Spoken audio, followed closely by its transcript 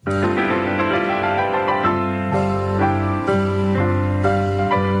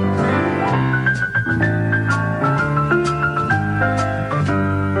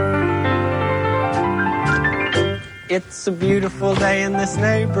It's a beautiful day in this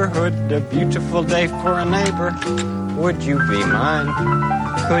neighborhood, a beautiful day for a neighbor. Would you be mine?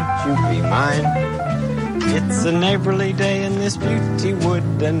 Could you be mine? It's a neighborly day in this beauty wood,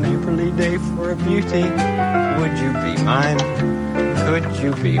 a neighborly day for a beauty. Would you be mine? Could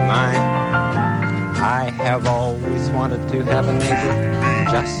you be mine? I have always wanted to have a neighbor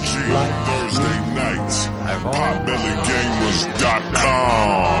just like Thursday nights at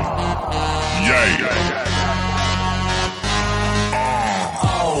PotBellyGamers.com. Yeah.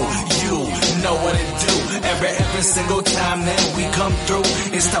 Know what it do every single time that we come through.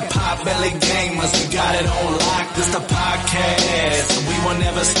 It's the Potbelly Gamers, we got it on lock. This the podcast, we will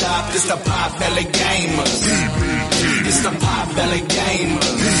never stop. This the Potbelly Gamers. It's the Potbelly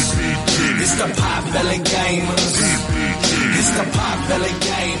Gamers. It's the Potbelly Gamers. It's the Potbelly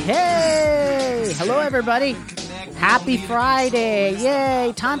Gamers. Hey, hello everybody. Happy Friday.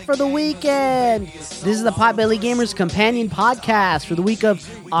 Yay, time for the weekend. This is the Potbelly Gamers companion podcast for the week of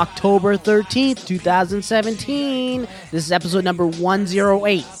October 13th, 2017. This is episode number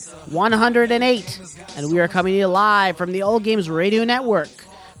 108. And we are coming to you live from the All Games Radio Network.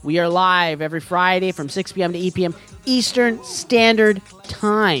 We are live every Friday from 6 p.m. to 8 p.m. Eastern Standard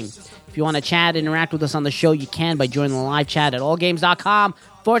Time. If you want to chat and interact with us on the show, you can by joining the live chat at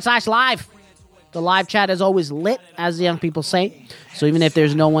allgames.com/live. The live chat is always lit, as the young people say. So even if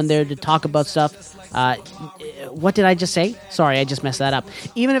there's no one there to talk about stuff, what did I just say? Sorry, I just messed that up.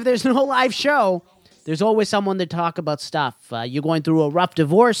 Even if there's no live show, there's always someone to talk about stuff. You're going through a rough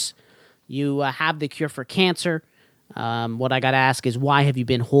divorce. You have the cure for cancer. What I got to ask is, why have you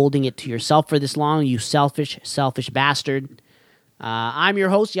been holding it to yourself for this long, you selfish bastard? I'm your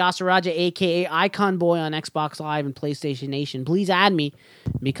host, Yasser Raja, a.k.a. Icon Boy on Xbox Live and PlayStation Nation. Please add me,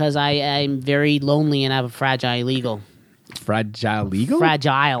 because I'm very lonely and have a fragile ego. Fragile ego?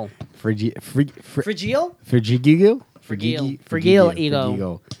 Fragile. Fragile? Fragile? Fragile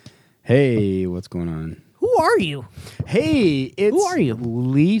ego. Hey, what's going on? Who are you? Hey, it's Who are you?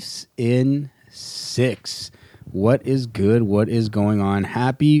 Leafs in 6. What is good? What is going on?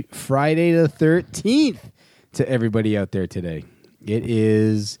 Happy Friday the 13th to everybody out there today. It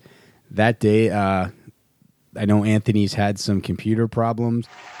is that day. I know Anthony's had some computer problems.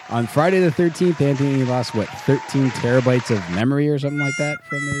 On Friday the 13th, Anthony lost, 13 terabytes of memory or something like that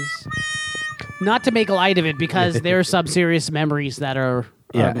from his... Not to make light of it, because there are some serious memories that are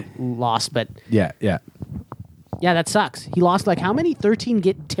lost, but... Yeah. Yeah, that sucks. He lost, how many? 13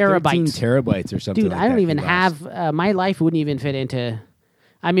 terabytes. 13 terabytes or something. Dude, like I don't that even have... my life wouldn't even fit into...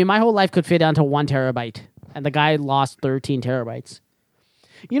 I mean, my whole life could fit onto 1 terabyte. And the guy lost 13 terabytes.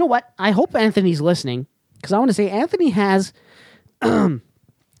 You know what? I hope Anthony's listening, because I want to say Anthony has the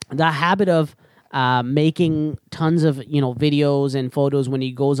habit of making tons of videos and photos when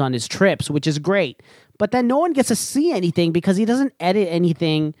he goes on his trips, which is great. But then no one gets to see anything because he doesn't edit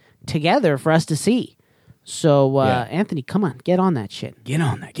anything together for us to see. So, Anthony, come on, get on that shit. Get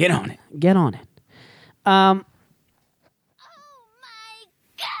on that. Get on it. Get on it. Oh, my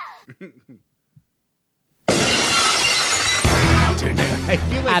God.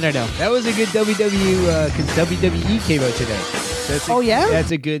 I don't know. That was a good because WWE came out today.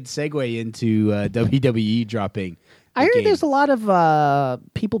 That's a good segue into WWE dropping. I heard there's a lot of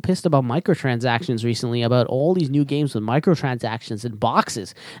people pissed about microtransactions recently, about all these new games with microtransactions and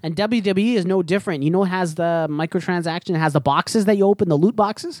boxes. And WWE is no different. You know, it has the microtransaction, it has the boxes that you open, the loot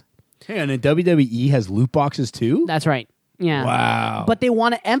boxes. Hey, and then WWE has loot boxes too? That's right. Yeah. Wow. But they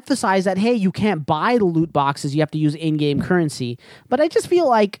want to emphasize that, hey, you can't buy the loot boxes. You have to use in-game currency. But I just feel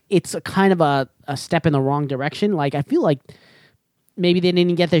like it's a kind of a step in the wrong direction. I feel like maybe they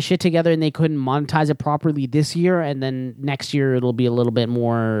didn't get their shit together and they couldn't monetize it properly this year, and then next year it'll be a little bit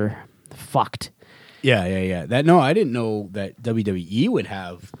more fucked. Yeah. I didn't know that WWE would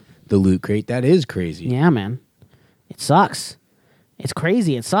have the loot crate. That is crazy. Yeah, man. It sucks. It's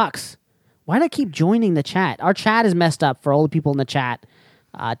crazy. It sucks. Why do I keep joining the chat? Our chat is messed up for all the people in the chat.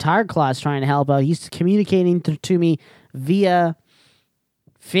 Tired Claw's trying to help out. He's communicating to me via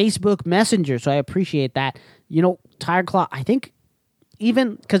Facebook Messenger, so I appreciate that. Tired Claw, I think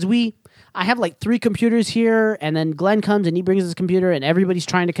even because I have 3 computers here, and then Glenn comes and he brings his computer, and everybody's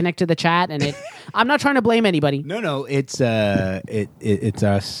trying to connect to the chat, and I'm not trying to blame anybody. No, it's us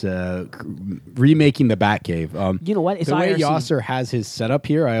remaking the Batcave. You know what? It's the way IRC. Yasser has his setup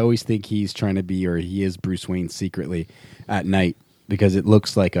here, I always think he's trying to be, or he is Bruce Wayne secretly at night, because it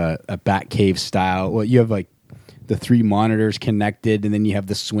looks like a Batcave style. Well, you have the 3 monitors connected, and then you have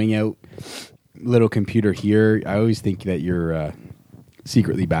the swing out little computer here. I always think that you're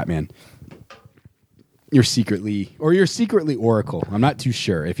secretly Batman. You're secretly Oracle. I'm not too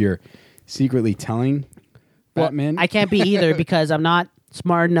sure if you're secretly telling Batman. I can't be either because I'm not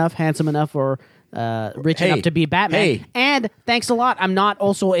smart enough, handsome enough, or rich enough to be Batman. Hey. And thanks a lot, I'm not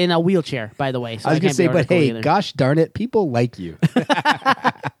also in a wheelchair, by the way. So I was going to say, but hey, either. gosh darn it, people like you.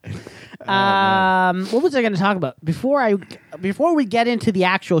 What was I going to talk about before we get into the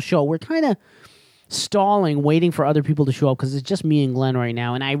actual show? We're kind of stalling, waiting for other people to show up because it's just me and Glenn right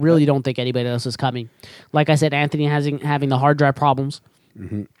now, and I really don't think anybody else is coming. Like I said, Anthony having the hard drive problems,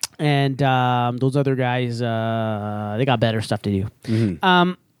 and those other guys they got better stuff to do.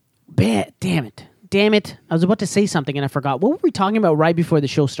 Damn it! I was about to say something and I forgot. What were we talking about right before the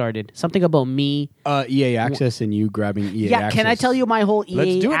show started? Something about me. EA Access and you grabbing EA Yeah, Access. can I tell you my whole Let's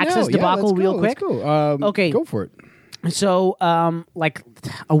EA do it Access now. debacle real Let's quick? go. Okay. Go for it. So, like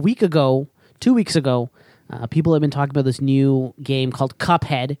a week ago, 2 weeks ago, people have been talking about this new game called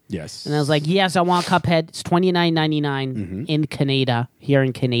Cuphead. Yes. And I was like, yes, I want Cuphead. It's $29.99 in Canada, here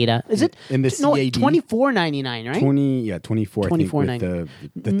in Canada. Is it? In the No, CAD? $24.99, right? 24, I think, with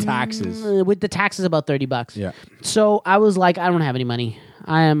the taxes. With the taxes, about $30. Yeah. So I was like, I don't have any money.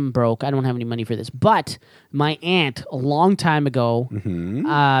 I am broke. I don't have any money for this. But my aunt, a long time ago,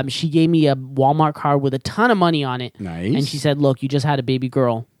 she gave me a Walmart card with a ton of money on it. Nice. And she said, look, you just had a baby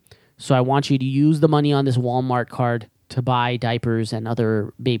girl. So I want you to use the money on this Walmart card to buy diapers and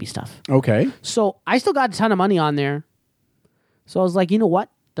other baby stuff. Okay. So I still got a ton of money on there. So I was like, you know what?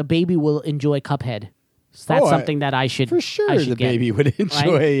 The baby will enjoy Cuphead. So that's something that I should For sure, I should the get, baby would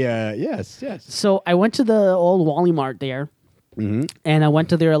enjoy. right? Yes. So I went to the old Wally Mart there. And I went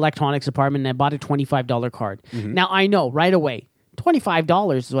to their electronics department and I bought a $25 card. Now I know right away,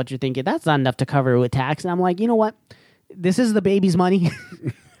 $25 is what you're thinking. That's not enough to cover it with tax. And I'm like, you know what? This is the baby's money.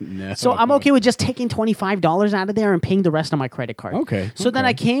 No. So I'm okay with just taking $25 out of there and paying the rest on my credit card. Okay, So then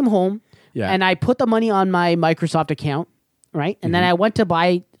I came home and I put the money on my Microsoft account, right? And then I went to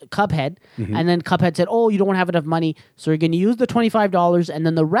buy Cuphead, and then Cuphead said, oh, you don't have enough money, so you're going to use the $25, and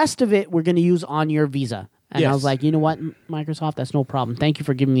then the rest of it we're going to use on your Visa. And I was like, you know what, Microsoft, that's no problem. Thank you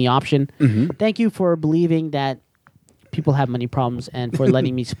for giving me the option. Thank you for believing that people have money problems and for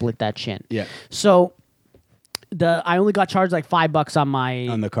letting me split that shit. Yeah. So I only got charged like $5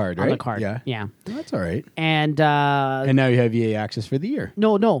 On the card, right? On the card. Yeah. Yeah. That's all right. And And now you have EA Access for the year.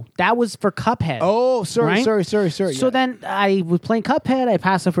 no, that was for Cuphead. Oh, sorry. So then I was playing Cuphead. I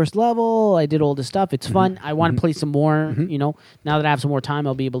passed the first level. I did all this stuff. It's fun. I want to play some more. You know, now that I have some more time,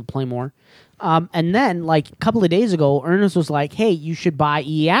 I'll be able to play more. And then, like a couple of days ago, Ernest was like, "Hey, you should buy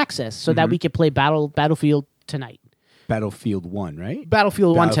EA Access so that we could play Battlefield tonight." Battlefield 1, right?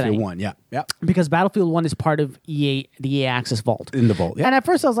 Battlefield 1 tonight. Battlefield 1, yeah. Because Battlefield 1 is part of the EA Access vault. In the vault, yeah. And at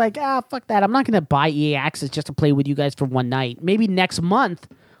first I was like, fuck that. I'm not going to buy EA Access just to play with you guys for one night. Maybe next month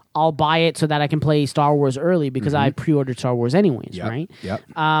I'll buy it so that I can play Star Wars early because I pre-ordered Star Wars anyways, right? Yep.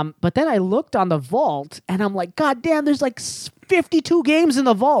 But then I looked on the vault and I'm like, God damn, there's like 52 games in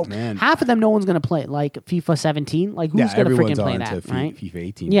the vault. Man. Half of them no one's going to play. Like FIFA 17. Like who's going to freaking play that, right? FIFA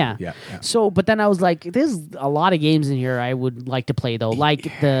 18. Yeah. Yeah. So, but then I was like, there's a lot of games in here I would like to play, though. Like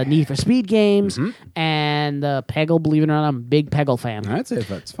the Need for Speed games and the Peggle. Believe it or not, I'm a big Peggle fan. That's it.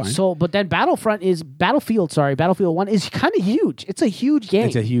 That's fine. So, but then Battlefield 1 is kind of huge. It's a huge game.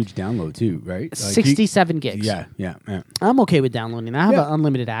 It's a huge download, too, right? Like 67 gigs. Yeah. I'm okay with downloading. I have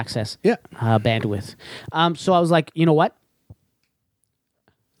unlimited access bandwidth. So I was like, you know what?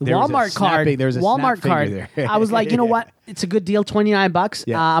 There was a Walmart card. there was a Walmart snap card. finger there. I was like, you know what? It's a good deal, $29.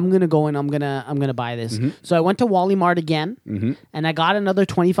 Yeah. I'm gonna go and I'm gonna buy this. So I went to Wally Mart again, and I got another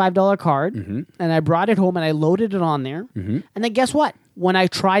 $25 card, and I brought it home and I loaded it on there. And then guess what? When I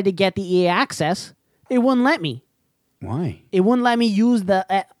tried to get the EA Access, it wouldn't let me. Why? It wouldn't let me use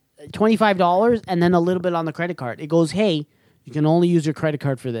the $25 and then a little bit on the credit card. It goes, hey, you can only use your credit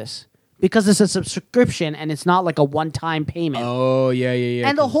card for this. Because it's a subscription and it's not like a one-time payment. Oh, yeah.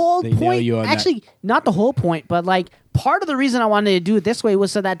 And the whole they nail point, you on that. actually, not the whole point, but like part of the reason I wanted to do it this way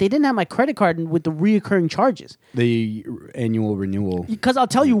was so that they didn't have my credit card with the reoccurring charges. The annual renewal. Because I'll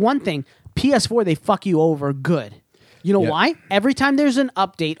tell you one thing, PS4, they fuck you over good. You know why? Every time there's an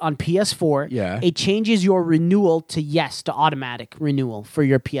update on PS4, it changes your renewal to yes, to automatic renewal for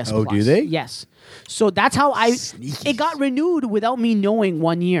your PS Oh, Plus. do they? Yes. So that's how it got renewed without me knowing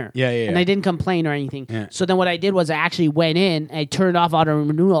 1 year. Yeah. And I didn't complain or anything. Yeah. So then what I did was I actually went in, I turned off auto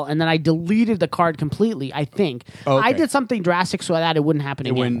renewal, and then I deleted the card completely, I think. Okay. I did something drastic so that it wouldn't happen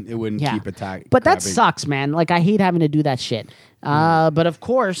again. It wouldn't keep attacking. But that sucks, man. Like, I hate having to do that shit. But of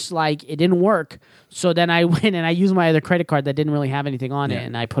course, like, it didn't work. So then I went and I used my other credit card that didn't really have anything on it,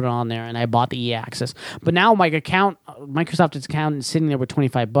 and I put it on there, and I bought the EA Access. But now my account, Microsoft's account, is sitting there with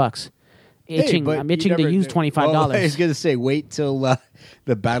 $25. itching. but I'm you itching to never- use $25. Well, I was gonna say, wait till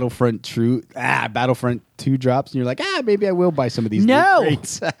the Battlefront 2 drops, and you're like, maybe I will buy some of these. No! loot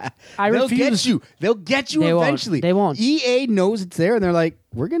crates. I They'll refuse. get you. They'll get you They won't. eventually. They won't. EA knows it's there, and they're like,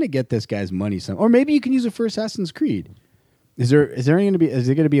 we're gonna get this guy's money some. Or maybe you can use it for Assassin's Creed. Is there going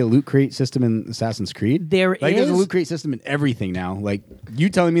to be a loot crate system in Assassin's Creed? There There's a is. loot crate system in everything now. Like you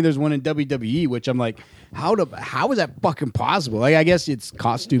telling me there's one in WWE, which I'm like, how is that fucking possible? Like I guess it's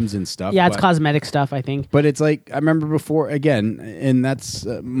costumes and stuff. Yeah, it's but- cosmetic stuff, I think. But it's like I remember before again, and that's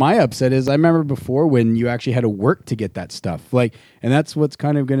my upset is I remember before when you actually had to work to get that stuff. Like, and that's what's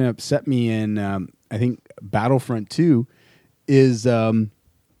kind of going to upset me. In I think Battlefront 2 is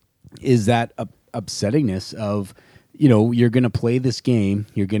that upsettingness of you're going to play this game,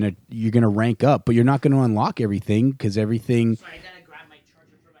 you're going to rank up, but you're not going to unlock everything because everything. Sorry, I gotta grab my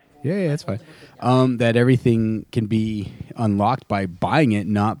charger for my phone. Yeah, that's fine. That everything can be unlocked by buying it,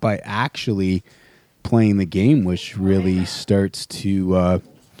 not by actually playing the game, which really starts to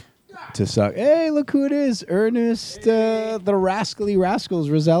suck. Hey, look who it is! Ernest, the Rascally Rascals.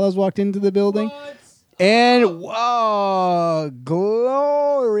 Rosella's walked into the building, and whoa,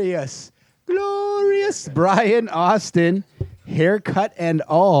 glorious Brian Austin, haircut and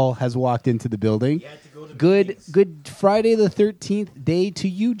all, has walked into the building. Good Friday the 13th day to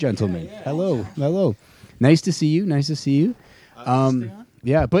you, gentlemen. Hello. Nice to see you.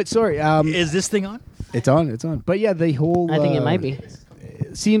 Yeah, but sorry. Is this thing on? It's on. But yeah, the whole. I think it might be.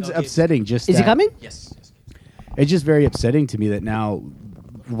 Seems upsetting. Just Is it that- coming? Yes. It's just very upsetting to me that now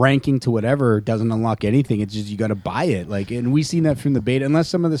ranking to whatever doesn't unlock anything. It's just you got to buy it. Like, and we've seen that from the beta. Unless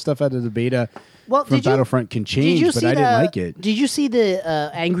some of the stuff out of the beta Well, from did you- Battlefront can change, Did you but see I didn't the- like it. Did you see the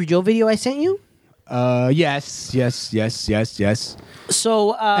Angry Joe video I sent you? Yes.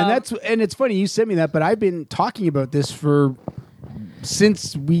 So, And it's funny you sent me that, but I've been talking about this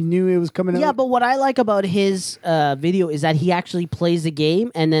since we knew it was coming out. yeah, but what I like about his video is that he actually plays the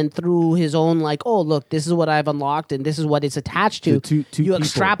game, and then through his own look, this is what I've unlocked, and this is what it's attached to. So two you people.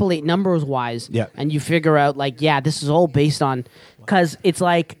 extrapolate numbers wise, Yeah. and you figure out this is all based on because it's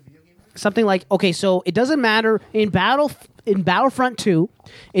like something like okay, so it doesn't matter in Battlefront 2,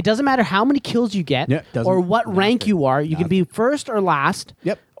 it doesn't matter how many kills you get Yeah, doesn't or what rank matter. you are. You can be first or last,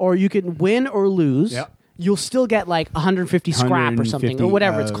 Yep. or you can win or lose. Yep. You'll still get 150 scrap or something, 150, or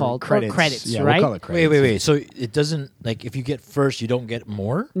whatever it's called. Credits. Or Yeah, right? we'll call it credits. Wait. So it doesn't if you get first, you don't get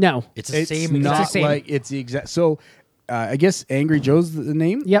more. No. It's the It's same. not the same. like it's the exact. So I guess Angry Joe's the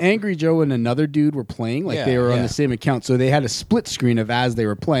name. Yep. Angry Joe and another dude were playing. Yeah, They were on yeah. the same account, so they had a split screen of as they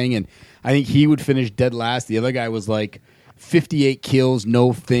were playing, and I think he would finish dead last. The other guy was 58 kills,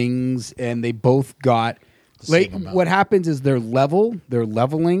 no things, and they both got same amount. what happens is their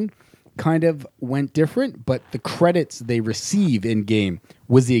leveling kind of went different, but the credits they receive in game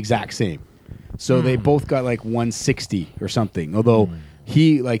was the exact same. So they both got 160 or something. Although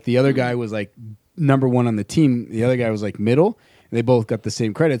he the other guy was number one on the team, the other guy was middle. And they both got the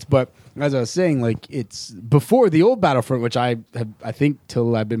same credits. But as I was saying, it's before the old Battlefront, which I think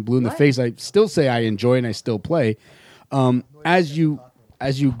till I've been blue in the face, I still say I enjoy and I still play. As you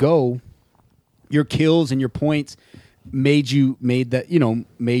go, your kills and your points made your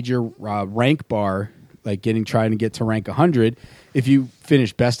rank bar trying to get to rank 100. If you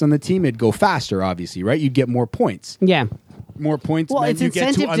finish best on the team, it'd go faster. Obviously, right? You'd get more points. Yeah. More points. Well, meant it's you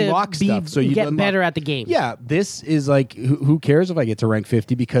get to incentive unlock stuff. So you get better at the game. Yeah, this is who cares if I get to rank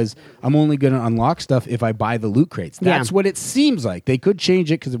 50 because I'm only going to unlock stuff if I buy the loot crates. That's Yeah. what it seems like. They could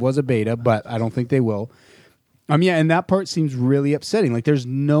change it because it was a beta, but I don't think they will. And that part seems really upsetting. There's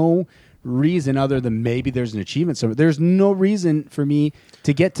no reason other than maybe there's an achievement somewhere. There's no reason for me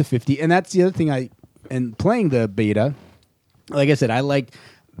to get to 50, and that's the other thing. And playing the beta, like I said,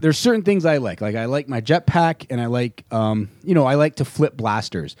 there's certain things I like. I like my jetpack, and I like to flip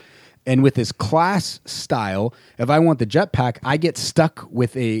blasters. And with this class style, if I want the jetpack, I get stuck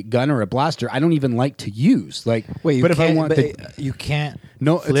with a gun or a blaster I don't even like to use. Wait, you but if I can't- want but you can't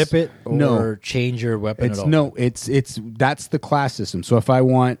it's- flip it or no. change your weapon It's at all. no, it's that's the class system. So if I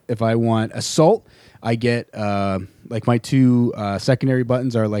want assault, I get my two secondary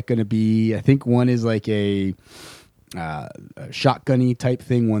buttons are going to be. I think one is a shotgunny type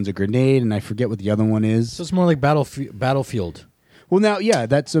thing. One's a grenade, and I forget what the other one is. So it's more like Battlefield. Well, now, yeah,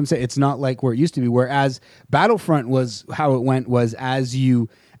 that's what I'm saying. It's not like where it used to be. Whereas Battlefront was how it went was as you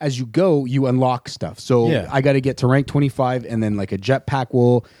go, you unlock stuff. So Yeah. I got to get to rank 25, and then like a jetpack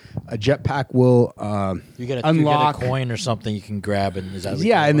will You get unlock. a coin or something you can grab, and is that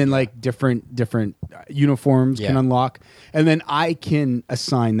Yeah, and then like different uniforms can Yeah. unlock, and then I can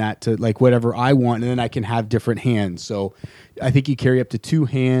assign that to like whatever I want, and then I can have different hands. So I think you carry up to 2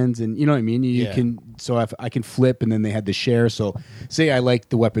 hands, and you know what I mean. You Yeah. can if I can flip, and then they had the share. So say I like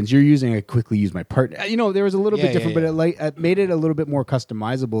the weapons you're using, I quickly use my part. You know, there was a little Yeah, bit different, yeah, but it made it a little bit more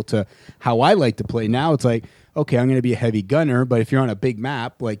customizable to how I like to play. Now it's like, okay, I'm going to be a heavy gunner, but if you're on a big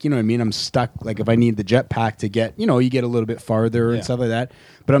map, like, you know what I mean? I'm stuck. Like if I need the jetpack to get, you know, you get a little bit farther Yeah. and stuff like that,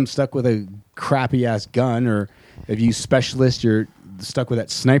 but I'm stuck with a crappy ass gun, or if you specialist, you're stuck with that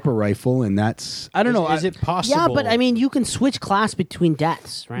sniper rifle, and that's, I don't know. Is it possible? Yeah, but I mean, you can switch class between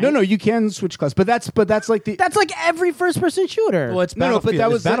deaths, right? No, you can switch class, but that's like the, That's like every first-person shooter. Well, it's no, Battlefield. but that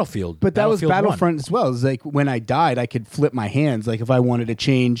It's was Battlefield. But that was Battlefield 1. Battlefront as well. It's like when I died, I could flip my hands. Like if I wanted to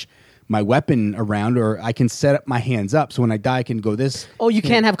change my weapon around, or I can set up my hands up, so when I die, I can go this. oh, you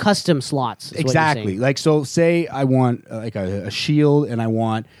can't have custom slots. is what you're Exactly. saying. Like, so say I want like a shield and I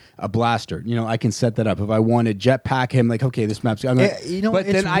want a blaster. You know, I can set that up. If I want a jetpack, I'm like, okay, this map's. I'm gonna, Yeah, you know, but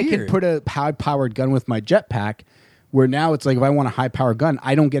it's then I can weird. put a high-powered gun with my jetpack. Where now it's like if I want a high-powered gun,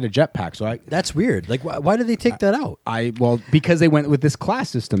 I don't get a jetpack. So That's weird. Like, why did they take that out? because they went with this class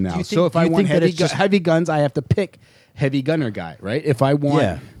system now. Do you So if think- do I you want think that it's just- heavy guns, I have to pick heavy gunner guy, right? If I want,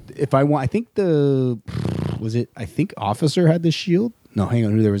 Yeah. I think I think officer had the shield. No, hang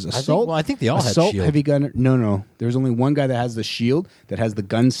on. There was assault. I think they all had assault, shield. heavy gunner. No. There's only one guy that has the shield that has the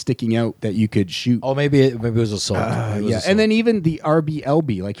gun sticking out that you could shoot. Oh, maybe it was assault. Maybe it was Yeah, assault. and then even the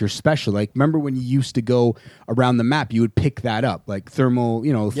RBLB, like your special, like remember when you used to go around the map, you would pick that up, like thermal,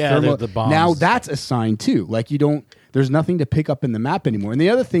 Yeah, thermal. the bombs. Now that's assigned too. Like there's nothing to pick up in the map anymore. And the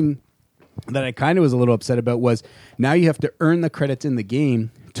other thing that I kind of was a little upset about was now you have to earn the credits in the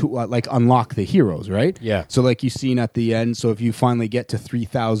game to like unlock the heroes, right? Yeah. So like you've seen at the end, so if you finally get to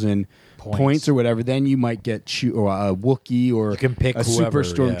 3,000 points or whatever, then you might get or a Wookiee or You can pick a whoever,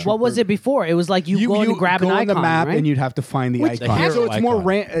 super stormtrooper. yeah. What was it before? It was like you go and grab go an on icon, the map right? and you'd have to find the Which icon. hero So it's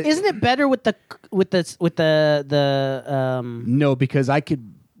more icon. Isn't it better with the no, because I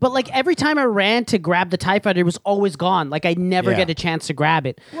could. But like every time I ran to grab the TIE Fighter, it was always gone. Like I never Yeah. get a chance to grab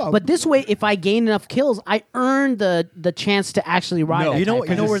it. Well- but this way, if I gain enough kills, I earn the chance to actually ride. No, that You know-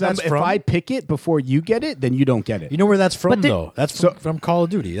 TIE you know Fighter. where that's if from? I pick it before you get it, then you don't get it. You know where that's from, But the- though? That's from Call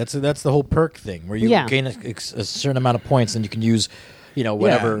of Duty. That's the whole perk thing where you Yeah. gain a certain amount of points and you can use,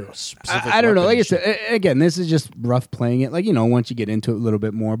 whatever. specific I don't know. weapon Like I and said, shit. again, this is just rough playing it. Like, you know, once you get into it a little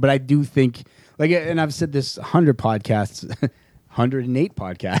bit more. But I do think, like, and I've said this 100 podcasts, 108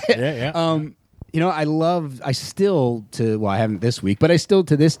 podcasts. Yeah. You know, I haven't this week, but I still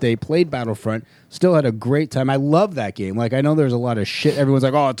to this day played Battlefront, still had a great time. I love that game. Like, I know there's a lot of shit. Everyone's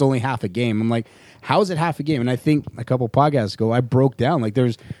like, oh, it's only half a game. I'm like, how is it half a game? And I think a couple podcasts ago, I broke down, like,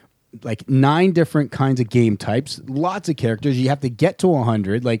 there's like 9 different kinds of game types, lots of characters. You have to get to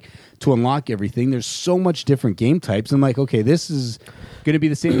 100, like, to unlock everything. There's so much different game types. I'm like, okay, this is going to be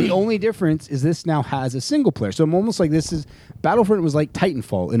the same. The only difference is this now has a single player. So I'm almost like Battlefront was like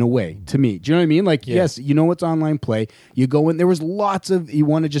Titanfall in a way to me. Do you know what I mean? Like, yes, you know it's online play. You go in, there was lots of, you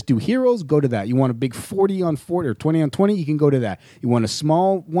want to just do heroes, go to that. You want a big 40 on 40 or 20 on 20, you can go to that. You want a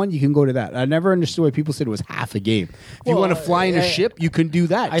small one, you can go to that. I never understood why people said it was half a game. If you Well, want to fly in a ship, you can do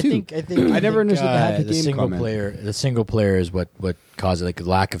that too. I never understood the half a the game single comment. player. The single player is what caused it, like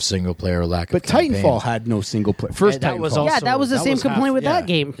lack of single player, lack But of campaign. Titanfall had no single player. First And that was Titanfall. also, Yeah, that was the same complaint with that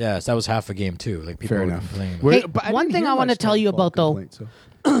game. Yes, that was half a game too. Like people Fair were enough. complaining. We're- Hey, but I one didn't thing hear I wanna much tell you Titanfall about, though, complaints,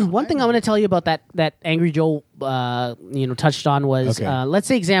 so. One thing I want to tell you about that Angry Joe touched on was Okay. let's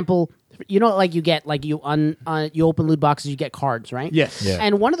say example, like you get like you open loot boxes, you get cards, right? Yes. Yeah.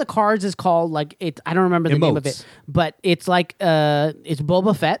 And one of the cards is called like I don't remember the name of Emotes. it, but it's like it's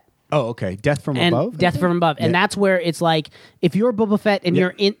Boba Fett. Oh, okay. Death from And above. Death from Above, and Yeah. that's where it's like if you're Boba Fett and Yeah.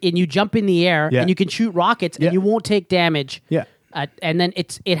 you're in and you jump in the air Yeah. and you can shoot rockets Yeah. and you won't take damage. Yeah. And then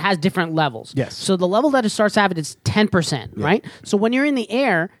it has different levels. Yes. So the level that it starts out at is 10%, right? So when you're in the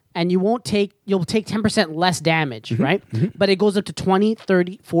air and you'll take 10% less damage, Mm-hmm. right? But it goes up to 20,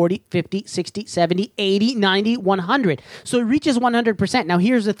 30, 40, 50, 60, 70, 80, 90, 100. So it reaches 100%. Now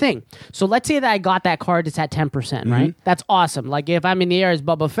here's the thing. So let's say that I got that card, it's at 10%, Mm-hmm. right? That's awesome. Like if I'm in the air as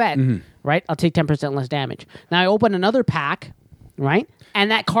Boba Fett, right? I'll take 10% less damage. Now I open another pack, right? And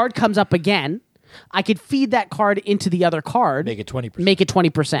that card comes up again. I could feed that card into the other card. Make it 20%. Make it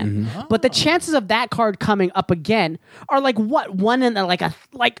 20%. But the chances of that card coming up again are like what? One in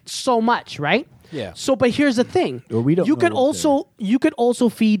like so much, right? Yeah. So, but here's the thing. Well, we don't you know could what you could also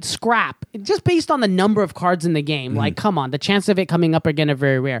feed scrap just based on the number of cards in the game. Like, come on, the chance of it coming up again are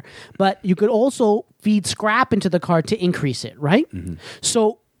very rare. But you could also feed scrap into the card to increase it, right?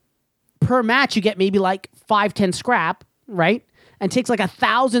 So per match, you get maybe like 5-10 scrap, right? And takes like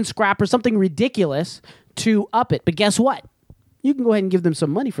 1,000 scrap or something ridiculous to up it. But guess what? You can go ahead and give them some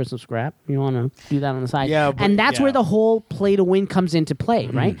money for some scrap. You want to do that on the side. Yeah, but- and that's yeah. where the whole play to win comes into play,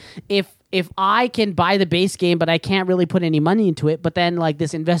 right? If I can buy the base game, but I can't really put any money into it, but then like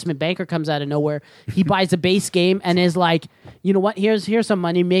this investment banker comes out of nowhere, he buys the base game and is like, you know what? Here's some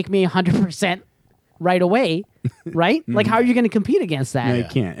money. Make me 100% right away, right? Like, how are you going to compete against that? No, you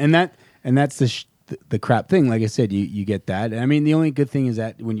can't. And that's the crap thing. Like I said, you get that. I mean, the only good thing is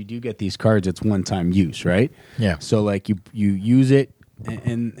that when you do get these cards, it's one-time use, right? Yeah. So like you use it,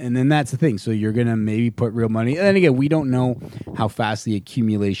 and then that's the thing. So you're gonna maybe put real money. And then again, we don't know how fast the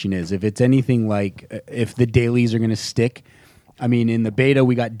accumulation is. If it's anything like if the dailies are gonna stick. I mean, in the beta,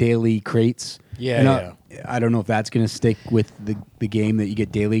 we got daily crates. Yeah, And I don't know if that's going to stick with the game that you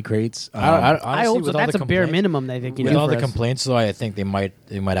get daily crates. I Honestly, hope with so. all That's the a bare complaints- minimum that they can With do all for the us. complaints, though, I think they might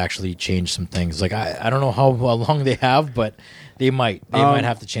actually change some things. Like I don't know how long they have, but they might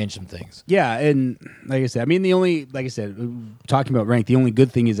have to change some things. Yeah, and like I said, I mean, talking about rank, the only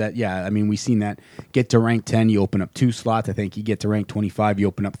good thing is that, I mean, we've seen that get to rank 10, you open up 2 slots. I think you get to rank 25, you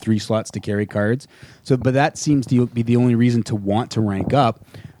open up 3 slots to carry cards. So, but that seems to be the only reason to want to rank up.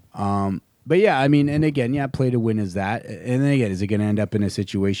 But yeah, I mean, and again, play to win is that. And then again, is it going to end up in a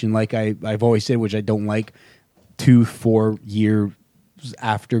situation like I've always said, which I don't like, 2-4 year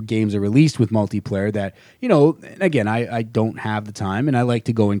after games are released with multiplayer that, and again, I don't have the time and I like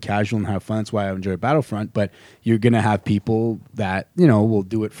to go in casual and have fun. That's why I enjoy Battlefront. But you're going to have people that, will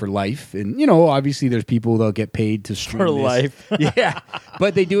do it for life. And, obviously there's people that'll get paid to stream For this. life. Yeah.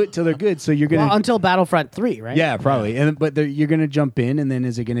 But they do it till they're good. So you're going to... Well, until Battlefront 3, right? Yeah, probably. But you're going to jump in, and then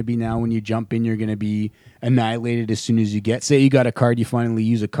is it going to be now when you jump in, you're going to be annihilated as soon as you get... Say you got a card, you finally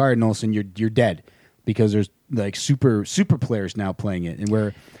use a card, and all of a sudden you're dead because there's like super players now playing it, and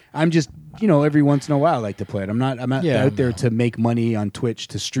where I'm just every once in a while I like to play it. I'm not out there to make money on Twitch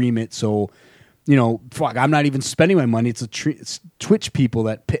to stream it. So I'm not even spending my money. It's Twitch people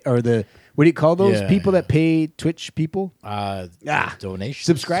that pay, or the what do you call those people that pay Twitch people? Donations,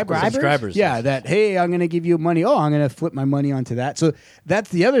 subscribers. Yeah, that hey, I'm going to give you money. Oh, I'm going to flip my money onto that. So that's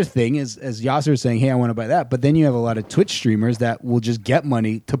the other thing is, as Yasser is saying, hey, I want to buy that. But then you have a lot of Twitch streamers that will just get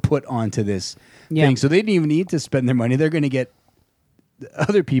money to put onto this thing. So they didn't even need to spend their money. They're going to get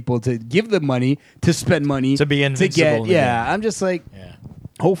other people to give them money to spend money to be invincible. I'm just like,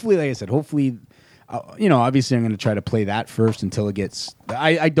 hopefully, like I said, obviously I'm going to try to play that first until it gets.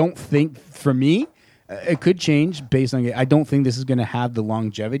 I don't think for me, it could change based on. I don't think this is going to have the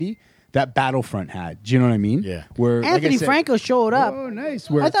longevity that Battlefront had. Do you know what I mean? Yeah. Where Anthony like I said, Franco showed up. Oh, nice.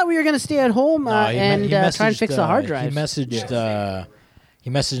 I thought we were going to stay at home and try and fix the hard He drive. messaged. He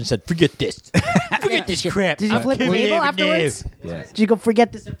messaged and said, "Forget this. Forget this crap." Did you flip the table afterwards? Yeah. Did you go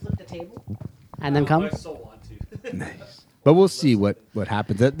forget this and flip the table? And then come? Nice. But we'll see what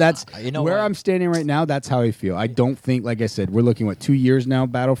happens. That's know where what? I'm standing right now. That's how I feel. I don't think, like I said, we're looking 2 years now,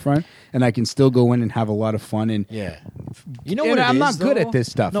 Battlefront, and I can still go in and have a lot of fun. And You know and what? I'm it not is, good though? at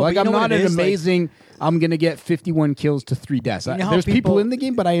this stuff. No, like but you I'm know what not it an is? Like, amazing. I'm gonna get 51 kills to 3 deaths. You know how There's people people in the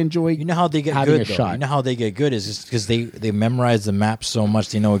game, but I enjoy. You know how they get having good, a though? shot. You know how they get good is just because they memorize the map so much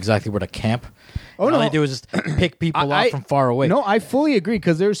they know exactly where to camp. Oh, And all no. they do is just pick people off from far away. No, I fully agree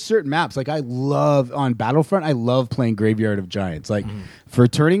because there's certain maps like I love on Battlefront. I love playing Graveyard of Giants. Like for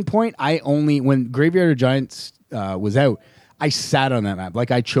Turning Point, when Graveyard of Giants was out, I sat on that map.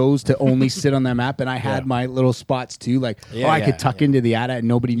 Like I chose to only sit on that map, and I had my little spots too. Like I could tuck into the AT-AT and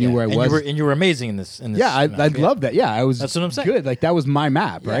nobody knew where I was. And you were amazing in this. Yeah, I love that. Yeah, I was. That's what I'm saying. Good. Like that was my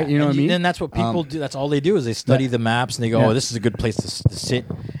map, right? You know what I mean? And that's what people do. That's all they do is they study the maps and they go, "Oh, this is a good place to sit,"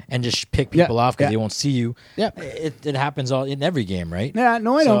 and just pick people off because they won't see you. Yeah. It happens all in every game, right? Yeah,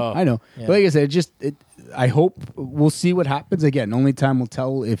 no, I know, I know. yeah. But like I said, I hope we'll see what happens. Again, only time will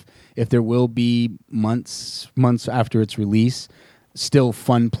tell if there will be months after its release still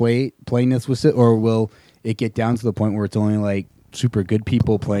fun playing this with it, or will it get down to the point where it's only like super good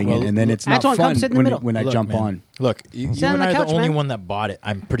people playing it, and then it's not Antoine, come fun sit in the middle. when I Look, jump man. on. Look, you Sit on and the I are couch, the only man. one that bought it.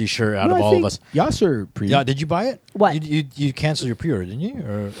 I'm pretty sure out No, of I all of think us. Yasser Yeah, did you buy it? What? You canceled your pre-order, didn't you?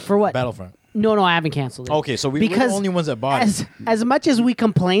 Or For what? Battlefront. No, I haven't canceled it. Okay, so we're the only ones that bought it. As much as we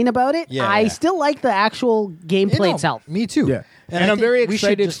complain about it, Yeah, I yeah. still like the actual gameplay No, itself. Me too. Yeah. And I'm think very we should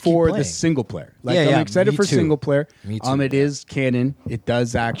excited just keep for the playing. single player. Like Yeah, I'm yeah, excited me for too. single player. Me too. It is canon. It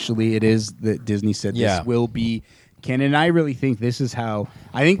does actually. It is that Disney said Yeah. this will be canon. And I really think this is how.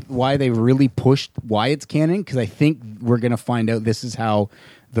 I think why they really pushed why it's canon because I think we're gonna find out this is how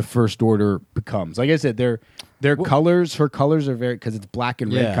the First Order becomes. Like I said, their colors. Her colors are very because it's black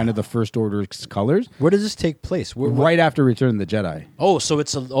and red, Yeah. kind of the First Order's colors. Where does this take place? Right after Return of the Jedi. Oh, so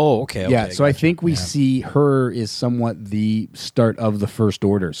it's a. Oh, okay. Yeah, okay, so I gotcha. think we Yeah. see her is somewhat the start of the First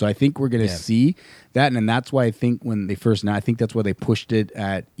Order. So I think we're going to Yeah. see that, and that's why I think when they first, and I think that's why they pushed it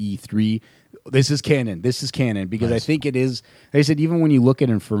at E3. This is canon. This is canon because I Nice. think it is. They said even when you look at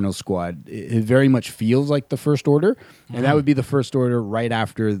Inferno Squad, it very much feels like the First Order, and that would be the First Order right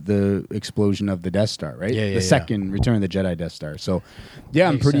after the explosion of the Death Star, right? Yeah, yeah, the yeah. second Return of the Jedi Death Star. So, yeah,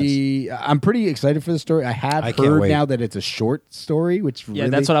 Makes I'm pretty excited for the story. I have I can't heard wait. now that it's a short story, which Yeah, really,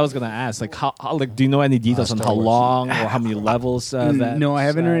 that's what I was gonna ask. Like, how like, do you know any details on Star how Wars. long or how many levels? That No, I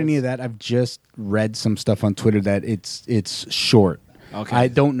haven't heard any of that. that. I've just read some stuff on Twitter that it's short. Okay. I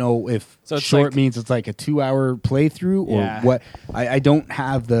don't know if So it's short like- means it's like a 2-hour playthrough or Yeah. what. I don't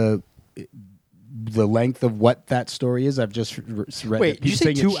have the length of what that story is. I've just read. Wait, that did you people say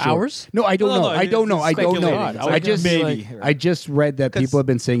saying it's 2 short. hours? No, I don't No, know. no, I don't know. it's I don't know. speculating. I just maybe. I just read that people have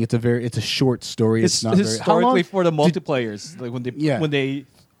been saying it's a short story. It's not very. How long? Historically for the multiplayers, like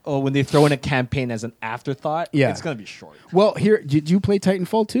when they throw in a campaign as an afterthought, Yeah. it's gonna be short. Well, here, did you play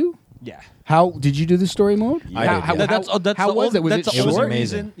Titanfall 2? Yeah. How did you do the story mode? I did, How, yeah. how was it? Was that's it the short? only It was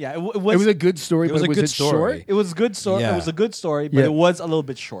amazing. reason- Yeah, It was a good story, It was but a was good it story. short? It was a good story. Yeah. It was a good story, but Yeah. it was a little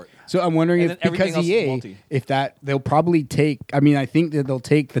bit short. So I'm wondering And if then because everything else is EA, multi. if that they'll probably take. I mean, I think that they'll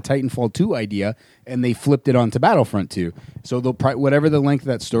take the Titanfall 2 idea and they flipped it onto Battlefront 2. So they'll whatever the length of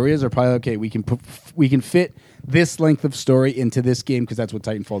that story is, are probably okay. We can fit this length of story into this game because that's what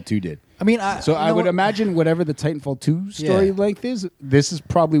Titanfall 2 did. I mean, So I would imagine whatever the Titanfall 2 story Yeah. length is, this is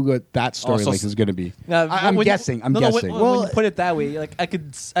probably what that story Also, length is going to be. Now, I'm when you- guessing. I'm no, guessing. when you put it that way, like I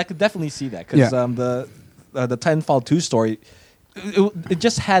could definitely see that because Yeah. the Titanfall 2 story, it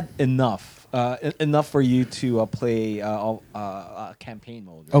just had enough for you to play campaign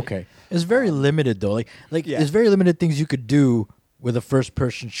mode. Right? Okay. it's very limited though. Like Yeah. there's very limited things you could do with a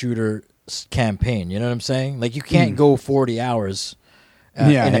first-person shooter campaign. You know what I'm saying? Like you can't go 40 hours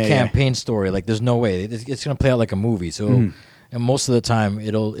Yeah, in a yeah, campaign story. Like there's no way. It's going to play out like a movie. So. And most of the time,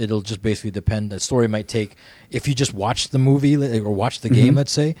 it'll just basically depend. The story might take, if you just watch the movie or watch the game,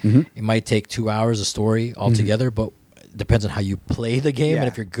 let's say, it might take 2 hours of story altogether. But it depends on how you play the game, Yeah. and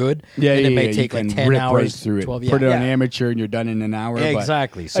if you're good, Yeah, then yeah, it may yeah, take you like can 10 rip hours, right through it. 12. Put it on yeah. amateur, and you're done in an hour. Yeah, but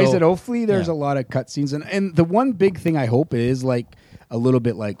exactly. like I So- said, hopefully there's yeah. a lot of cutscenes, and the one big thing I hope is like a little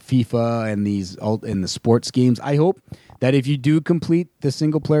bit like FIFA and in the sports games. I hope that if you do complete the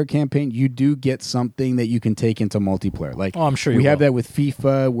single player campaign, you do get something that you can take into multiplayer. Like, Oh, I'm sure you we have will. that with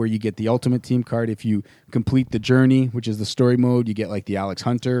FIFA, where you get the Ultimate Team card if you complete the journey, which is the story mode. You get like the Alex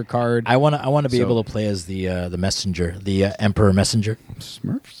Hunter card. I want to be So- able to play as the messenger, the Emperor Messenger.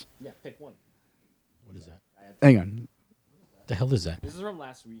 Smurfs. Yeah, pick one. What is that? Hang on, The hell is that? This is from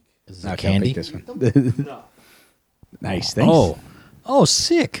last week. Is Okay, it I'll candy? pick this one. Nice, thanks. Oh,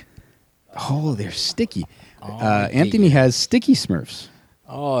 sick. Oh, they're sticky. Anthony has sticky Smurfs.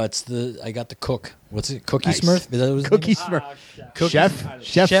 Oh, I got the cook. What's it? Cookie Nice. Smurf? Is that what his Cookie name is? Smurf. Cookie-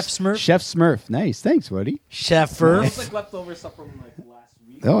 Chef Smurf? Chef Smurf. Nice. Thanks, buddy. Chef It was Smurf. like leftover stuff from like last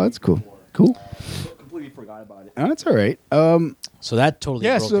week. Oh, that's cool. Cool. Completely forgot about it. Oh, that's all right. So that totally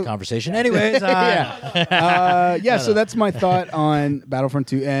Yeah, broke so- the conversation. Anyways, So that's my thought on Battlefront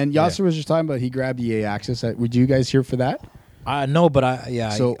 2. And Yasser was just talking about he grabbed EA Access. Would you guys here for that? no, but I have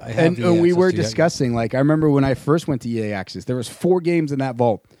and the we access were to that. discussing, like, I remember when I first went to EA Access, there was 4 games in that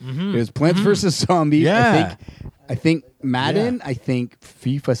vault. It was Plants vs. Zombies. Yeah. I think Madden. Yeah. I think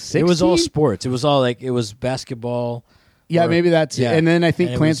FIFA 16. It was all sports. It was all like it was basketball. Yeah, or- maybe that's yeah. it. And then I think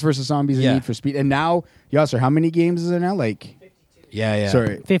And it Plants was- vs. Zombies and yeah. Need for Speed. And now, Yasser, how many games is there now? Like, Yeah.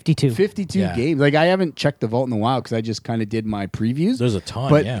 sorry, 52. 52 Yeah. games. Like, I haven't checked the vault in a while because I just kind of did my previews. There's a ton.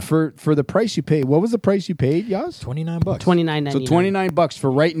 But yeah. for the price you pay, what was the price you paid, Yas? $29. $29.99. So $29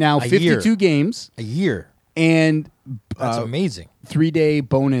 for right now, A 52 year. games a year. and That's amazing. 3-day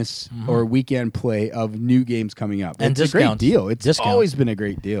bonus or weekend play of new games coming up. And it's a great discounts. deal. It's Discounts. always been a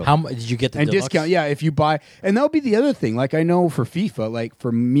great deal. Did you get the and deluxe? discount, yeah, if you buy. And that'll be the other thing. Like, I know for FIFA, like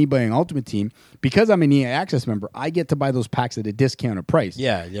for me buying Ultimate Team, because I'm an EA Access member, I get to buy those packs at a discounted price.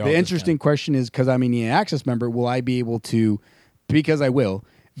 Yeah, they're all the interesting question is, because I'm an EA Access member, will I be able to, because I will,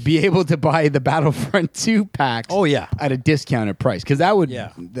 be able to buy the Battlefront 2 packs. Oh, yeah. at a discounted price, because that would Yeah.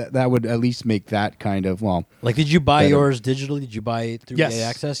 that would at least make that kind of Like, did you buy Better. yours digitally? Did you buy it through Yes. EA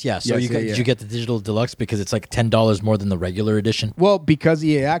Access? Yeah. So Yes, yeah. did you get the digital deluxe because it's like $10 more than the regular edition? Well, because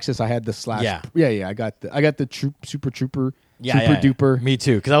EA Access, I had the slash. Yeah. yeah. I got the Super Trooper. Yeah, Super yeah. Duper. Me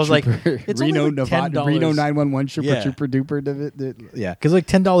too. Because I was Trooper, like, it's Reno, only like Nevada, $10. Reno 911 Yeah. Super Duper. Yeah. Because like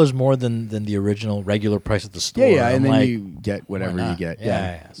 $10 more than the original regular price at the store. Yeah, I'm and then like, you get whatever you not? get. Yeah, Yeah,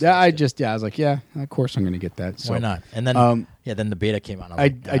 yeah, so that's I was like, yeah, of course I'm going to get that. So why not? And then then the beta came out. I'm I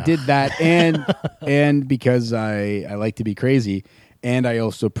like, I did that, and because I like to be crazy, and I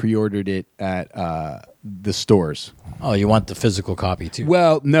also pre-ordered it at the stores. Oh, you want the physical copy too?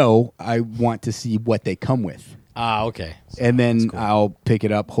 Well, no, I want to see what they come with. Okay. And then I'll pick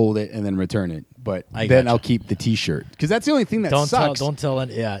it up, hold it, and then return it. But I then gotcha. I'll keep the T-shirt because that's the only thing that Don't sucks. tell.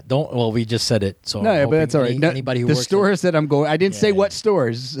 Don't. Well, we just said it. So No, I'm yeah, but hoping that's all right. No, Anybody who the works stores that I'm going, I didn't say Yeah. what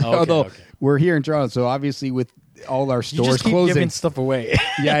stores, Okay, although okay. we're here in Toronto, so obviously with all our you stores just keep closing. giving stuff away.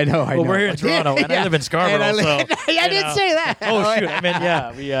 Yeah, I know. Well, we're here in Toronto, and I live in Scarborough, And I so I didn't say that. oh shoot! I mean,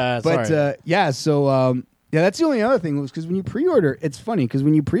 yeah, we. But sorry. so that's the only other thing was because when you pre-order, it's funny because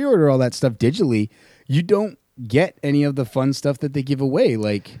when you pre-order all that stuff digitally, you don't get any of the fun stuff that they give away.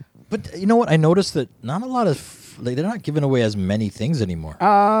 Like, But you know what? I noticed that not a lot of like they're not giving away as many things anymore.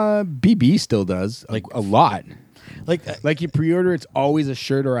 BB still does Like- a lot. Like Like you pre-order, it's always a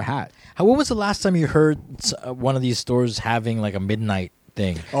shirt or a hat. when was the last time you heard one of these stores having like a midnight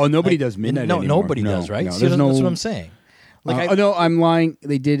thing? Oh, nobody Like, does midnight No, anymore. nobody No, does, right? no, See, there's that's no- what I'm saying. Like, No, I'm lying.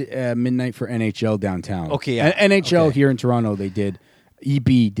 They did midnight for NHL downtown. Okay, yeah. NHL Okay. here in Toronto, they did.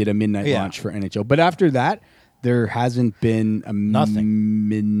 EB did a midnight Yeah. launch for NHL, but after that, there hasn't been a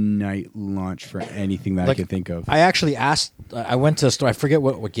midnight launch for anything that I Like, can think of. I actually asked. I went to a store. I forget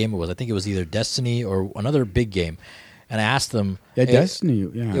what game it was. I think it was either Destiny or another big game. And I asked them. Yeah, hey, Destiny.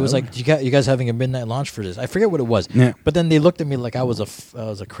 Yeah, It was like, you guys having a midnight launch for this? I forget what it was. Yeah. But then they looked at me like I was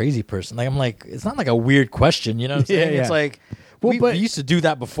a crazy person. Like I'm like, it's not like a weird question. You know what I'm saying? Yeah, It's yeah. like, Well, we but- used to do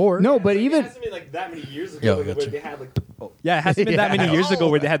that before. no, but It even hasn't been like that many years Yo, ago I got where you. they had like. Yeah, it hasn't been that many years ago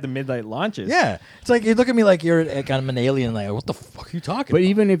where they had the midnight launches. Yeah, it's like you look at me like you're like I'm an alien. Like, what the fuck are you talking? But about?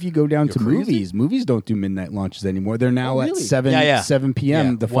 even if you go down to crazy? movies don't do midnight launches anymore. They're now Oh, at really? 7 Yeah. 7 p.m.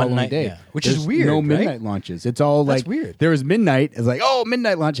 Yeah, the one following night, day, yeah. Which is There's weird, No right? midnight launches. It's all That's like weird. There was midnight. It's like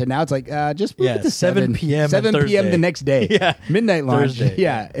midnight launch, and now it's like just move Yeah, it to 7 p.m. 7 and p.m. the Thursday. next day. Yeah. midnight launch. Thursday.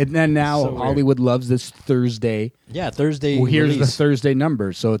 Yeah, and then now So weird. Hollywood loves this Thursday. yeah, Thursday. Well, here's the release. Thursday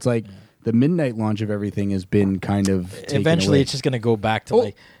number. So it's like the midnight launch of everything has been kind of taken Eventually, away. it's just gonna go back to Oh,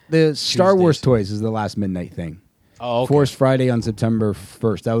 like. the Star Wars Tuesdays. toys is the last midnight thing. Oh, okay. Force Friday on September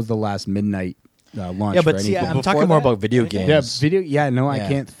 1st. That was the last midnight launch. Yeah, for but see, anything. I'm talking more about video games. Yeah, video. Yeah, no, I Yeah.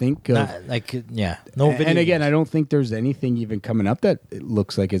 can't think of. Not, like no video. and again, games. I don't think there's anything even coming up that it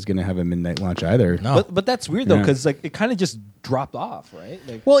looks like it's going to have a midnight launch either. No. But that's weird though Yeah. because like it kind of just dropped off, right?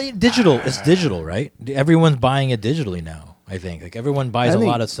 Like, Well, digital. It's digital, right? Everyone's buying it digitally now. I think like everyone buys I a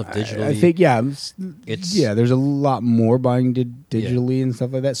think- lot of stuff digitally. I think It's- yeah. There's a lot more buying digitally and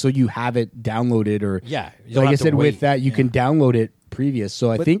stuff like that. So you have it downloaded or Yeah, you don't like I have to said wait. with that, you can download it previous.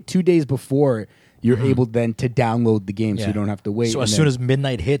 So I think 2 days before you're able then to download the game, so you don't have to wait. So and as then- soon as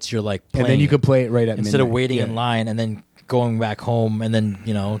midnight hits, you're like, and then playing you it. could play it right at instead of midnight. waiting Yeah. in line and then going back home and then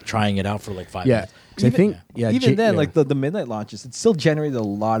trying it out for like 5 Yeah, minutes. 'cause I think even then, yeah. like the midnight launches, it still generated a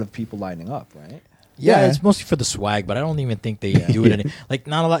lot of people lining up, right? Yeah, Yeah. it's mostly for the swag, but I don't even think they do it any like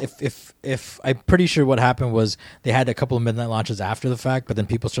not a lot. If I'm pretty sure what happened was they had a couple of midnight launches after the fact, but then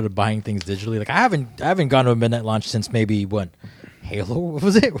people started buying things digitally. Like I haven't gone to a midnight launch since maybe Halo. What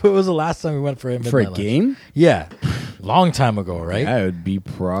was it? What was the last time we went for a midnight for a launch? game. Yeah, long time ago, right? That would be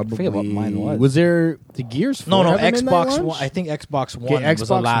probably. forget what mine was. Was there the Gears? 4 No, have a midnight Xbox launch? One. I think Xbox Okay, One was the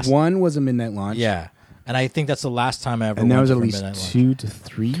Xbox last. One was a midnight launch. Yeah, and I think that's the last time I ever. and that went was for at a least midnight launch. 2 to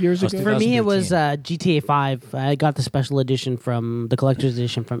 3 years Must ago. have For me, it was 2013. GTA 5. I got the special edition from the collector's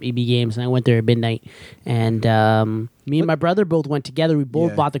edition from EB Games, and I went there at midnight. And me and my brother both went together. We both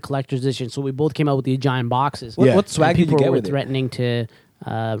Yeah. bought the collector's edition, so we both came out with these giant boxes. Yeah. What swag And did you people get were with it? threatening to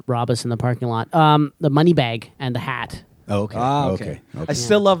rob us in the parking lot. The money bag and the hat. Oh, okay. Okay. I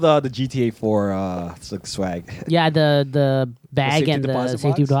still love the GTA 4 swag. Yeah, the bag safety and the deposit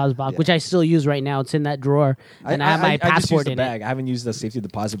safety box? deposit box, Yeah. which I still use right now. It's in that drawer, and I have my I just used passport the in bag. it. I haven't used the safety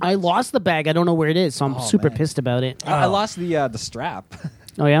deposit. I box. lost the bag. I don't know where it is, so I'm Oh, super man. pissed about it. I lost the strap,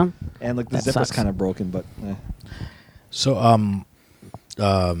 Oh yeah. and like the That zipper's sucks. kind of broken. But So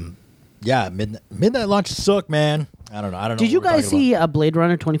yeah, midnight launch suck, man. I don't know. Did you what we're guys talking see Blade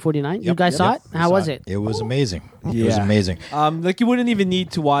Runner 2049? You Yep, guys yep, saw yep. it? How was it? It was amazing. It was Yeah. amazing. like you wouldn't even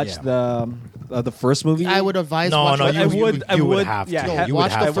need to watch Yeah. the the first movie. I would advise. No, watch no, it. you would have to. Yeah, No, you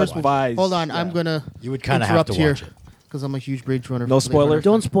watch would the have first to one. watch it. Hold on, I'm gonna. You would kind of have to interrupt watch it. because I'm a huge Blade Runner. No Blade spoilers? Runner.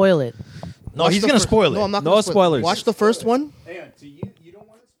 Don't spoil it. No, Watch he's the gonna fir- spoil it. No, I'm not. No gonna spoil it. spoilers. Watch the first one.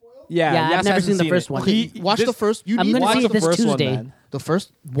 Yeah, Yeah, I've Yas never hasn't seen the first it. one. Okay, watch the first. You I'm need to gonna watch see the it this first one. Tuesday. man. The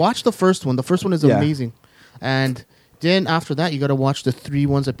first. Watch the first one. The first one is Yeah. amazing, and then after that, you got to watch the 3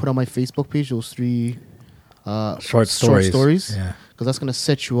 ones I put on my Facebook page. Those 3 Short stories. Yeah, Yeah. because that's gonna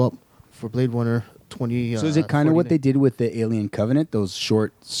set you up for Blade Runner 20. So is it kind of what they did with the Alien Covenant? Those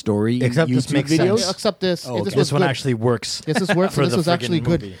short story Except this YouTube makes videos. sense. Except this. Oh, this this was one good. actually works. This is works. for This the was actually friggin'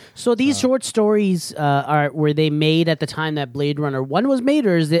 good. movie. So these short stories were they made at the time that Blade Runner 1 was made,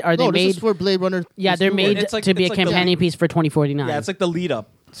 or are they No, made? this is for Blade Runner. Yeah, this they're new made one. It's like- to be a it's like the- companion piece for 2049. Yeah, it's like the lead up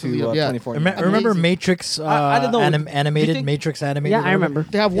to Yeah. 24. Remember Amazing. Matrix? I don't know. Animated You think- Matrix animated. Yeah, I whatever? remember.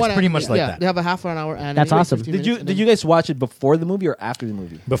 They have It's one. pretty much like yeah, that. They have a half an hour. And That's awesome. Did you guys watch it before the movie or after the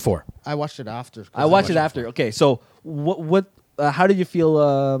movie? Before. I watched it after. I watched it after. Okay, so what? How did you feel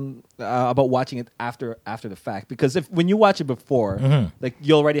about watching it after the fact? Because when you watch it before, like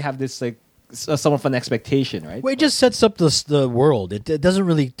you already have this like somewhat of an expectation, right? Well, it just sets up the world. It doesn't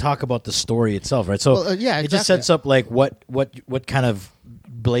really talk about the story itself, right? So Well, yeah, it just exactly. sets up like what kind of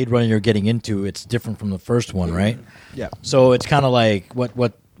Blade Runner you're getting into. It's different from the first one, right? Yeah. So it's kind of like what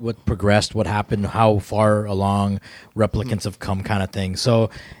progressed, what happened, how far along replicants have come, kind of thing.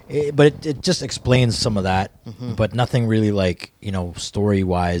 So, but it just explains some of that, but nothing really like story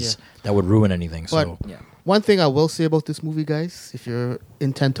wise that would ruin anything. But So one thing I will say about this movie, guys, if you're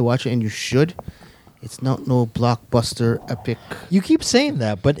intent to watch it, and you should, it's not no blockbuster epic. you keep saying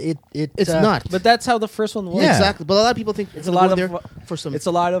that, but It's not. But that's how the first one was. Yeah. Exactly. But a lot of people think It's a lot of there for some. it's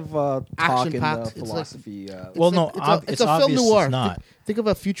a lot of talk Action-packed. and It's like- philosophy. Well, it's no, like- it's a it's film obvious noir. it's not. Think of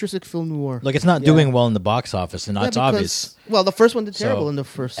a futuristic film noir. Like it's not Yeah. doing well in the box office, and Yeah, it's because- obvious. Well, the first one did So- terrible in the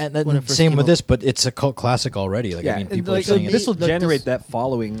first. And when then it first same came with out. this, but it's a cult classic already. Like yeah, I mean, and, people like, are saying this will like generate this- that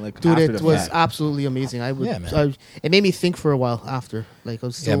following like Dude, after it the was fact. absolutely amazing. I would. Yeah, man. It made me think for a while after. Like I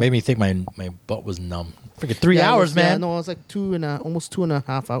was. yeah, Still, it made me think my butt was numb. Freaking 3 Yeah, it hours, was- man. Yeah, no, it was like almost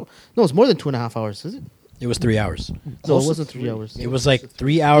 2.5 hours. No, it's more than 2.5 hours. Is it? It was 3 hours. No, it wasn't 3 hours. It was like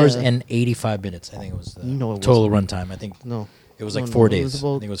 3 hours Yeah. and 85 minutes. I think it was the No, it total runtime. I think No. it was No, like no, 4 it days. was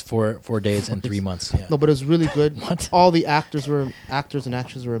about- I think it was four days and 3 months. Yeah. No, but it was really good. What? All the actors and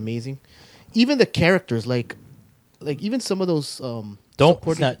actors were amazing. Even the characters, like even some of those. Don't.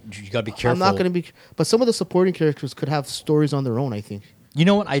 supporting- You gotta be careful. I'm not going to be. But some of the supporting characters could have stories on their own. I think You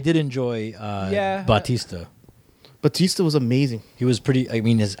know what? I did enjoy Yeah. Batista. Batista was amazing. He was pretty. I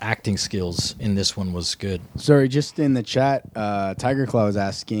mean, his acting skills in this one was good. Sorry, just in the chat, Tiger Claw was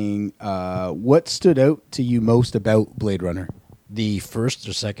asking, what stood out to you most about Blade Runner? The first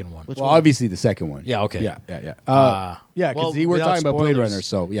or second one? Which Well, one? obviously the second one. Yeah, okay. Yeah. Yeah, Well, because we're without talking about Blade spoilers- Runner,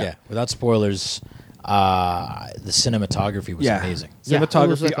 so yeah. Without spoilers, the cinematography was amazing. Yeah, it was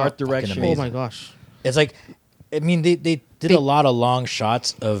Cinematography, like art a- direction. amazing. Oh my gosh! It's like, I mean, they did a lot of long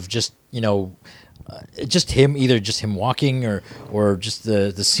shots of just just him walking or just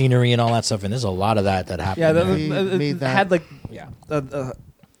the scenery and all that stuff, and there's a lot of that happened. Yeah, there. They made it that- had like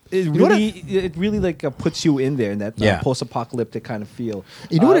it know what really like puts you in there in that Yeah. post-apocalyptic kind of feel.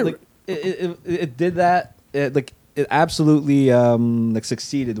 You know what it- like, it did that it absolutely like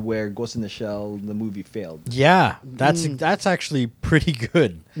succeeded where Ghost in the Shell the movie failed. Yeah, that's actually pretty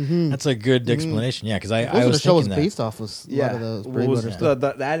good. That's a good explanation. Yeah, because I Most of was the show was thinking that. based off was a Yeah, lot of the What Blade was- Runner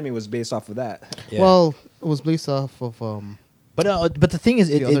stuff. the anime was based off of that. Yeah. Well, it was based off of but the thing is,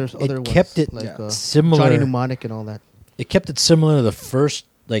 the other it kept ones, it like similar. Johnny Mnemonic and all that. It kept it similar to the first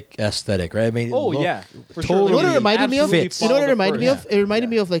like aesthetic, right? I mean, Oh look- yeah, for totally You know what it reminded me of? absolutely fits. You know what it followed the reminded me first. of? It reminded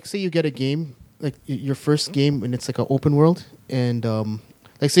me of like say you get a game like your first game and it's like an open world and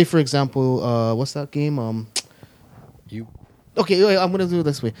like say for example what's that game You okay wait, I'm gonna do it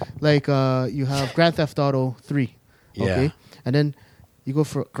this way like you have Grand Theft Auto 3 okay Yeah. and then you go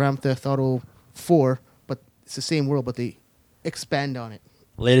for Grand Theft Auto 4 but it's the same world but they expand on it.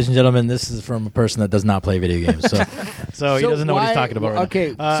 Ladies and gentlemen, this is from a person that does not play video games, so he doesn't know what he's talking about. Right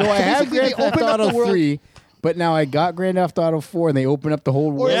Okay, now. so I have basically Grand they Theft opened up the Auto world- 3, but now I got Grand Theft Auto 4, and they open up the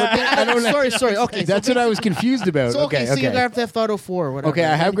whole world. I don't know. Sorry. Okay, That's what I was confused about. so okay. So you okay. Grand Theft Auto 4, or whatever. Okay,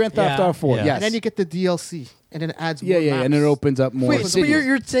 I have Grand Theft Yeah, Auto 4, yeah. yes. and then you get the DLC, and then it adds yeah, more yeah, maps. and it opens up more Wait, so cities.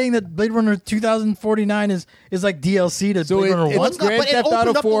 you're saying that Blade Runner 2049 is like DLC to So Blade Runner it's 1? It's not, Grand but it Theft opened Auto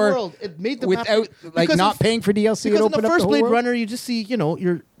up the 4 world. It made the map- without like because not of- paying for DLC. It Because in opened the up first the whole Blade world? Runner, you just see,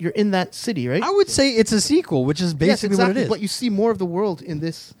 you're in that city, right? I would say it's a sequel, which is Yes, basically exactly. what it is. But you see more of the world in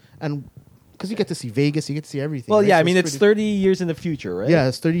this, and because you get to see Vegas, you get to see everything. Well, right? yeah, So I mean it's pretty- 30 years in the future, right? Yeah,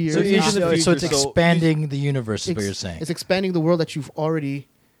 it's 30 years. So after- years in the so future, it's expanding the universe, is what you're saying. It's expanding the world that you've already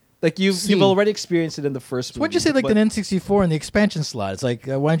Like you've scene. already experienced it in the first. Why'd you say like movie, the N64 and the expansion slot? It's like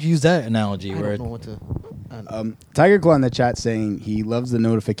why don't you use that analogy? I Where don't know what to. Tiger Claw in the chat saying he loves the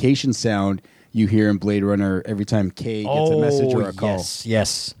notification sound you hear in Blade Runner every time Kay gets a message or a call.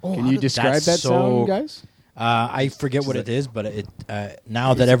 Yes. Can you describe that's that so- sound, guys? I forget what it is, but it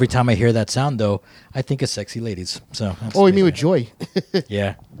now that every time I hear that sound, though, I think of sexy ladies. So Oh, you mean with Joy?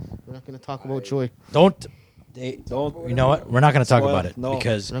 yeah. We're not going to talk about Joy. Don't. Don't. You know what? We're not going to talk Spoil about it. it No.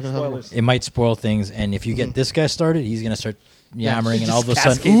 because We're not gonna Spoilers. it might spoil things. And if you get this guy started, he's going to start yammering, it and all of a just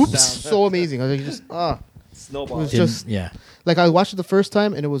sudden, cascades oops. down. So amazing. I was like, just it Snowball. was Didn't- just yeah. like I watched it the first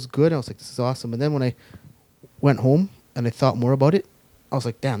time and it was good. I was like, this is awesome. And then when I went home and I thought more about it, I was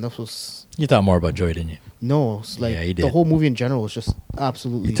like, damn, this was You thought more about Joy, didn't you? no. It's like Yeah, you the did. whole movie in general was just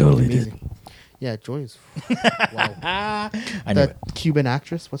absolutely You totally amazing. Yeah, Joy is wow. I knew That it. Cuban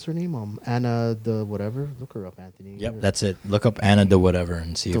actress, what's her name? Anna the whatever. Look her up, Anthony. Yep, that's it. Look up Anna the whatever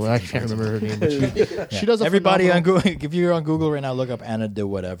and see if I you can't can remember her name. But she does a Everybody on phenomenal- Google, if you're on Google right now, look up Anna the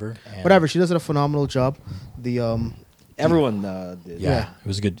whatever. and- whatever. She does a phenomenal job. The Everyone did. Yeah, it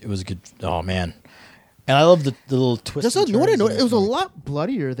was good. It was a good. Oh man, and I love the little twist. just you know what I noticed? It was a lot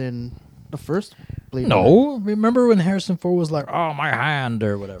bloodier than the first Blade Runner. No, remember when Harrison Ford was like, "Oh, my hand"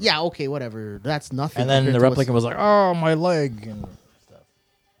 or whatever. Yeah, okay, whatever. That's nothing. And then the compared to replicant was like, "Oh, my leg." And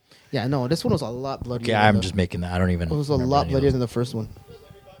yeah, no, this one was a lot bloodier. okay, than I'm the- just making that. I don't even. It was a remember lot any of bloodier those. than the first one.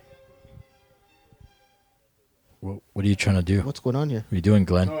 What are you trying to do? What What's going on here? are you doing,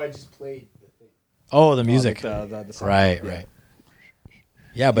 Glenn? I just played. Oh, the music. The sound. Right.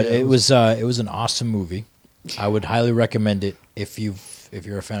 Yeah, but it was an awesome movie. I would highly recommend it if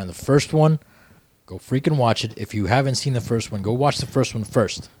you're a fan of the first one. Go freaking watch it. If you haven't seen the first one, go watch the first one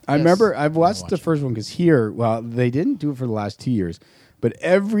first. I Yes. remember I've watched Watch the it. first one because here, well, they didn't do it for the last 2 years, but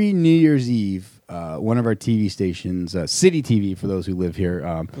every New Year's Eve, one of our TV stations, City TV for those who live here,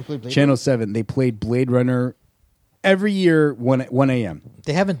 played Blade Channel Runner? 7, they played Blade Runner every year 1 a.m.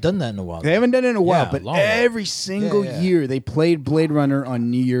 They haven't done that in a while. They haven't done it in a while, Yeah, but long ago. every single Yeah. year they played Blade Runner on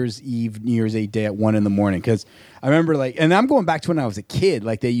New Year's Eve, New Year's Day at 1 in the morning. Because I remember, like, and I'm going back to when I was a kid.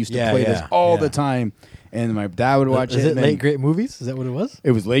 Like they used to Yeah, play this yeah, all yeah. the time, and my dad would watch Is it. it and then- late great movies? Is that what it was?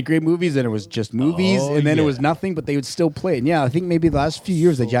 It was late grade movies, and it was just movies, Oh, and then it yeah. was nothing. But they would still play it. And yeah, I think maybe the last few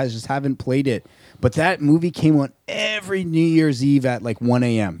years they just haven't played it. But that movie came on every New Year's Eve at like 1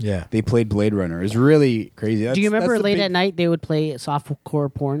 a.m. Yeah. they played Blade Runner. It's really crazy. Do you remember that's the late big- at night they would play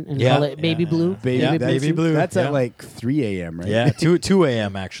softcore porn and Yeah. call it Baby Yeah, Blue? yeah. Baby, Yeah, that's, Baby Blue, That's yeah. at like 3 a.m. Right? Yeah, 2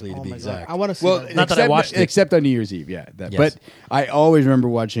 a.m. actually to Oh be my exact. God. I want to see Well, that. Not that I except- watched it. except on New Year's Eve. Yeah, Yes. but I always remember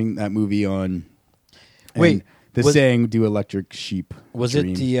watching that movie on. and Wait, the was- saying "Do Electric Sheep." Was dream.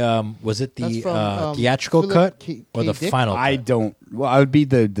 it the That's from, theatrical Philip cut K. or the Dick? final? I cut? don't. Well, I would be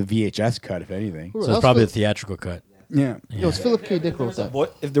the VHS cut if anything. Who So else it's probably was- the theatrical cut. Yeah. It was Philip K. Dick wrote that.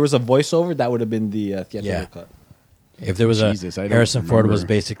 If there was a voiceover, that would have been the theatrical Yeah. cut. If there was Jesus, I a don't Harrison Ford was remember.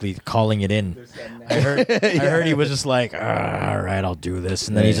 basically calling it in. I heard he was just like, all right, I'll do this,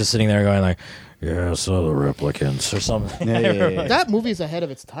 and then he's just sitting there going like, yeah, so the replicants or something. Yeah. That movie is ahead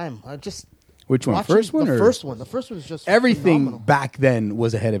of its time. I just Which one? watching First one the or first one. The first one is just everything phenomenal. back then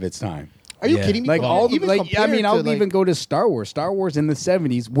was ahead of its time. Are you Yeah. kidding me? Like all the Even like I compared mean to, I'll like- even go to Star Wars. Star Wars in the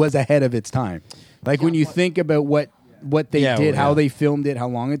 70s was ahead of its time. Like when you think about what they Yeah, did, well, how yeah. they filmed it, how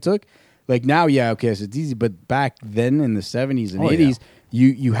long it took. Like now, yeah, okay, so it's easy, but back then in the 70s and Oh, 80s,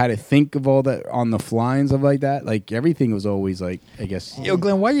 you had to think of all that on the fly and stuff like that. Like everything was always like, I guess. Yo,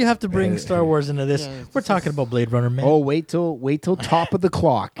 Glenn, why do you have to bring Star Wars into this? Yeah, We're talking about Blade Runner, man. Oh, wait till top of the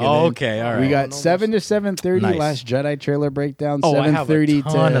clock. And Oh, then okay, all We right. got No, 7 to 7:30 Nice. Last Jedi trailer breakdown. Oh, I have a 7:30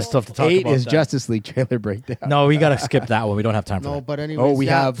 ton to of stuff to talk 8 about is that. Justice League trailer breakdown. No, we got to skip that one. We don't have time for No, that. but anyways, we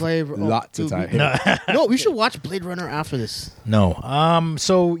yeah, have lots of dude, time. No, we should watch Blade Runner after this. No.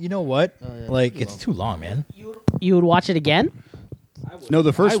 So you know what? yeah, Like it's too long, man. You would watch it again? No,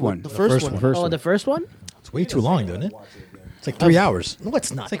 the first I would- one. the first one. The first Oh, one. the first one? It's way too long, doesn't it? It's like 3 hours. No,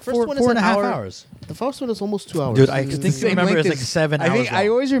 it's not. It's like the first one is four and a an half hour. hours. The first one is almost 2 hours. Dude, I It's the think same remember length it's like as- 7 I hours. think I long.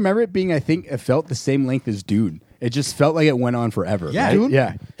 always remember it being. I think it felt the same length as Dune. It just felt like it went on forever. Yeah, right? Dune?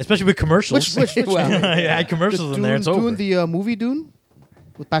 Yeah. Especially with commercials. Which yeah, add commercials in there. It's over. Doing the movie Dune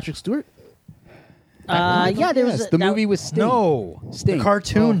with Patrick Stewart. Yeah, there was Yes, a- the that- movie was Sting. No, Sting. the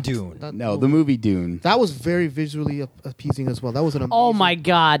cartoon Oh. Dune. No, the movie Dune. That was very visually appeasing as well. That was an amazing. Oh my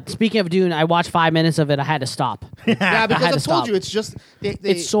God! Speaking of Dune, I watched 5 minutes of it. I had to stop. Yeah, I because had I to told stop. you, it's just they,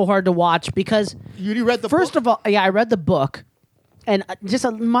 It's so hard to watch because You read the first book? of all, yeah, I read the book, and just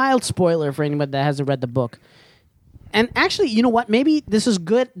a mild spoiler for anyone that hasn't read the book. And actually, you know what? Maybe this is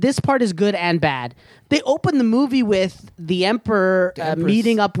good. This part is good and bad. They open the movie with the Emperor Empress.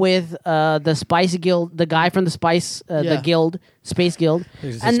 meeting up with the Spice Guild, the guy from the Spice, the Guild, Space Guild,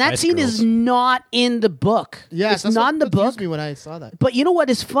 There's and the that Spice scene Girls. is not in the book. Yes, it's not in the book. Me when I saw that. But you know what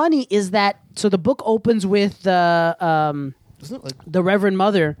is funny is that so the book opens with Isn't it like the Reverend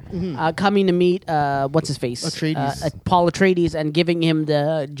Mother coming to meet what's his face Atreides. Paul Atreides and giving him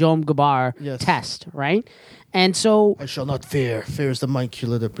the Jom Gabar Yes. test, right? And so I shall not fear. Fear is the mind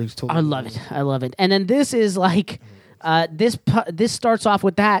killer that brings total. I love it. I love it. And then this is like this starts off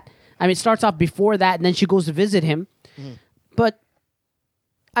with that. I mean, it starts off before that, and then she goes to visit him. But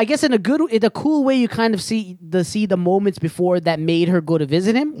I guess in a cool way, you kind of see the moments before that made her go to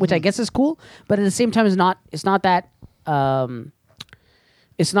visit him, which I guess is cool. But at the same time, it's not that.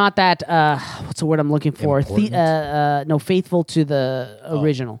 It's not that. What's the word I'm looking for? No, faithful to the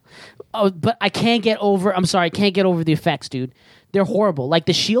original. Oh, but I can't get over. I'm sorry, I can't get over the effects, dude. They're horrible. Like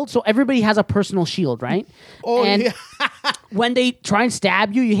the shield. So everybody has a personal shield, right? Oh, and yeah. when they try and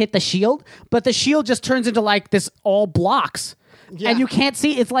stab you, you hit the shield, but the shield just turns into like this all blocks, and you can't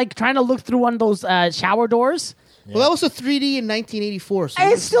see. It's like trying to look through one of those shower doors. Well, that was a 3D in 1984. So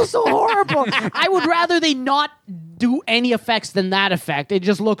And it's still so horrible. I would rather they not do any effects than that effect. It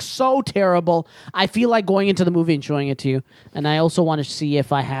just looks so terrible. I feel like going into the movie and showing it to you. And I also want to see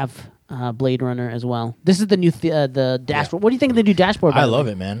if I have Blade Runner as well. This is the new the dashboard. What do you think of the new dashboard? I love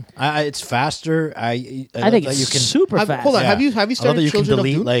it, man. It's faster. I I think love that it's you can, super fast. Hold on, Yeah. have you I love that started you can Children of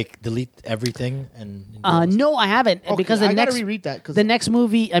delete Dune? delete everything and No, I haven't Okay, because I the gotta next reread that, 'cause- the next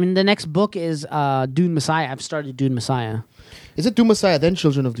movie. I mean, the next book is Dune Messiah. I've started Dune Messiah. Is it Doom Messiah then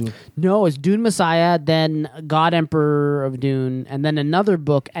Children of Dune? No, it's Dune Messiah, then God Emperor of Dune, and then another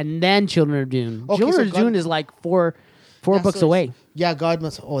book, and then Children of Dune. Okay, Children so of God- Dune is like four Yeah, books so away. Yeah, God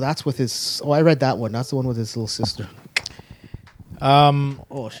must. Oh, that's with his. Oh, I read that one. That's the one with his little sister.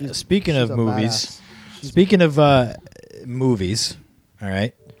 Oh, she's Speaking she's of a movies, badass. speaking of movies, all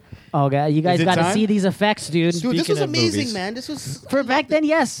right. Oh god, you guys it got to time? see these effects, dude. Dude, this Speaking was of amazing, movies. man. This was For back then,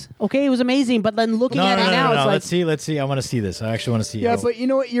 yes, okay, it was amazing. But then looking at it now, it's like Let's see. I want to see this. I actually want to see. Yeah, how- but you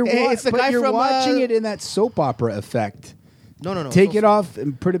know what? You're Hey, it's the but guy you're from, watching it in that soap opera effect. no. Take So- it off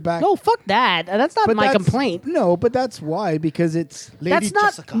and put it back. no, fuck that. That's not but my that's- complaint. No, but that's why because it's. Lady That's not.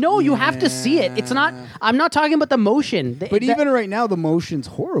 Jessica. No, you have to see it. It's not. I'm not talking about the motion. But even right now, the motion's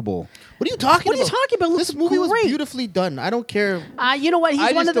horrible. What are you talking What are you about? talking about? It This looks movie was great. beautifully done. I don't care. You know what? He's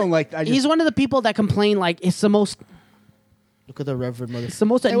I one just of the. don't like- I just- he's one of the people that complain like it's the most. Look at the Reverend Mother. It's the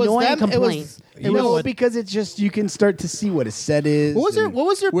most It was annoying them, complaint. It was, No, because it's just you can start to see what a set is. What was their- and what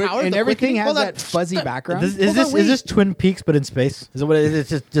was their where- power? And The everything quickening? has Hold on. that fuzzy background. Is Hold on, this wait. is this Twin Peaks but in space? Is it what it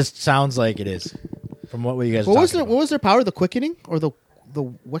is? It just sounds like it is. From what you guys. what are was talking their about. what was their power? The quickening or the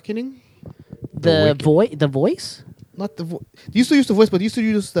wickening? The voice. Not the. They used to use the voice, but they used to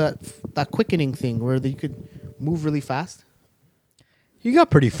use that quickening thing where they could move really fast. You got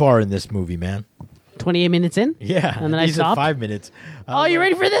pretty far in this movie, man. 28 minutes in. Yeah, And then I you said stopped. 5 minutes. Oh, you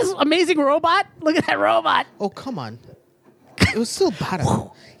ready for this amazing robot? Look at that robot. Oh come on! It was still bad.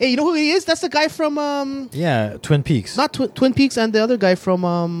 Hey, you know who he is? That's the guy from Yeah, Twin Peaks. not Twin Peaks and the other guy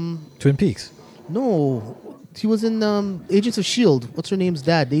from Twin Peaks. no, he was in Agents of Shield. What's her name's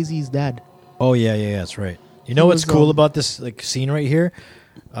dad? Daisy's dad. Oh yeah, that's right. You know He what's was, cool about this scene right here?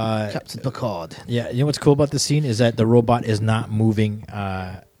 Captain Picard. Yeah, you know what's cool about this scene is that the robot is not moving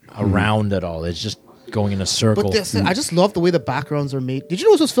around at all. It's just going in a circle. But this, I just love the way the backgrounds are made. Did you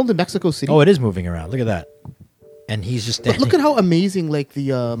know this was filmed in Mexico City? Oh, it is moving around. Look at that. And he's just But standing. look at how amazing, like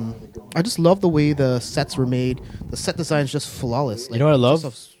the. I just love the way the sets were made. The set design is just flawless. Like, You know what I love?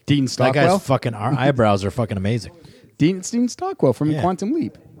 just a- Dean That Stockwell. guy's fucking eyebrows are fucking amazing. Dean Stockwell from Yeah. Quantum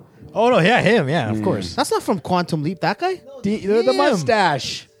Leap. Oh no, yeah, him, yeah, of course. That's not from Quantum Leap. That guy. The Him.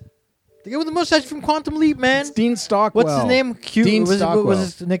 mustache. The guy with the mustache from Quantum Leap, man. It's Dean Stockwell. What's his name? Q. Dean What was Stockwell.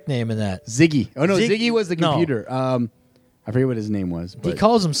 his nickname in that? Ziggy. Oh no, Ziggy- Ziggy was the no. computer. I forget what his name was. He But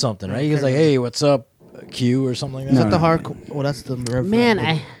calls him something, right? He goes like, "Hey, what's up, Q?" or something like that. Is that the hard? Oh, that's the Reverend. Man,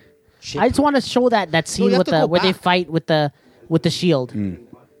 I just want to show that scene you have with to the go where they back. fight with the shield.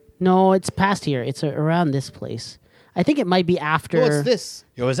 No, it's past here. It's around this place. I think it might be after. Oh, it's this.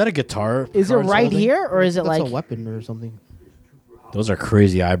 Yo, is that a guitar? Is it card right something? here or is it That's like? a weapon or something. Those are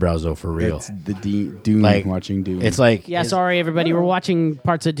crazy eyebrows, though, for real. it's the Dune Like, watching Dune. It's like Yeah, sorry everybody. We're watching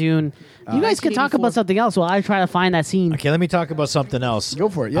parts of Dune. You guys can talk 1984. about something else while I try to find that scene. Okay, let me talk about something else. Go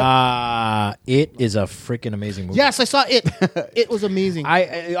for it, yeah. It is a freaking amazing movie. Yes, I saw it. It was amazing.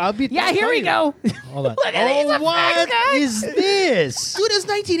 I'll be. Yeah, here we go. Hold on. Look at these effects, what guys. is this? Dude, it's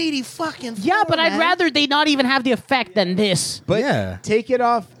 1980 fucking. Yeah, but I'd man. rather they not even have the effect than this. But Yeah. take it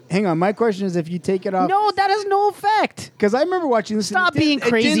off hang on. My question is, if you take it off, No, that has no effect. because I remember watching this. and Stop it didn't- being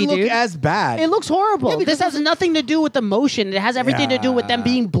crazy, It didn't look dude. as bad. It looks horrible. Yeah, because This has nothing to do with the motion. It has everything to do with them Yeah.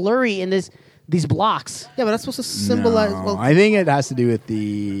 being blurry in these blocks. Yeah, but that's supposed to symbolize. No, Well, I think it has to do with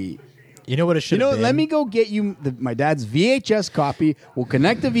the. You know what it You should know, have been? let me go get you my dad's VHS copy. We'll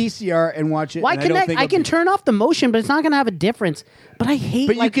connect the VCR and watch it. Why and I don't connect? think I it'll can be- turn off the motion, but it's not going to have a difference. But I hate.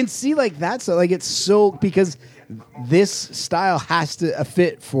 But like, you can see like that. So like it's so because this style has to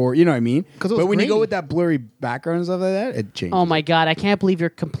fit for you know what I mean. 'Cause it was But when you go grainy. with that blurry background and stuff like that, it changes. Oh my god! I can't believe your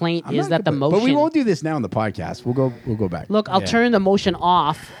complaint I'm is not that the complaining. motion. But we won't do this now on the podcast. We'll go back. Look, I'll Yeah. turn the motion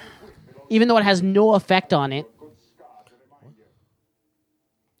off, even though it has no effect on it.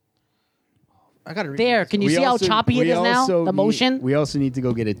 I gotta read There, can you We see also- how choppy it we is now? also The need- motion. we also need to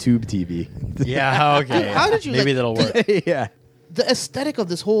go get a tube TV. Yeah, okay. How did you, Maybe like- that'll work. yeah. the aesthetic of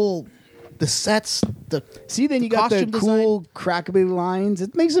this whole, the sets, the. See, then you got the costume cool crackly lines.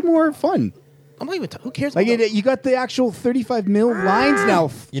 It makes it more fun. I'm not even. Who cares? Like about the- you got the actual 35 mil lines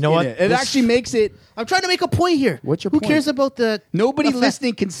now. You know in what? It, This- actually makes it. I'm trying to make a point here. What's your Who point? cares about the? Nobody effect?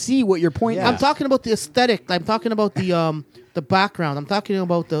 listening can see what your point I'm is. talking about the aesthetic. I'm talking about the background. I'm talking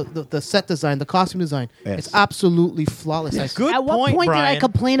about the set design, the costume design. Yes. It's absolutely flawless. I- Good At what point, point did I Brian.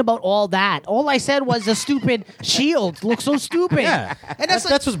 complain about all that? All I said was the stupid shield looks so stupid. Yeah, And that's,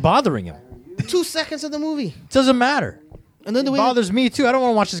 that's what's bothering him. 2 seconds of the movie, It doesn't matter. and then the It way bothers me too. I don't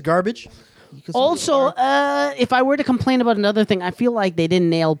want to watch this garbage. because Also, if I were to complain about another thing, I feel like they didn't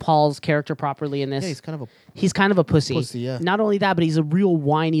nail Paul's character properly in this. yeah, he's kind of a. He's kind of a pussy. Pussy, yeah. Not only that, but he's a real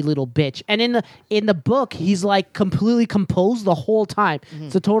whiny little bitch. And in the book, he's like completely composed the whole time. Mm-hmm.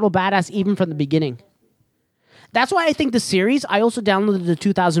 It's a total badass even from the beginning. That's why I think the series, I also downloaded the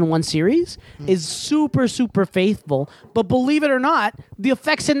 2001 series, Mm-hmm. is super, super faithful. But believe it or not, the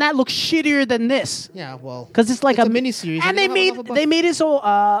effects in that look shittier than this. Yeah, well, Because it's like It's a miniseries, and and they they don't have made enough of they made it so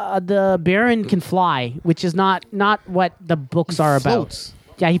the Baron can fly, which is not what the books He are floats. about.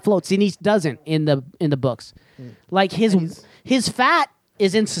 Yeah, he floats, and he doesn't in the books. Like his fat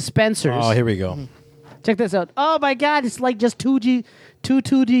is in suspensors. Oh, here we go. Check this out. Oh my god, it's like just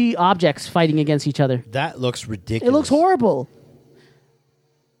 2D objects fighting against each other. That looks ridiculous. It looks horrible.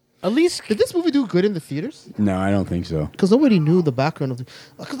 At least did this movie do good in the theaters? No, I don't think so. Because nobody knew the background of the.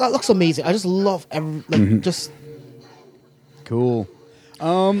 Because that looks amazing. I just love just. Cool.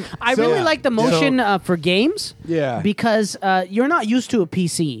 I really like the motion for games. Yeah. Because you're not used to a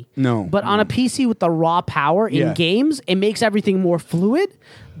PC. No, But on a PC with the raw power in Yeah. games, it makes everything more fluid.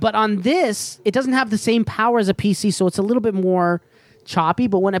 But on this, it doesn't have the same power as a PC, so it's a little bit more choppy.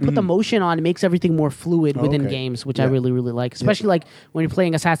 But when I put the motion on, it makes everything more fluid within Okay. games, which I Yeah. really, really like. Especially like when you're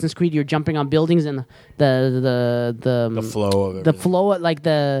playing Assassin's Creed, you're jumping on buildings and the flow of it. the flow, like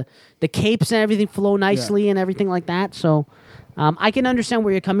the capes and everything flow nicely and everything like that. So I can understand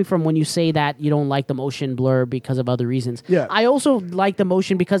where you're coming from when you say that you don't like the motion blur because of other reasons. Yeah. I also like the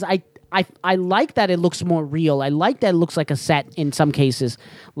motion because I like that it looks more real. I like that it looks like a set in some cases.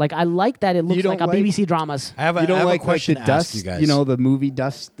 Like I like that it looks don't like a like- BBC dramas. I have a, You don't I have like a question the to ask dust, you guys. you know, the movie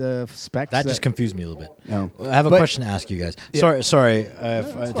dust specs. that just confused me a little bit. No. I have a But- question to ask you guys. Sorry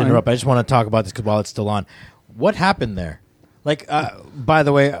to interrupt. I just want to talk about this while it's still on. What happened there? Like, by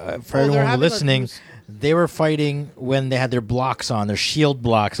the way, for they're everyone having listening, a- they were fighting when they had their blocks on, their shield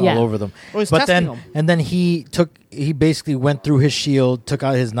blocks Yeah. all over them. Oh, he's but then, testing them. and then he basically went through his shield, took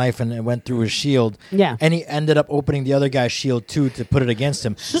out his knife, and went through his shield. Yeah. and he ended up opening the other guy's shield too to put it against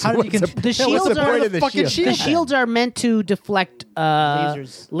him. How did he what's con- The Yeah, what's shields the are point of the fucking shield. The shields are meant to deflect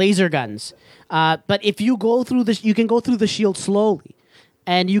Lasers. laser guns. But if you go through you can go through the shield slowly,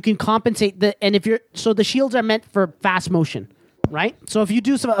 and you can compensate the shields are meant for fast motion. Right, so if you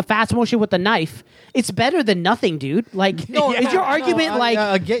do a fast motion with the knife, it's better than nothing, dude. Like, is your argument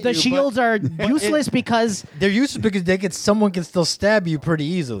I get the you, shields are useless because They're useless because someone can still stab you pretty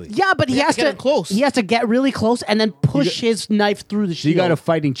easily. yeah, but he have has to get to in close. He has to get really close and then push his knife through the So shield. you got a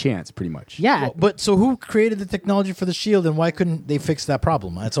fighting chance, pretty much. yeah, But so who created the technology for the shield, and why couldn't they fix that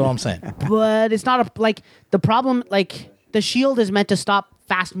problem? That's all I'm saying. but it's not the problem. Like the shield is meant to stop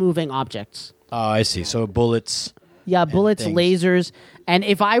fast moving objects. Oh, I see. So bullets. Yeah, bullets, things. lasers, and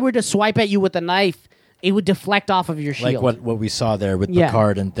if I were to swipe at you with a knife, it would deflect off of your shield. Like what we saw there with Yeah. the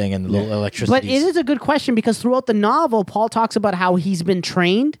card and thing and the little electricity. But it is a good question because throughout the novel, Paul talks about how he's been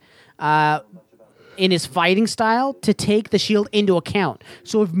trained in his fighting style to take the shield into account.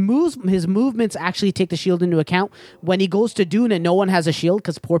 So if his movements actually take the shield into account, when he goes to Dune and no one has a shield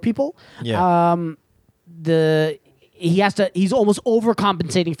because poor people, Yeah. he's almost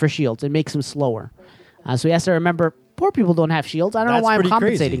overcompensating for shields. It makes him slower. So he has to remember poor people don't have shields. I don't know That's why I'm pretty crazy.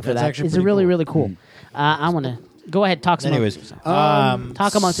 compensating for That's that. actually It's pretty really, cool. really cool. I want to Go ahead, talk some. Anyways,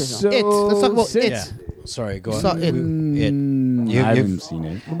 Talk amongst yourselves. It. Let's talk about It. yeah. Sorry, go Saw on. It. You- I you- haven't seen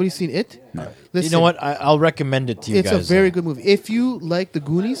it. Nobody's seen It? No. You know what? I'll recommend it to you It's guys. a very good movie. If you like The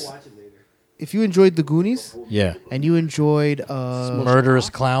Goonies, if you enjoyed The Goonies, Yeah. and you enjoyed Murderous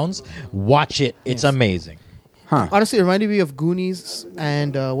Clowns. Watch it. It's amazing. honestly, it reminded me of Goonies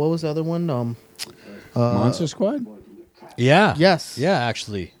and what was the other one? Monster Squad? Yeah. Yes. Yeah,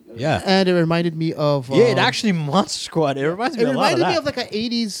 actually. Yeah. And it reminded me of Yeah, it actually Monster Squad. It reminds me it a lot of reminded me that. of like an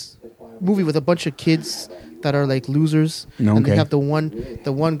 80s movie with a bunch of kids that are like losers. No, And they okay. have the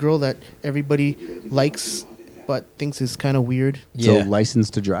one girl that everybody likes but thinks is kind of weird. Yeah. So License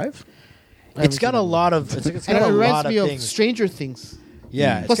to Drive? It's got a lot of. It's And got it a reminds lot me of of things. Stranger Things.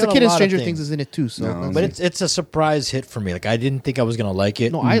 Yeah. it's Plus the got a kid in lot of Stranger things. Things is in it too. So No. that's But it. it's a surprise hit for me. Like I didn't think I was gonna like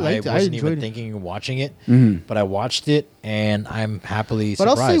it. No, I liked it. I wasn't enjoyed even it. thinking of watching it, Mm-hmm. but I watched it and I'm happily But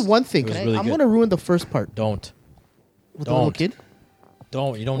I'll surprised. say one thing. It was Can I- really I'm good. going to ruin the first part Don't. with the little Don't. kid.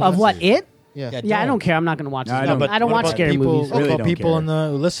 Don't. You don't. Of need what? to. It? Yeah. Yeah, I don't care. I'm not going to watch No, it. I don't- I don't what watch about scary people, movies. What Really about don't people care. in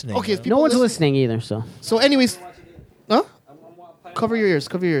the listening? Okay, if No people one's listen- listening either, so. So, anyways, huh? Cover your ears.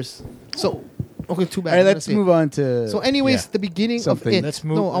 Cover your ears. So, okay, too bad. All right, I'm gonna let's say it. move on to. So, anyways, Yeah. the beginning Something. of it. Let's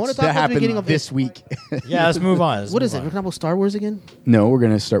move- No, I want to let's- talk that about the beginning happened of this it. week. Yeah, let's move on. What is it? We're talking about Star Wars again? No, we're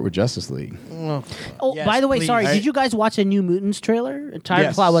going to start with Justice League. Oh. Oh, Yes, by the way, please. sorry. I- Did you guys watch a New Mutants trailer? Tyler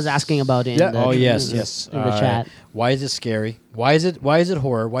Yes. Cloud was asking about it. In Yeah. the, Oh yes, in the- yes. In the chat. Why is it scary? Why is it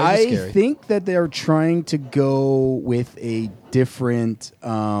horror? Why is it I scary? think that they're trying to go with a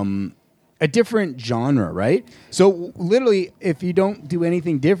different genre, right? So literally, if you don't do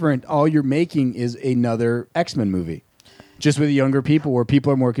anything different, all you're making is another X-Men movie, just with younger people where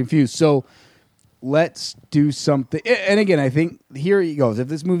people are more confused. So let's do something. And again, I think here it goes. If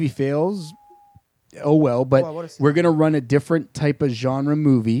this movie fails, oh well. But Well, what is- we're gonna run a different type of genre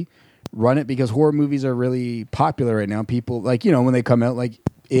movie. Run it because horror movies are really popular right now. People like when they come out, like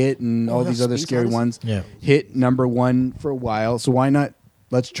It and all these other Space scary Odyssey? ones. Yeah. Hit number one for a while. So why not?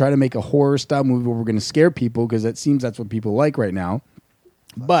 Let's try to make a horror style movie where we're going to scare people because it seems that's what people like right now.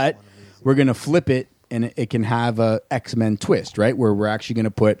 But we're going to flip it and it can have a X-Men twist, right? Where we're actually going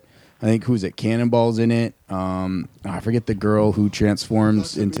to put, I think, who's it? Cannonball's in it. I forget the girl who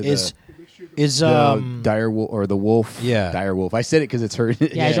transforms into Is the dire wolf or the wolf. Yeah. Dire wolf. I said it because it's her.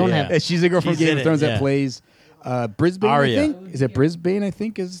 Yeah, I don't have- She's the girl from She's Game in of it, Thrones yeah. that plays Brisbane. Arya. I think is it Brisbane? I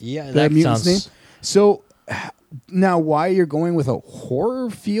think is Yeah, the that mutant's sounds- name. So now, why you're going with a horror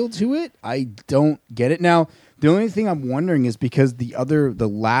feel to it? I don't get it. Now, the only thing I'm wondering is because the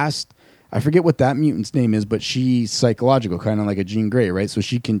last. I forget what that mutant's name is, but she's psychological, kind of like a Jean Grey, right? So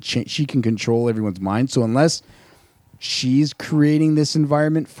she can she can control everyone's mind. So unless she's creating this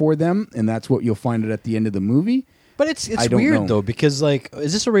environment for them, and that's what you'll find out at the end of the movie. But it's I don't weird know. though because like,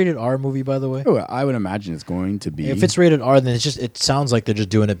 is this a rated R movie by the way? Oh, I would imagine it's going to be. If it's rated R, then it sounds like they're just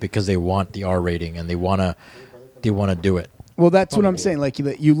doing it because they want the R rating and they wanna do it. Well, that's what I'm saying. Like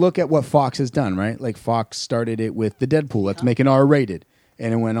you look at what Fox has done, right? Like Fox started it with the Deadpool. Let's make an R-rated,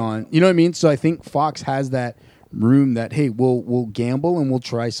 and it went on. You know what I mean? So I think Fox has that room that hey, we'll gamble and we'll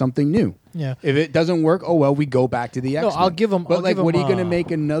try something new. Yeah. If it doesn't work, oh well, we go back to the No, X-Men. I'll give 'em- But I'll like, give what 'em, are you going to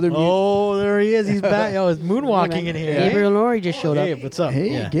make another? Oh, there he is. He's back. Yo, he's moonwalking in here. Gabriel Nori just showed Hey, up. what's up? Hey,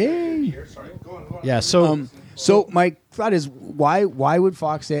 yeah. gay. Yeah. So So my thought is, why would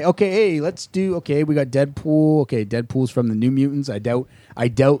Fox say, okay, hey, let's do, okay, we got Deadpool. Okay, Deadpool's from the New Mutants. I doubt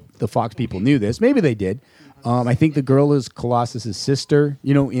the Fox people knew this. Maybe they did. I think the girl is Colossus's sister,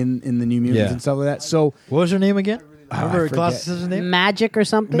 in the New Mutants Yeah. and stuff like that. So what was her name again? I Remember forget. Colossus's name? Magic or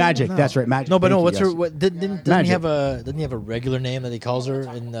something? Magic, that's right, Magic. No, but Thank no. you, What's yes. her? What, doesn't Magic. he have a regular name that he calls her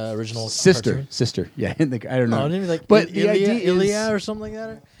in the original sister? cartoon? Yeah, I don't know. No, didn't he like but Il- the idea is, Ilya or something like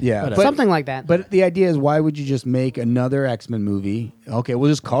that? yeah, Whatever. but, Something like that. But the idea is, why would you just make another X-Men movie? Okay,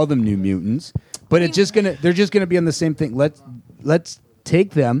 we'll just call them New Mutants, but they're just gonna be on the same thing. Let's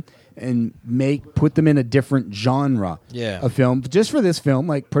take them and put them in a different genre of film. Just for this film,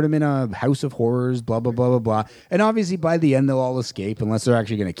 like put them in a house of horrors, blah blah blah blah blah. And obviously by the end they'll all escape unless they're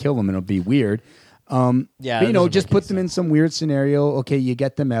actually going to kill them, and it'll be weird. Yeah, but that doesn't just make put any them in some weird scenario. Okay, you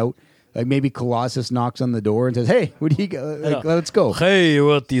get them out. Like maybe Colossus knocks on the door and says, "Hey, what do you go? Like, let's go." Hey,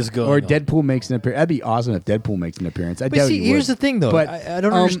 what is going Or on? Deadpool makes an appearance. That'd be awesome if Deadpool makes an appearance. I But doubt see, he here's would. the thing, though. But, I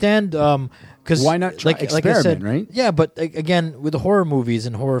don't understand. Because why not try like I experiment, said, right? Yeah, but again, with the horror movies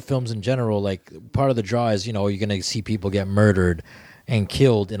and horror films in general, like part of the draw is you're going to see people get murdered and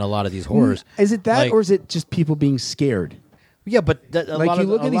killed in a lot of these horrors. Is it that, Like- or is it just people being scared? Yeah, but Like you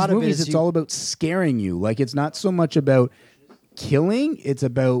look at these movies, it's all about scaring you. Like it's not so much about killing; it's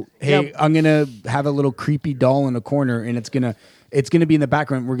about hey, Yeah. I'm gonna have a little creepy doll in a corner, and it's gonna it's going to be in the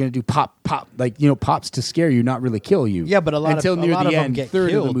background. We're going to do pop, like pops to scare you, not really kill you. Yeah, but until near the them end, get third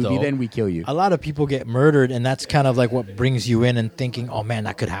killed, of the movie, though. then we kill you. A lot of people get murdered, and that's kind of like what brings you in and thinking, oh man,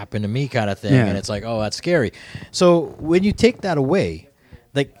 that could happen to me, kind of thing. Yeah. And it's like, oh, that's scary. So when you take that away,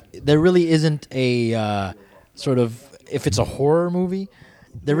 like there really isn't a sort of, if it's a horror movie,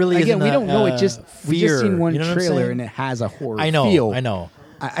 there really Again, isn't we a, don't know. a We just fear. seen one You know what I'm trailer saying? and it has a horror I know, feel. I know.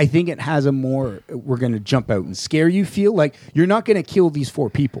 I think it has a more we're going to jump out and scare you feel. Like you're not going to kill these 4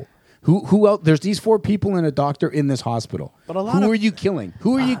 people. Who else? There's these 4 people and a doctor in this hospital. But a lot who of- are you killing?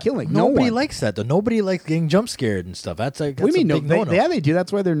 Who are you killing? No Nobody one. likes that though. Nobody likes getting jump scared and stuff. That's like, What that's do you mean? a big No, no-no. yeah, they do.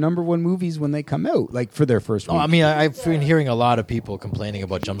 That's why they're number 1 movies when they come out, like for their first week. Oh, I mean, I've been hearing a lot of people complaining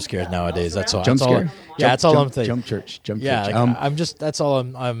about jump scares nowadays. That's all. Jump that's all. scare? Yeah, that's all I'm saying. Jump church. Jump Yeah, church. like, I'm just. That's all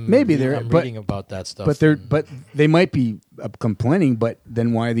I'm. Maybe they're- I'm but- reading about that stuff. but they might be complaining. But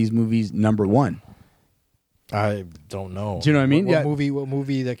then why are these movies number 1? I don't know. Do you know what I mean? What Yeah. movie? What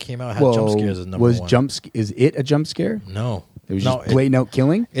movie that came out had jump scares as number was 1? Is it a jump scare? No, It was no, just blatant out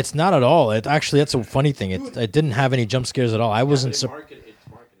killing. It's not at all. It actually, that's a funny thing. It didn't have any jump scares at all. I wasn't.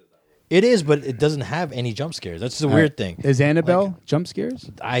 It is, but it doesn't have any jump scares. That's the weird thing. Is Annabelle jump scares?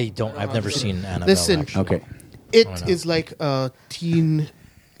 I've never seen Annabelle. Listen, actually. Okay. It is like a teen.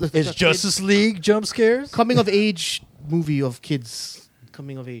 Is Justice League jump scares? coming of age movie of kids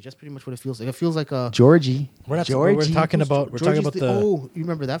coming of age. That's pretty much what it feels like. It feels like a Georgie. We're not. Georgie. We're talking about. We're talking Georgie's about the. Oh, you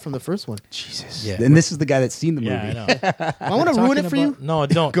remember that from the first one? Jesus. Yeah. And this is the guy that's seen the movie. Yeah, I know. I want to ruin it for you. No,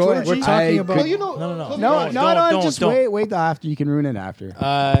 don't. Go ahead. We're Georgie. talking I about. could- No, no. No, don't, no. Just don't. wait till after. You can ruin it after.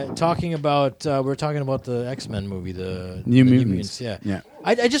 Talking about. We're talking about the X-Men movie, the New the Mutants. Yeah. Yeah.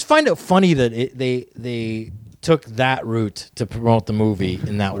 I just find it funny that they took that route to promote the movie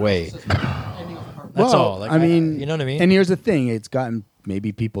in that way. That's all. Like, I mean, you know what I mean? And here's the thing: it's gotten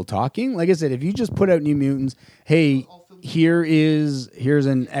maybe people talking. Like I said, if you just put out New Mutants, hey, here's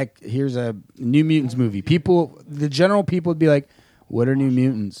a New Mutants movie. The general people would be like, "What are New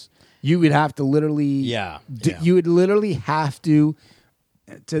Mutants?" You would have to literally, Yeah. You would literally have to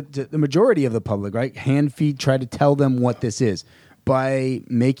the majority of the public, right? Hand feed, try to tell them what this is. By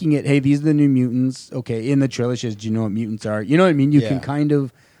making it, hey, these are the New Mutants. Okay, in the trailer says, do you know what mutants are? You know what I mean? You can Yeah. kind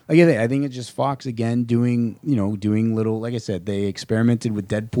of, like I think it's just Fox again doing little, like I said, they experimented with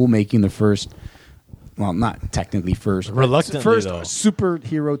Deadpool making the first, well, not technically first, but Reluctantly, first though.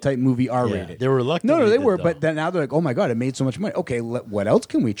 superhero type movie R-rated. They were reluctant. No, they were, but then now they're like, oh my god, it made so much money. Okay, what else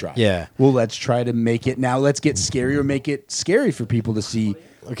can we try? Yeah. Well, let's try to make it now. Let's get scary or make it scary for people to see.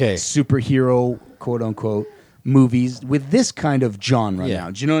 Okay. Superhero, quote unquote, movies with this kind of genre Yeah.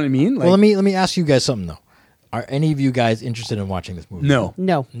 now. Do you know what I mean? Like, Well, let me ask you guys something though. Are any of you guys interested in watching this movie? no.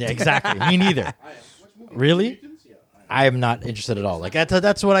 No. Yeah, exactly. Me neither. Really? I am not interested at all. Like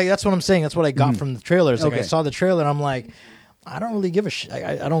that's what I'm saying. That's what I got from the trailers. Like I Okay. saw the trailer and I'm like, I don't really give a shit.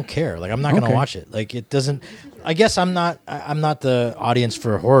 I don't care. Like I'm not gonna Okay. watch it. Like it doesn't. I guess I'm not the audience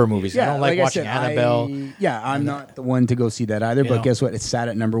for horror movies. I don't like I watching said, Annabelle. I'm not the one to go see that either. You But know. guess what? It's sat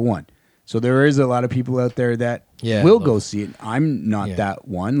at number 1. So there is a lot of people out there that Yeah, will love go it. see it. I'm not Yeah. that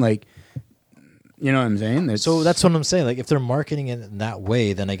one. Like, you know what I'm saying? It's- So that's what I'm saying. Like if they're marketing it in that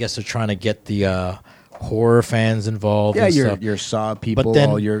way, then I guess they're trying to get the horror fans involved. yeah, and your stuff. your Saw people, then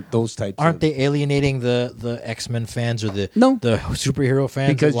all your those types. Aren't of, they alienating the X-Men fans or the No. the superhero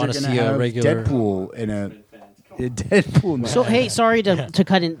fans because that want you're to gonna see have a regular Deadpool in a Deadpool. Man. So hey, sorry to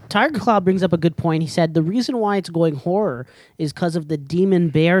cut in. Tiger Cloud brings up a good point. He said the reason why it's going horror is because of the Demon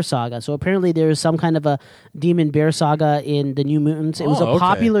Bear saga. So apparently there is some kind of a Demon Bear saga in the New Mutants. It was a Oh, okay.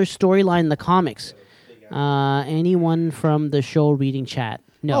 popular storyline in the comics. Anyone from the show reading chat?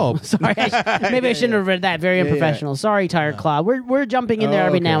 No, Oh. sorry. Maybe I shouldn't have read that. Very unprofessional. Sorry, Tiger Cloud. We're jumping in there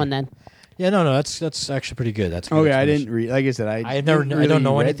every now okay. and then. Yeah, no, that's actually pretty good. That's a good Okay, I explanation. didn't read. Like I said, I never, didn't I don't really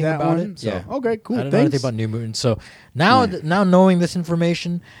know read anything that about one, it. So Yeah. okay, cool. I don't know Thanks. anything about New Mutants. So now, now knowing this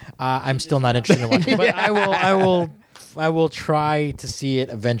information, I'm still not interested in watching. But I will try to see it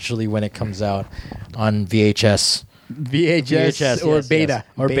eventually when it comes out on VHS, VHS, or yes, Beta yes.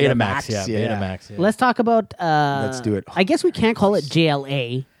 or Betamax. Yeah, Betamax. Yeah. Let's talk about. Let's do it. I guess we can't call it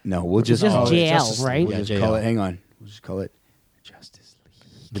JLA. No, we'll just just call it JL, Justice League. right? We'll Yeah, just call JL. it. Hang on. We'll just call it Justice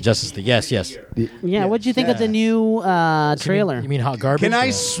League. The Justice League. Yes, yes. Yeah. What did you think of the new trailer? You mean hot garbage? Can I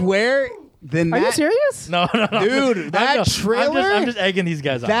Yeah. swear? Then Are you that, serious? No, no, no, Dude, that trailer. I'm just egging these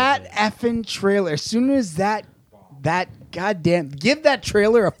guys on. that effing trailer. As soon as that goddamn give that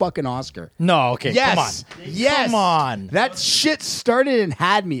trailer a fucking Oscar. No, okay, Yes, come on. yes, Come on. That shit started and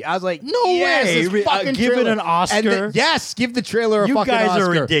had me. I was like, No yes, way. this fucking Give it trailer. an Oscar? And yes, give the trailer a You fucking guys are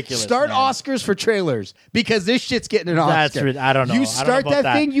Oscar. ridiculous, Start man. Oscars for trailers because this shit's getting an Oscar. That's I don't know. I don't You know start about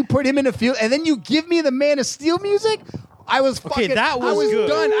that thing, you put him in a field, and then you give me the Man of Steel music. I was fucking. that was I was good.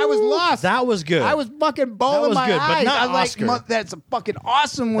 done. I was lost. That was good. I was fucking bawling was my good, but eyes. not I was Oscar. like, that's a fucking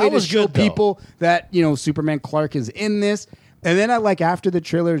awesome way That to was show good, though. people that Superman Clark is in this. And then after the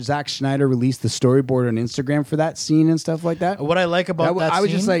trailer, Zack Snyder released the storyboard on Instagram for that scene and stuff like that. What I like about that I was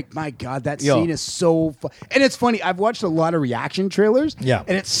just scene- like, my God, that Yo. scene is so and it's funny. I've watched a lot of reaction trailers. Yeah.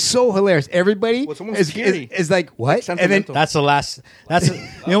 And it's so hilarious. Everybody Well, it's almost is scary. like, what? And then Sentimental. That's the last. That's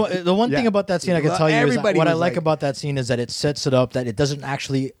the one thing Yeah. about that scene I can tell you is that Everybody what I was like like- about that scene is that it sets it up that it doesn't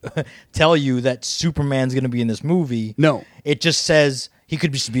actually tell you that Superman's going to be in this movie. No. It just says he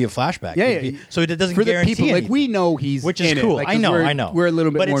could just be a flashback. Yeah, He could yeah. be- so it doesn't for the guarantee people, like anything. we know he's Which is in cool. It. Like, I know, 'cause I know. We're a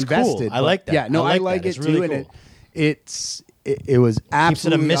little bit But more it's cool. invested. I like that. Yeah, no, I I like like that. it It's really too, and cool. it was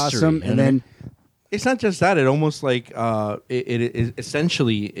absolutely mystery, awesome. you know And what I then mean? It's not just that. It almost like it is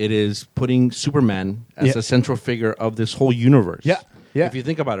essentially it is putting Superman as Yeah. a central figure of this whole universe. Yeah. Yeah. If you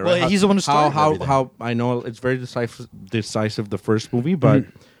think about it, Well, right? he's the one who started how everything. how I know it's very decisive the first movie, but Mm-hmm.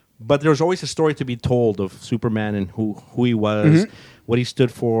 but there's always a story to be told of Superman and who he was, Mm-hmm. what he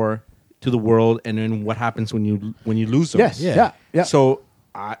stood for to the world, and then what happens when you lose him. yes, yeah. So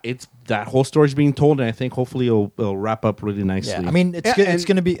it's that whole story's being told, and I think hopefully it'll wrap up really nicely. Yeah, I mean, it's Yeah, good. and- It's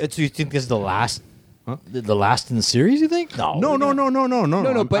going to be. You think this is the last? The last in the series? You think? No. no.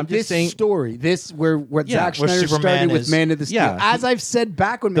 No, but I'm this just saying story, this where what Yeah, Zack where Snyder Superman started with is- Man of the Steel. Yeah. As I've said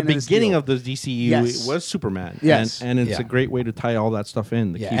back when the Man beginning of the of the DCU Yes. was Superman. Yes. and it's Yeah. a great way to tie all that stuff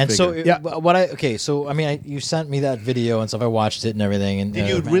in. The Yeah, key and so figure. Yeah. what I so I mean, you sent me that video and stuff. I watched it and everything. And Did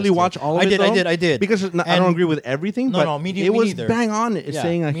you Man of really Steel. watch all of I it? did. though? I did. Because I And- don't agree with everything. No, but no, me it was neither. bang on. It's Yeah,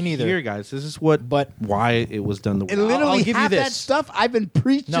 saying, me neither. here, guys, this is what, But- why it was done the way. And literally I'll give you half that this. stuff I've been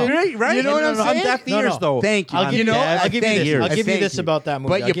preaching. No. Right? You know what I'm I'm saying? deaf ears, though. Thank you. I'll give you you know, that. I'll give you thank this. I'll give you Thank this about that movie.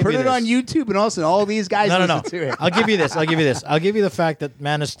 But I'll you give put you it on this. YouTube, and also all these guys No. listen to it. I'll give you this. I'll give you this. I'll give you the fact that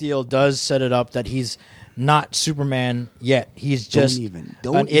Man of Steel does set it up that he's not Superman yet. He's just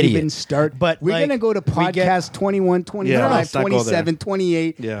don't an idiot. even start. But we're like, gonna go to we get- podcast 21, 25, Yeah, let's not go 27,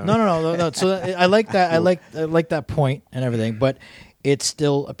 28. Yeah. No. So I like that. I like that point and everything. But it's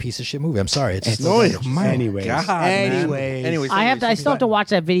still a piece of shit movie. I'm sorry. It's still No, garbage. my Anyways. God, man. Anyways. I still have to watch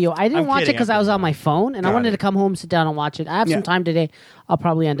that video. I didn't I'm watch it kidding, because I'm I was kidding. on my phone, and I Got wanted it. to come home, sit down, and watch it. I have Yeah. some time today. I'll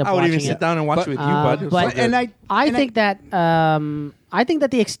probably end up I would watching even sit it. down and watch it with you, bud. It was but so good. I think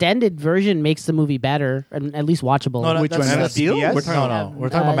that the extended version makes the movie better and at least watchable. No, Which that's- one? that's- Steel? We're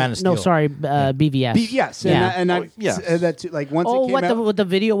talking about Man of Steel. No, sorry, BVS. Yes, Yeah. and I yes. said that too. Like once Oh, it came what out, what the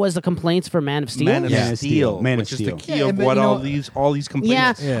video was the complaints for Man of Steel? Man of Yeah. Steel, Man of which is the Steel. key Yeah, of but what you know- all these Yeah.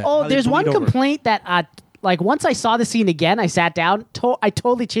 complaints. Yeah. Oh, How they there's one bleed over. complaint that like once I saw the scene again, I sat down. I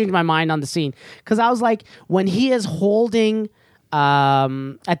totally changed my mind on the scene because I was like, when he is holding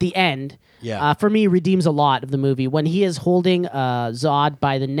at the end, Yeah. for me redeems a lot of the movie when he is holding Zod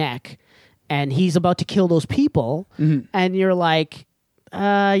by the neck and he's about to kill those people, and you're like,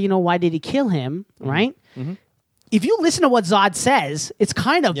 why did he kill him? Right. If you listen to what Zod says, it's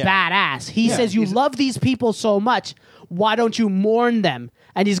kind of badass. He says, you love these people so much. Why don't you mourn them?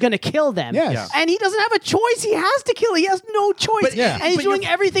 And he's going to kill them. Yes. Yeah. And he doesn't have a choice. He has to kill. He has no choice. But- yeah. And he's But doing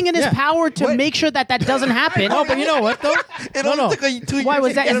everything in his power to make sure that doesn't happen. No, but you know what though? No. Why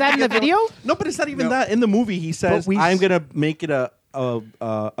was that? Is that in the video? No, but it's not even that. In the movie, he says, we- "I'm gonna make it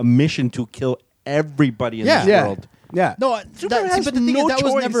a mission to kill everybody in this yeah, world." yeah. No, Superman has but the thing no is, that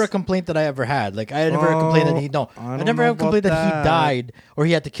was choice. never a complaint that I ever had. Like, I never complained that he. No, I I don't never know had a complaint about that he that. died or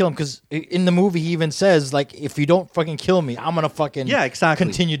he had to kill him because in the movie he even says like, if you don't fucking kill me, I'm gonna fucking Yeah, exactly.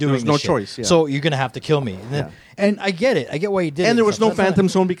 continue doing. There's this no shit. choice, yeah. So you're gonna have to kill me. And I get it. I get why he did. And it there was stuff. no That's not- Phantom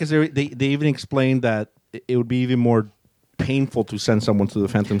Zone because they even explained that it would be even more painful to send someone to the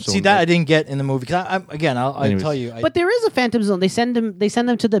Phantom Zone. See that I didn't get in the movie. Cause I'll Anyways. tell you. But there is a Phantom Zone. They send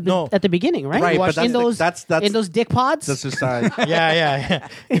them to the No. at the beginning, right? Right, but in those that's in those dick pods. That's the side. yeah.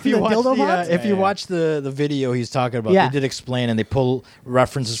 If you The watch dildo pods? if you watch the video he's talking about, Yeah. they did explain and they pull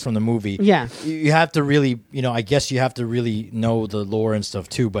references from the movie. Yeah. You have to really, I guess you have to really know the lore and stuff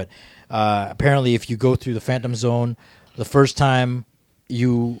too. But apparently, if you go through the Phantom Zone, the first time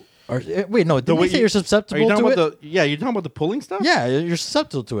you are wait, no, the way you're Are susceptible you talking to it. about you're talking about the pulling stuff? Yeah, you're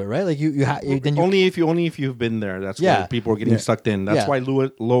susceptible to it, right? Like you then you. only if you've been there. That's Yeah. why people are getting sucked in. That's Yeah. why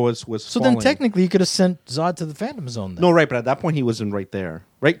Lois was. So falling. then technically you could have sent Zod to the Phantom Zone. Then. No, right, but at that point he wasn't right there,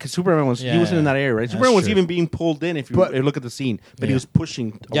 right? Because Superman was he Yeah, wasn't in yeah. that area, right? That's Superman was true. even being pulled in if you But- look at the scene, but he Yeah. was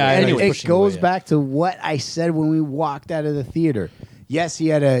pushing. Yeah, away. I know. And he was it pushing goes away, yeah. back to what I said when we walked out of the theater. Yes, he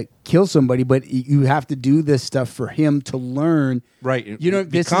had a kill somebody, but you have to do this stuff for him to learn. Right. You know,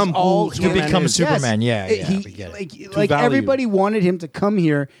 this is Become who all Superman To become is. Superman. Yeah, It- yeah, we get it. like value. everybody wanted him to come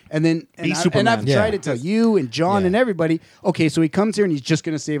here and then Be and Superman. I've Yeah. tried to tell you and John Yeah. and everybody. Okay, so he comes here and he's just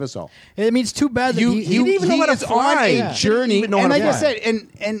going to save us all. I mean, it's too bad that he didn't even know how to is fly. on a Yeah. journey, Didn't even know how and to like I fly. said,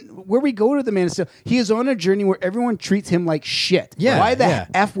 and where we go to the Man of Steel, he is on a journey where everyone treats him like shit. Yeah, Why the yeah.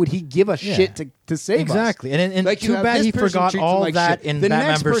 f would he give a Yeah. shit to save us? Exactly. And Like, you too have bad this he person forgot treats him all like that shit. in the Batman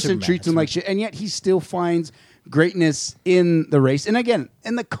next versus person Superman. treats him like shit, and yet he still finds greatness in the race. And again,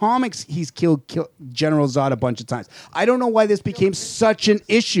 in the comics, he's killed General Zod a bunch of times. I don't know why this became such an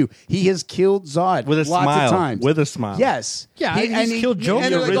issue. He has killed Zod With a lots smile. of times. With a smile. Yes. Yeah, he's killed Joker.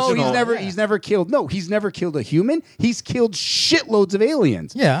 And they're like, oh, Original. he's never killed. No, he's never killed a human. He's killed shitloads of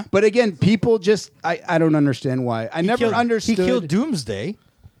aliens. Yeah. But again, people just I don't understand why. I never understood. He killed Doomsday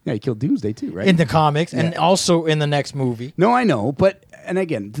Yeah, he killed Doomsday too, right? in the comics and Yeah. also in the next movie. No, I know, but and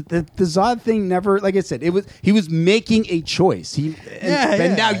again, the Zod thing never. Like I said, he was making a choice.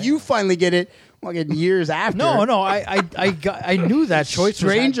 And now you finally get it. Like years after. No, I knew that choice.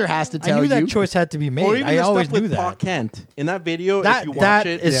 Stranger has to tell I knew you. that choice had to be made. Or even I the always stuff knew with Pa that. Kent in that video. That if you watch that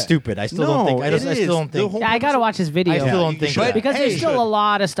it, is stupid. I still No, don't think. I it still is. don't The think. whole- Yeah, I gotta watch this video. I still don't think should. that. because Hey, there's still a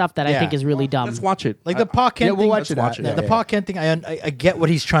lot of stuff that I Yeah. think is really dumb. Let's watch it. Like the Pa Kent Yeah, we'll thing. watch it watch after. it. The Pa Kent thing, I get what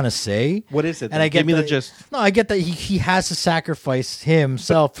he's trying to say. What is it, And then? I get Give me the that- gist. No, I get that he has to sacrifice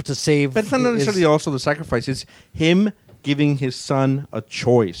himself to save. But it's not necessarily also the sacrifice. It's him giving his son a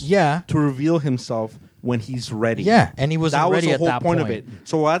choice. Yeah. To reveal himself when he's ready. Yeah, and he wasn't that was ready the at whole that point of point. it.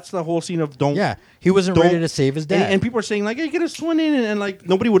 So that's the whole scene of don't. Yeah, he wasn't don't- ready to save his dad. And people are saying like, "Hey, you get a swing in," and like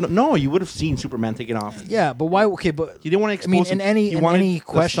nobody would. No, you would have seen Superman take it off. Yeah, but why? Okay, but You didn't want to expose. I mean, him. in any You in wanted any the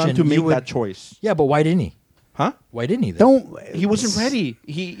question son to you make would- that choice. Yeah, but why didn't he? Huh? Why didn't he? Then? Don't. He wasn't ready.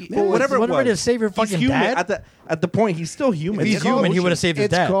 He Yeah, whatever it wasn't was. ready to save your He's fucking human. dad? At the point, he's still human. If he's It's called- human, he would have saved his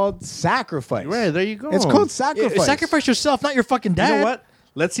It's dad. called sacrifice. Right there, you go. It's called sacrifice. Sacrifice yourself, not your fucking dad. You know what?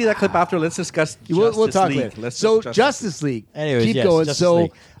 Let's see that clip after. Let's discuss. We'll Justice talk League. later. Let's So discuss Justice League. Anyways, keep yes, going. Justice So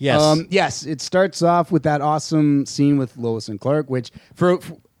League. Yes. yes, it starts off with that awesome scene with Lois and Clark, which for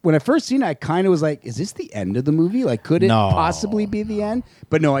when I first seen it, I kind of was like, "Is this the end of the movie? Like, could it No. possibly be the end?"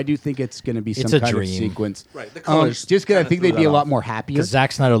 But no, I do think it's going to be some It's a kind dream. of sequence. Right, the colors just because I kinda think threw they'd be that a lot off. more happier. Because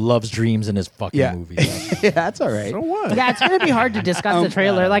Zack Snyder loves dreams in his fucking Yeah. movies. Yeah, that's all right. So what? Yeah, it's gonna be hard to discuss the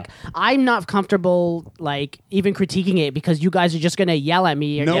trailer. Like, I'm not comfortable like even critiquing it because you guys are just gonna yell at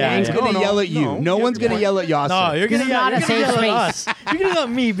me. Or No get one's angry. going to yell at you. no. No one's going to yell at Yasser. No, you're This gonna is not you're a gonna safe yell at space. us. You're gonna yell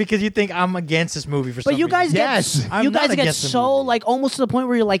at me because you think I'm against this movie for some But you guys reason. Yes. get I'm you not guys get against the so movie. like almost to the point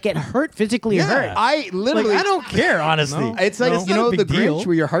where you like get hurt, physically hurt. I literally. I don't care, honestly. It's like It's you not a know the big deal. Grinch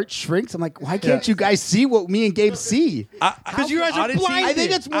where your heart shrinks. I'm like, why can't you guys see what me and Gabe see? Because you guys are Honestly, blinded. I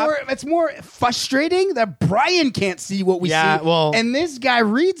think it's more frustrating that Brian can't see what we Yeah, see. well- and this guy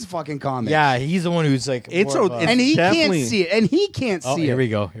reads fucking comics. Yeah, he's the one who's like. It's more a- of it's- and he definitely- can't see it, and he can't Oh, see here it. we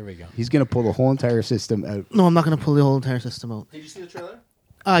go. Here we go. He's gonna pull the whole entire system out. No, I'm not going to pull the whole entire system out. Did you see the trailer?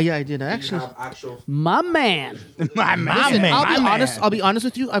 Yeah, I did. I actually. actual. My man. My Listen, man. I'll be honest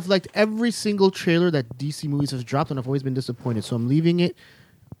with you. I've liked every single trailer that DC movies has dropped, and I've always been disappointed. So I'm leaving it.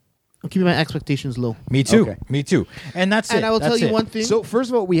 I'm keeping my expectations low. Me too. Okay. Me too. And that's it. And I will tell That's you it. one thing. So first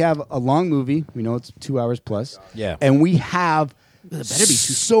of all, we have a long movie. We know it's 2 hours plus. Yeah. and we have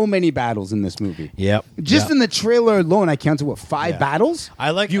so many battles in this movie. Yep. Just Yep. in the trailer alone, I counted 5 Yeah. battles. I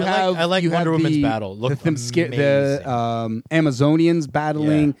like Wonder Woman's battle. Looked the Amazonians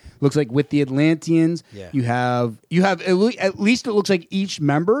battling. Yeah. Looks like with the Atlanteans. Yeah. You have at least it looks like each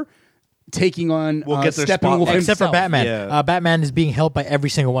member taking on Will get their Steppenwolf spotlight. Except for himself. Batman. Yeah. Batman is being helped by every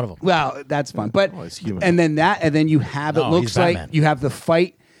single one of them. Well, that's fun. But Oh, he's human. and then you have No, it looks he's like Batman. you have the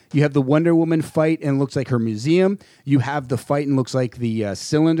fight. You have the Wonder Woman fight, and it looks like her museum. You have the fight, and looks like the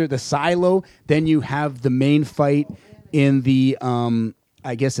cylinder, the silo. Then you have the main fight in the,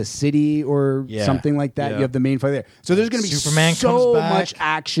 I guess, a city or Yeah. something like that. Yeah. You have the main fight there. So there's going to be Superman so comes back. much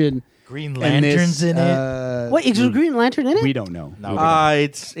action. Green in Lantern's this, in it. Wait, is there a Green Lantern in it? We don't know. No.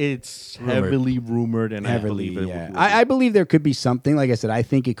 It's heavily rumored, and I believe it. yeah. will- I believe there could be something. Like I said, I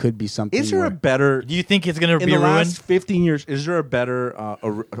think it could be something. Is there where- a better? Do you think it's going to In be the ruined? last 15 years, is there a better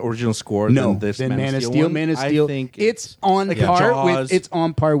original score no than this than Man of Steel? Steel? one? Man of Steel. I think it's on like par Jaws, with. It's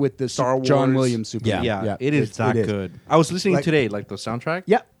on par with the Star John Wars. Williams Superman. Yeah, it is that it is. good. I was listening Like- today, like the soundtrack.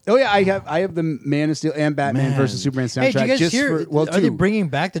 Yeah. Oh yeah. I have the Man of Steel and Batman Man. versus Superman soundtrack. Hey, did you guys just hear? for, well, are they two. bringing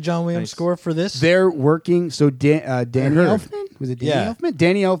back the John Williams Nice. score for this? They're working. So Danny heard. Elfman was it? Danny Yeah. Elfman.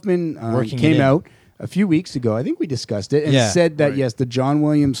 Danny Elfman Working it came in. out a few weeks ago. I think we discussed it and Yeah. said that Right. yes, the John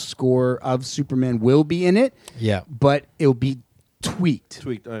Williams score of Superman will be in it. Yeah. But it'll be tweaked.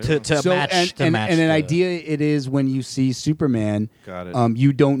 to So, match. and, to and, match and an the- idea it is when you see Superman, Got it.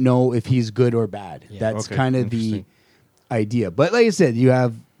 you don't know if he's good or bad. That's Okay, kind of the interesting. idea. But like I said, you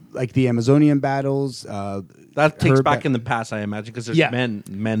have like the Amazonian battles. That takes her back ba- in the past, I imagine, because there's Yeah.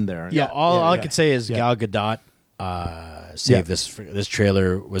 men there. Yeah, all I yeah. could say is Yeah. Gal Gadot saved this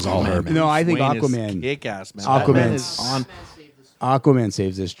trailer was all her. Man. No, I think Wayne is Aquaman. kick-ass, man. Aquaman That man is on. Aquaman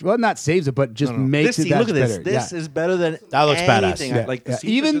saves this. Well, not saves it, but just makes This it scene, that look at this. better. This Yeah. is better than That looks badass. anything. Yeah, Like yeah. the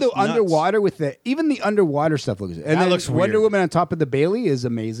scenes Even are the just nuts. underwater with the underwater stuff looks. And That then looks Wonder weird. Woman on top of the Bailey is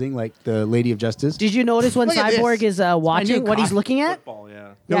amazing, like the Lady of Justice. Did you notice when Look at Cyborg this. is watching new what he's costume. looking at? Football, yeah.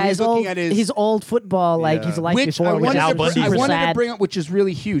 No, Yeah, he's his looking old, at his old football, like Yeah. his life which before, I which wanted, is Al to, Bundy I super was wanted to sad. bring up, which is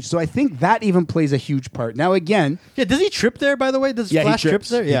really huge. So I think that even plays a huge part. Now again, Yeah, does he trip there? By the way, does yeah, Flash he trips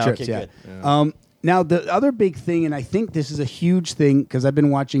there? He Yeah, trips, okay, yeah. good. Now the other big thing, and I think this is a huge thing because I've been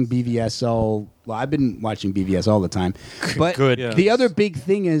watching BVS I've been watching BVS all the time. But Good. Yeah. the other big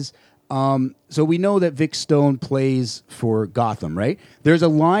thing is, so we know that Vic Stone plays for Gotham, right? There's a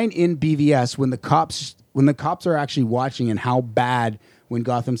line in BVS when the cops are actually watching and how bad when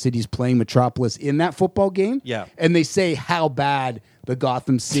Gotham City's playing Metropolis in that football game. Yeah. And they say how bad the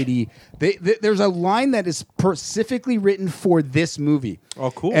Gotham City. There's a line that is specifically written for this movie.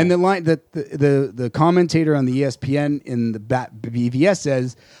 Oh, cool. And the line that the commentator on the ESPN in the BVS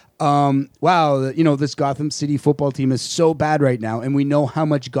says, wow, this Gotham City football team is so bad right now, and we know how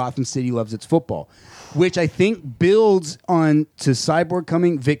much Gotham City loves its football, which I think builds on to Cyborg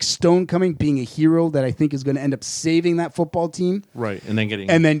coming, Vic Stone coming, being a hero that I think is going to end up saving that football team. Right, and then getting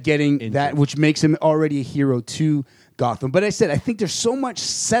Getting that, which makes him already a hero to Gotham. But I said, I think there's so much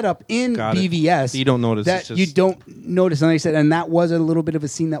setup in Got it. BVS That you don't notice. that It's just- you don't notice. And I said, and that was a little bit of a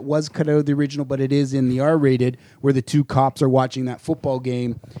scene that was cut out of the original, but it is in the R-rated where the two cops are watching that football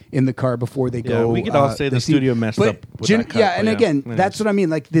game in the car before they Yeah, go. we could all say the see- studio messed but up with that cut, yeah, but and yeah. again, Anyways. that's what I mean.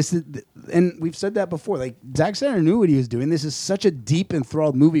 Like this is, and we've said that before. Like Zack Snyder knew what he was doing. This is such a deep,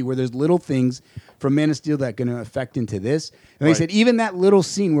 enthralled movie where there's little things from Man of Steel that are going to affect into this. And like I Right. said, even that little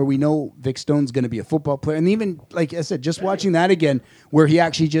scene where we know Vic Stone's going to be a football player, and even like I said, just watching that again, where he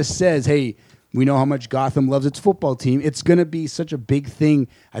actually just says, "Hey, we know how much Gotham loves its football team." It's going to be such a big thing,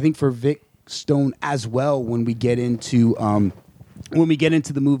 I think, for Vic Stone as well when we get into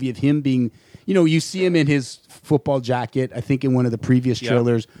the movie of him being. You see him in his football jacket. I think in one of the previous Yeah,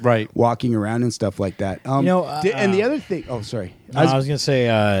 trailers, right. walking around and stuff like that. And the other thing. Oh, sorry. I was gonna say,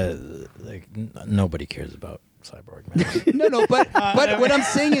 nobody cares about Cyborg, man. No, but what I'm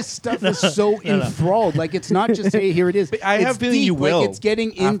saying is stuff is so enthralled. Like it's not just hey, here it is. But I have It's a feeling deep. you will Like it's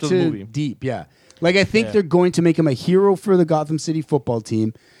getting after the into movie. deep. Yeah. Like I think they're going to make him a hero for the Gotham City football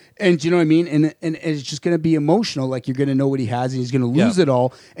team. And you know what I mean? And it's just going to be emotional. Like you're going to know what he has, and he's going to lose Yeah. it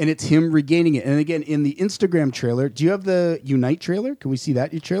all, and it's him regaining it. And again, in the Instagram trailer, do you have the Unite trailer? Can we see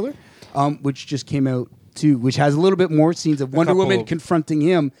that your trailer? Which just came out too, which has a little bit more scenes of Wonder couple Woman of- confronting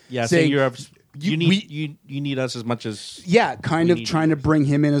him, Yeah, saying, you need us as much as yeah, kind we of need trying to you. bring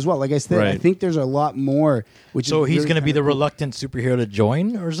him in as well. Like I said, I Right. think there's a lot more. Which So is he's really going to be kinda the cool. reluctant superhero to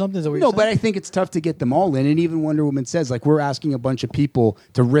join or something? Is that what No, you're but saying? I think it's tough to get them all in, and even Wonder Woman says like we're asking a bunch of people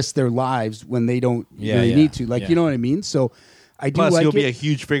to risk their lives when they don't really need to. Like you know what I mean? So I do Plus, like he'll it. be a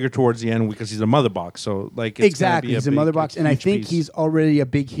huge figure towards the end because he's a mother box. So, like, it's Exactly, gonna be he's a big- mother box, and I huge think piece. he's already a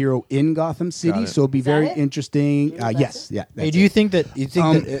big hero in Gotham City. it. So it'll be that very it? interesting. Yes, yeah. Hey, that's do you it. think that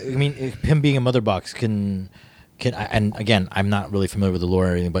I mean, him being a mother box can and again, I'm not really familiar with the lore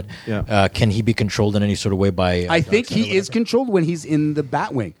or anything, but Yeah. can he be controlled in any sort of way by? I think Darkseid or he is whatever? controlled when he's in the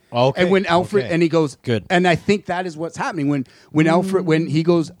Batwing. Okay, And when Alfred okay. and he goes Good. and I think that is what's happening when Alfred when he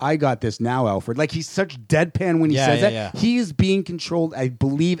goes, I got this now, Alfred. Like he's such deadpan when he Yeah, says yeah, that. yeah. He is being controlled, I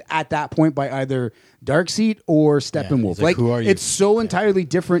believe, at that point by either Darkseid or Steppenwolf. he's like, "Who are you?" It's so entirely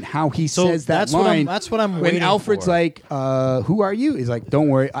different how he So says that that's what line. that's what I'm when waiting Alfred's for. like, "Who are you?" He's like, "Don't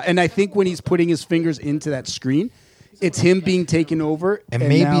worry." And I think when he's putting his fingers into that screen, it's him being taken over, And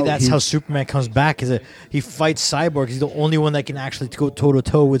maybe now that's how he's- Superman comes back. Is that he fights Cyborg? He's the only one that can actually go toe to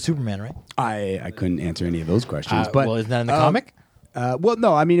toe with Superman, right? I couldn't answer any of those questions. But well, isn't that in the comic? Well,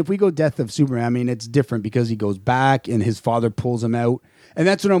 no. I mean, if we go Death of Superman, I mean, it's different because he goes back and his father pulls him out, and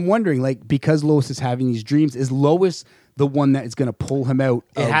that's what I'm wondering. Like, because Lois is having these dreams, is Lois the one that is going to pull him out?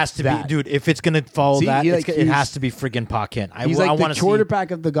 It of has to that? be, dude. If it's gonna follow See, that, he, it's like, it he's- has to be friggin' Pa Kent. He's I like want the to see.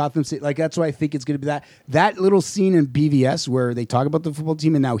 quarterback of the Gotham City. Like that's why I think it's going to be that little scene in BVS where they talk about the football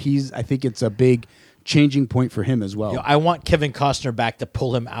team, and now I think it's a big changing point for him as well. You know, I want Kevin Costner back to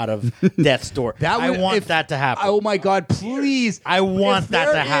pull him out of death's door. I want that to happen. Oh my God! Please, I want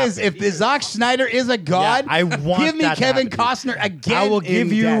that to happen. If the Zack Snyder is a god, I want give me that to Kevin happen. Costner again. I will in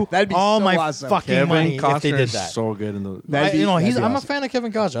give you Death. That'd be all so my awesome. fucking Kevin money Costner if they did is that. so good in the. That'd be- that'd be I'm a awesome. fan of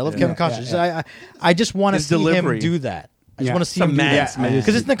Kevin Costner. I love Kevin Costner. I just want to His see delivery. him do that. I just Yeah. want to see It's him do immense, that man.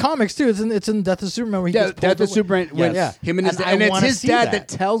 because it's in the comics too. It's in Death of Superman. Where he Yeah, gets pulled Death of away. Superman. When him and his I and it's wanna his see dad that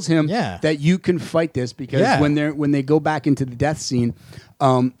tells him Yeah. that you can fight this because Yeah. when they go back into the death scene,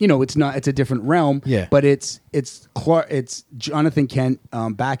 it's a different realm. Yeah. But it's Jonathan Kent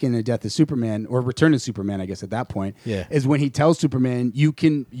back in the Death of Superman or Return of Superman, I guess at that point. Yeah. Is when he tells Superman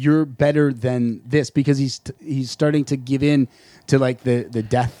you're better than this because he's starting to give in to like the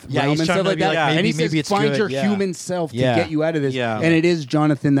death Yeah, realm he's and trying stuff to like be that. like, and he maybe says, it's find good, your yeah. human self to Yeah. get you out of this. Yeah. And it is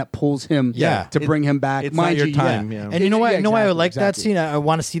Jonathan that pulls him Yeah. to bring him back. It's Mind not your you, time, yeah. yeah. And you know what? Yeah, You know why I exactly, like that exactly. scene? I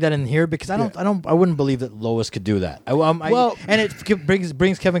want to see that in here because I wouldn't believe that Lois could do that. And it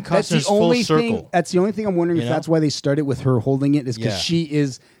brings Kevin That's Costner's the only full thing. circle. That's the only thing I'm wondering You if know? that's why they started with her holding it is because Yeah. she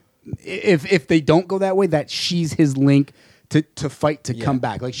is. If they don't go that way, that she's his link to fight to come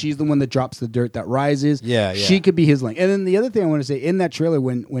back. Like she's the one that drops the dirt that rises. Yeah, She yeah. could be his link. And then the other thing I want to say in that trailer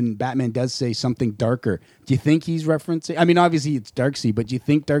when Batman does say something darker, do you think he's referencing? I mean, obviously it's Darkseid, but do you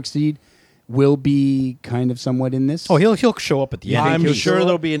think Darkseid will be kind of somewhat in this? Oh, he'll show up at the end. I'm He'll sure show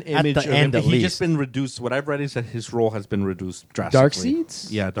there'll up be an at image the of him. end at He's least. just been reduced. What I've read is that his role has been reduced drastically.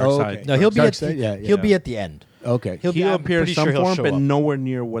 Darkseid's? Yeah, Oh, Darkseid. okay. No, he'll be at Darkseid? the, Yeah, he'll yeah. be at the end. Okay. He'll He'll I'm appear in pretty some sure he'll form, show but up. nowhere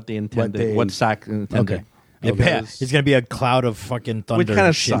near what they intended. What Zack intended. Okay. Yeah, Because- he's gonna be a cloud of fucking thunder, Which kind and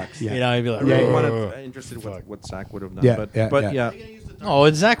of shit. sucks. You know, he'd be like, Yeah, I'm yeah. "Ugh." interested in what Zack would have done. Yeah, but yeah. Oh,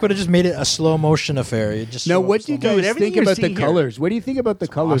 and Zach would have just made it a slow motion affair. It just Now, show up what do you slow motion. guys everything think you're about the seeing here- colors? What do you think about the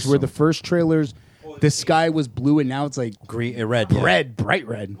colors? Where awesome. the first trailers, the sky was blue and now it's like Green, red, yeah. red, bright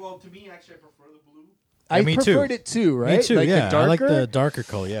red. Well, to me, actually, I prefer the blue. I me too. preferred it too, right? Me too. Like yeah, the I like darker. the darker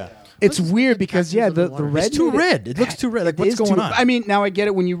color. Yeah, It's weird because Captains the of the Water. red it's too made red. It looks too red. Like it what's is going too- on? I mean, now I get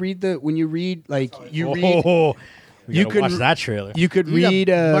it when you read read we you gotta could watch that trailer. you could You got read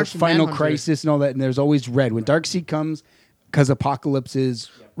Martian Final Manhunter. Crisis and all that, and there's always red when Darkseid comes because Apocalypse is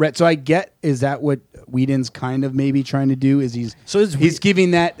red. So I get, is that what Whedon's kind of maybe trying to do? Is he's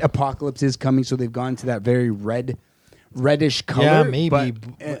giving that Apocalypse is coming, so they've gone to that very reddish color. Yeah, maybe.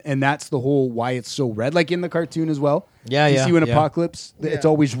 and that's the whole why it's so red, like in the cartoon as well. Yeah, you yeah, see when yeah. Apocalypse, it's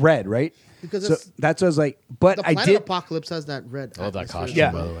always red, right? Because so it's- that's what I was like. But The I Planet did. Apocalypse has that red. I love that atmosphere. costume,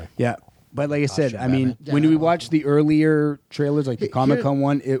 Yeah, by the way. yeah. But like I said, Costume I mean, Batman. when Yeah, we that watched the earlier trailers, like the Here- Comic Con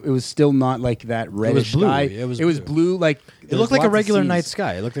one, it was still not like that reddish blue. sky. It was blue. Like It looked like a regular night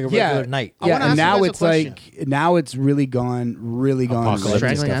sky. It looked like a regular night. I Yeah, wanna and ask you now guys a it's question. like now it's really gone Apocalypse.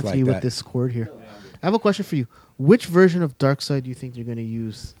 red and Strangling stuff Anthony like with that. this cord here. I have a question for you. Which version of Darkseid do you think they're going to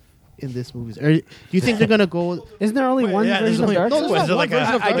use in this movie? Or do you think they're going to go? Isn't there only one Yeah, there's version of only- Darkseid? No, there's What, not is it one like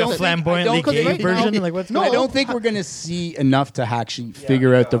version of a Darkseid. flamboyantly Because gay right now- version? Like what's No, I going on? don't think we're gonna see enough to actually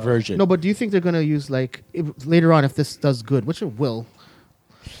figure out the version. No, but do you think they're going to use later on if this does good, which it will?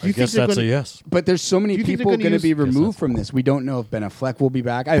 Do you I guess they're that's a gonna- yes. But there's so many Do you think they're people gonna going to use- be removed from this. We don't know if Ben Affleck will be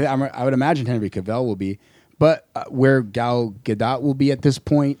back. I would imagine Henry Cavill will be. But where Gal Gadot will be at this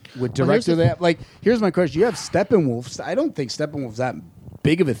point with Well, here's director, the- that here's my question: you have Steppenwolf. I don't think Steppenwolf's that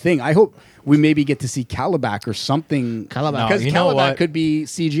big of a thing. I hope we maybe get to see Calabac or something. Calabac. because No, you know Calabac what? could be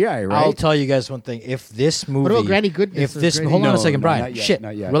CGI, right? I'll tell you guys one thing. If this movie, about Granny Goodness If or this, Granny- hold on No, a second, no, Brian. not yet, Shit,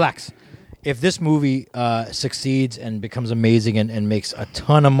 not yet. relax. If this movie succeeds and becomes amazing and makes a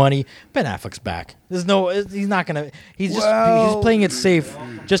ton of money, Ben Affleck's back. He's not gonna. He's playing it safe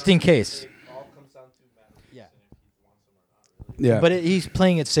just in case. yeah, But he's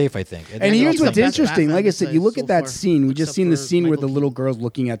playing it safe, I think. And here's the what's best interesting. Batman Like I said, you look so at that far, scene. We just except seen the for scene where Michael the little girl's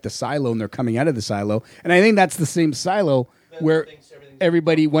looking at the silo and they're coming out of the silo. And I think that's the same silo where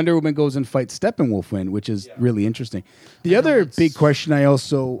everybody, Wonder Woman goes and fights Steppenwolf in, which is really interesting. The other big question I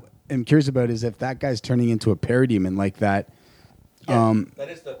also am curious about is if that guy's turning into a parademon like that.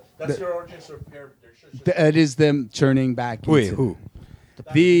 That's your origin of That is them turning back Wait, into who?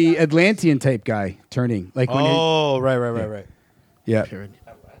 the Atlantean type guy turning. Like when Oh, right. yeah.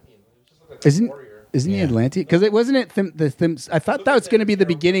 Isn't he Atlantean? Because it wasn't it I thought that was going to be the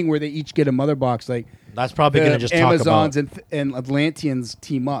beginning where they each get a mother box, like That's probably the gonna just Amazons talk about. and Atlanteans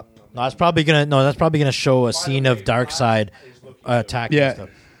team up. That's probably gonna show a scene of Darkseid attacking Yeah. and stuff.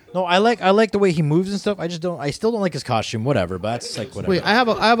 No, I like the way he moves and stuff. I still don't like his costume. Whatever, but that's like whatever. Wait, I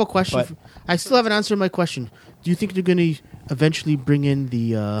have a question. But- I still haven't answered my question. Do you think they're going to eventually bring in the?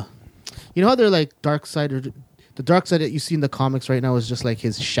 You know how they're like Darkseid, or the dark side that you see in the comics right now is just like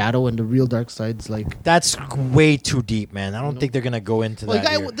his shadow, and the real dark side's like. That's way too deep, man. I don't think they're gonna go into Well,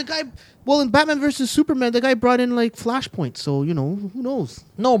 that. the guy. Well, in Batman versus Superman, the guy brought in like Flashpoint, so who knows?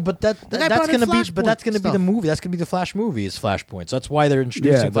 No, but guy that's brought in gonna be Flashpoint that's gonna be the stuff. movie. That's gonna be the Flash movie. Is Flashpoint. So that's why they're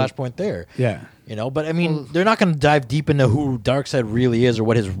introducing Flashpoint there. Yeah. But I mean, they're not going to dive deep into who Darkseid really is or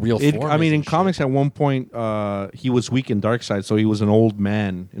what his real form is. I mean, in and shit. comics, at one point, he was weak in Darkseid, so he was an old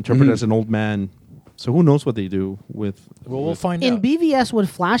man, interpreted as an old man. So who knows what they do with? Well, we'll find In out. BVS, when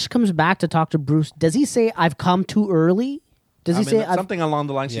Flash comes back to talk to Bruce, does he say, "I've come too early"? Does he say, something along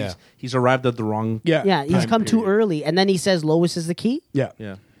the lines? Yeah. He's arrived at the wrong. "Yeah, he's time come too period. early"? And then he says, "Lois is the key." Yeah.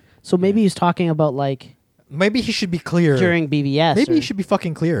 Yeah. So maybe he's talking about like Maybe he should be clear. during BVS. Maybe or- he should be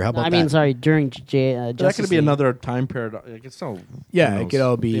fucking clear. How about I that? mean, sorry, during That Justice could be League. another time paradox. Like, it's so. Yeah, who it knows? could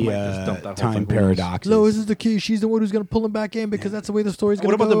all They be might just dump that whole time thing. Who knows? paradoxes. Lois is the key. She's the one who's going to pull him back in because that's the way the story's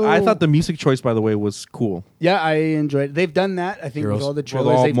going What to about go. I thought the music choice, by the way, was cool. Yeah, I enjoyed it. They've done that. I think Heroes. with all the Well,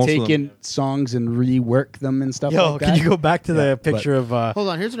 trailers, they've most of them. taken songs and reworked them and stuff Yo, like that. can you go back to Yeah, the picture of Hold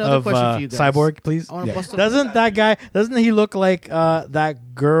on, here's another question for you guys. Cyborg, please? I wanna Yeah. bust up- Doesn't he look like that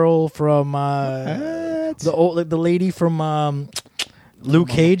girl from the lady from Luke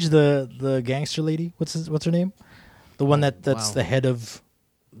Cage, the gangster lady? What's her name? The one that's wow. the head of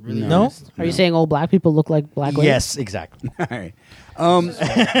Really No? honest. Are you saying all black people look like black ladies? Yes, exactly. All right.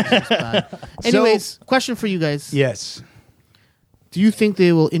 Anyways, question for you guys. Yes. Do you think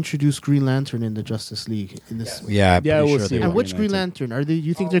they will introduce Green Lantern in the Justice League in this? Yeah, I'm Yeah, pretty we'll sure see. they And will. which Green Lantern are they?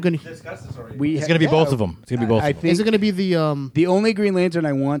 You think they're going to? It's going to be both of them. It's going to be both I of them. think Is it going to be the? the only Green Lantern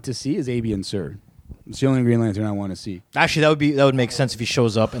I want to see is Abian Sur. It's the only Green Lantern I want to see. Actually, that would make sense if he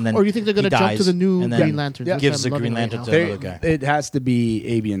shows up and then Or you think they're going going to jump to the new and then Green Lantern? yeah. gives the Which I'm Green loving Lantern right to now. another guy. It has to be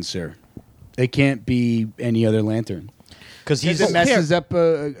Abian Sur. It can't be any other Lantern. Because he's It messes up.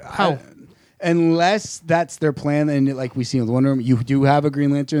 How? Unless that's their plan, and like we see with Wonder Woman, you do have a Green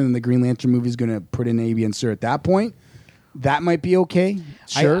Lantern, and the Green Lantern movie is going to put in Abian Sur at that point. That might be okay.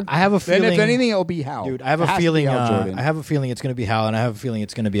 Sure. I have a Then, feeling. if anything, it'll be Hal. Dude, I have It a has to be feeling. Hal Jordan. I have a feeling it's going to be Hal, and I have a feeling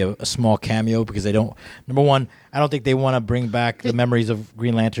it's going to be a small cameo because they don't. Number one, I don't think they want to bring back the memories of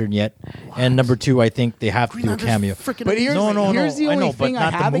Green Lantern yet, and number two, I think they have to do a cameo. But here's, here's the I only know, but thing I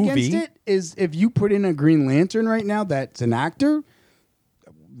not the have against movie. it is if you put in a Green Lantern right now that's an actor,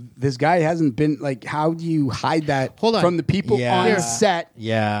 this guy hasn't been like. How do you hide that Hold on. from the people Yeah. on set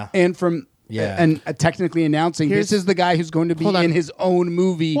Yeah. and from Yeah. and technically announcing Here's- this is the guy who's going to be Hold on. in his own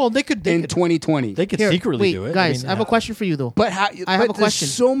movie? Well, they could- in 2020. They could Here, secretly wait, do it, guys. I have a question for you though. but how? I have but a question.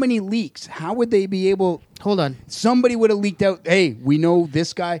 There's so many leaks. How would they be able? Hold on. Somebody would have leaked out. Hey, we know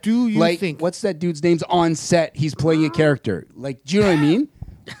this guy. Do you like, think- what's that dude's name's on set? He's playing a character. Like, do you know what I mean?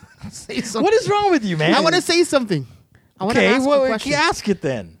 Say something. What is wrong with you, man? I want to say something. I want to Okay, ask well, a question. ask it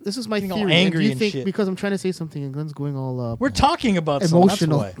then. This is my Getting all theory. angry Do you and think shit. because I'm trying to say something and Glenn's going all We're talking about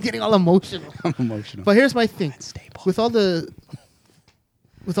emotional, Something, that's getting all emotional. I'm emotional. But here's my thing: with all the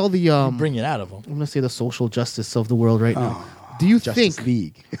why. Bring it out of them. I'm gonna say the social justice of the world right now. Do you Justice think?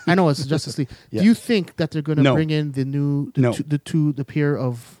 League. I know it's Justice League. Yeah. Do you think that they're gonna No. bring in the new, No. the pair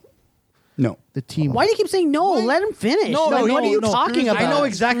of No. the team? Why do you keep saying no? Let him finish. Like, what are you talking about? I know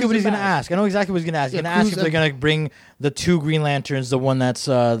exactly what he's going to ask. I know exactly what he's going to ask. He's Yeah, going to ask if Cruz they're going to bring the two Green Lanterns, the one that's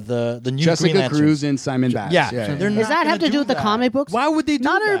the new Green Jessica Lantern. Cruz and Simon Bass. Yeah. yeah. They're Does not that have gonna to do with the that. comic books? Why would they do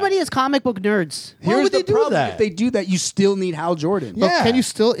Not that? everybody is comic book nerds. Why Here's would they the do problem. that? If they do that, you still need Hal Jordan. But Yeah. can you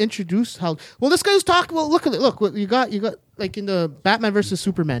still introduce how? Well, this guy's talking. Well, look at it. Look, what you got like in the Batman versus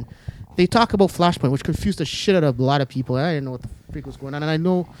Superman. They talk about Flashpoint, which confused the shit out of a lot of people. I didn't know what the freak was going on, and I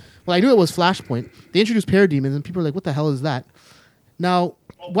knew it was Flashpoint. They introduced Parademons, and people are like, "What the hell is that?" Now,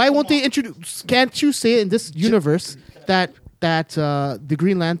 why won't they introduce? Can't you say in this universe that the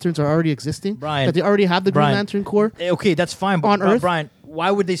Green Lanterns are already existing? Brian, that they already have the Green Brian, Lantern Corps. Okay, that's fine. But On Earth? Brian,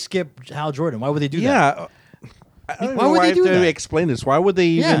 why would they skip Hal Jordan? Why would they do that? Yeah. I don't Why know would they have do to that? explain this? Why would they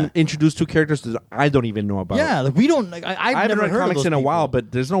even Yeah. introduce two characters that I don't even know about? Yeah, like we don't. Like, I I've haven't never read heard of comics those in a people. while,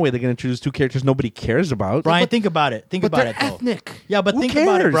 but there's no way they're going to introduce two characters nobody cares about. Brian, think about it. Think But about they're it, though. ethnic. Yeah, but Who think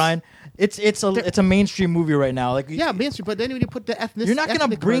about it, cares? Brian. It's a mainstream movie right now. Like Yeah, mainstream. But then when you put the ethnic, you're not gonna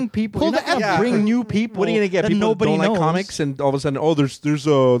ethnic bring part- people. Pull You're not the gonna ethnic- bring new people. What are you going to get? that People who nobody don't like knows. comics, and all of a sudden, oh,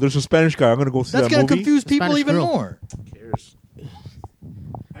 there's a Spanish guy. I'm going to go see That's that gonna movie. confuse people Spanish even girl. more.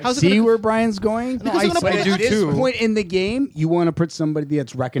 How's it See gonna- where Brian's going? No, I But do at this too. point in the game, you want to put somebody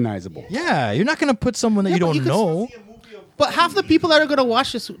that's recognizable. Yeah, you're not gonna put someone that Yeah, you but don't you could know. But half the people that are going to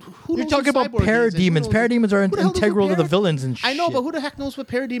watch this, who You're knows talking who about Cyborg is and who parademons. knows- Parademons are who the hell knows who integral to the Parad- villains and shit. I know, but who the heck knows what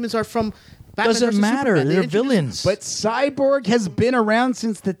parademons are from? Batman doesn't versus matter? Superman? They They're introduced- villains. But Cyborg has been around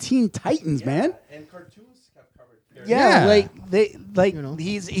since the Teen Titans, man. And cartoons have covered. Yeah, Yeah. like like You know?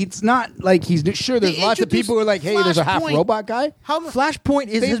 he's not like he's sure. There's They lots of people who are like, hey, there's a half Flashpoint. robot guy.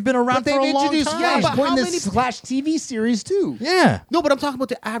 Flashpoint has been around but for a they've long introduced time. Yeah, but Flashpoint how in many- this Flash TV series too. Yeah. No, but I'm talking about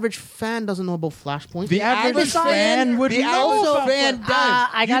the average fan doesn't know about Flashpoint. The average fan would the know average about fan Flash. does.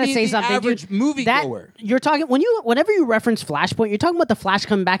 I gotta You say need the something, average dude. That moviegoer. you're talking whenever you reference Flashpoint, you're talking about the Flash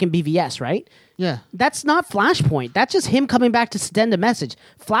coming back in BVS, right? Yeah. That's not Flashpoint. That's just him coming back to send a message.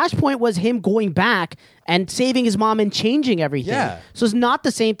 Flashpoint was him going back and saving his mom and changing everything. Yeah. So it's not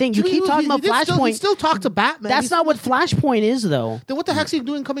the same thing. You keep talking about He Flashpoint. still talk to Batman. That's not what Flashpoint is, though. Then what the heck's he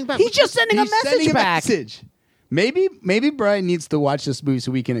doing coming back? He's just sending a He's message sending a back. message. Maybe Brian needs to watch this movie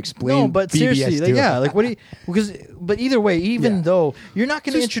so we can explain. No, but BBS seriously, to like, him. yeah, like what do you? But either way, even Yeah. though you're not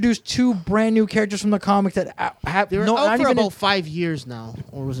going to introduce two brand new characters from the comic that have They were no, out not for even about 5 years now,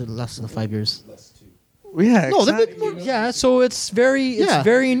 or was it less than 5 years? Yeah, No, they've exactly. been more, yeah, so it's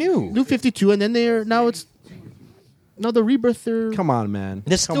very new. New 52, and then now the rebirth. They're Come on, man.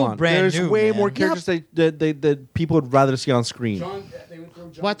 It's Come still on. brand There's new, way man. more characters that people would rather see on screen.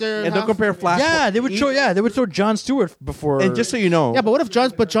 what they're And they'll compare Flash. Yeah, they would throw Jon Stewart before. And just so you know, Yeah, but what if John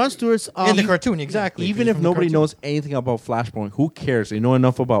Stewart's in the cartoon, exactly. even if From the nobody cartoon. knows anything about Flashpoint, who cares? They know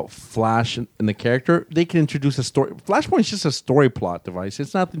enough about Flash and the character. They can introduce a story. Flashpoint is just a story plot device.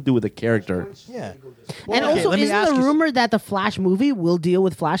 It's nothing to do with the character. yeah, And okay, also, let me isn't ask the you- rumor that the Flash movie will deal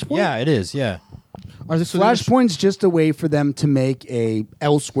with Flashpoint? yeah, it is. Yeah, Are they Flashpoint's just a way for them to make a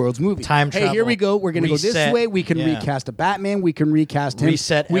Elseworlds movie. Time Hey, here travel, we go. We're going to go this reset, way. We can yeah. recast a Batman. We can recast him.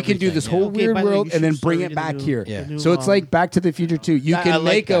 Reset We can do everything, this yeah. whole Okay, weird by the way, world you and then should bring start it back reading the here. Yeah. new, So it's like Back to the Future 2. You I can like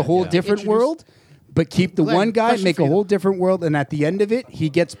make a that, whole yeah. different Introduce- world, but keep the Glenn, one guy, question make for a you. whole different world, and at the end of it, he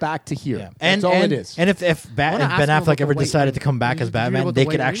gets back to here. yeah. That's all it is. And if wanna Ben ask him about Affleck the ever White decided to Ring. come back Did as you hear Batman, about they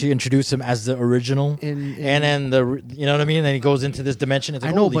the could White actually Ring? introduce him as the original, In- and then you know what I mean. Then he goes into this dimension. It's I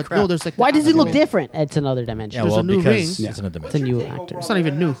like, know, holy but crap. no, there's like. Why does he look no, different? It's another dimension. Yeah, there's well, a new because ring. it's another It's a dimension. new actor. It's not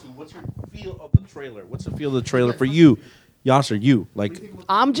even new. What's your feel of the trailer? What's the feel of the trailer for you, Yasser? You like?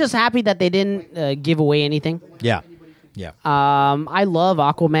 I'm just happy that they didn't give away anything. Yeah, yeah. I love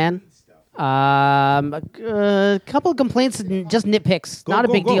Aquaman. A couple of complaints, just nitpicks, not a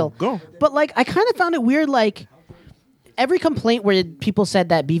big deal. Go. But like, I kind of found it weird. Like, every complaint where people said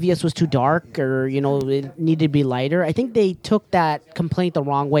that BVS was too dark or it needed to be lighter, I think they took that complaint the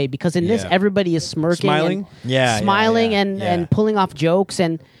wrong way because in this Yeah. everybody is smirking, Smiling? and Yeah, yeah, smiling, yeah, and yeah. and pulling off jokes,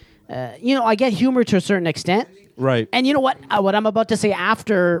 and I get humor to a certain extent. Right. And you know what? What I'm about to say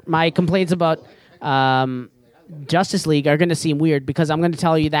after my complaints about Justice League are going to seem weird because I'm going to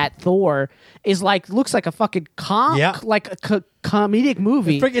tell you that Thor is looks like a fucking Yeah. like a comedic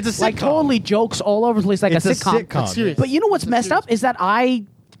movie. It's a like sitcom. totally jokes all over the place, like It's a a sitcom. sitcom, That's serious. But you know what's messed up is that I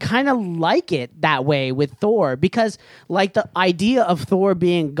kind of like it that way with Thor because like the idea of Thor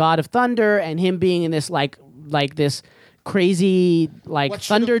being God of Thunder and him being in this like this crazy like What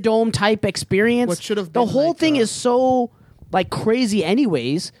should've- Thunderdome type experience. what should've the been whole like, thing is so like crazy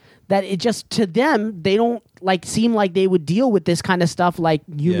anyways that it just to them they don't like seem like they would deal with this kind of stuff like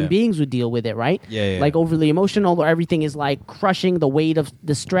human Yeah. beings would deal with it, right? Yeah, yeah. Like overly emotional or everything is like crushing the weight of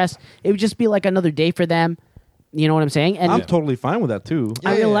the stress. It would just be like another day for them. You know what I'm saying? And I'm totally fine with that too.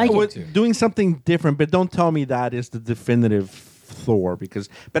 I really like it. With doing something different, but don't tell me that is the definitive Thor because.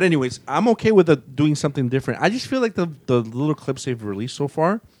 But anyways, I'm okay with doing something different. I just feel like the little clips they've released so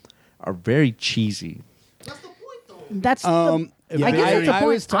far are very cheesy. that's Yeah, I guess that's the I point.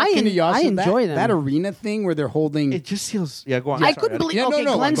 was talking to Yasser, I enjoy them. that arena thing where they're holding. It just feels. Yeah, go on. I Sorry, couldn't believe. Yeah, no, okay,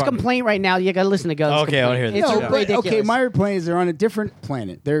 no, Glenn's go on. complaint right now. You got to listen to Glenn's. Okay, I wanna complaint. hear It's this. No, but ridiculous. okay, my point is they're on a different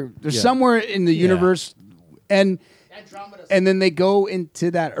planet. They're Yeah. somewhere in the universe, and then they go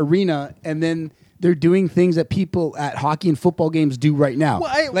into that arena, and then they're doing things that people at hockey and football games do right now,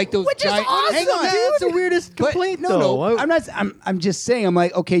 like those. which is giant, awesome, hang on, dude. That's the weirdest But complaint. no, though. I'm not. I'm just saying. I'm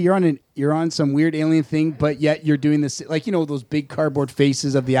like, okay, you're on some weird alien thing, but yet you're doing this, like those big cardboard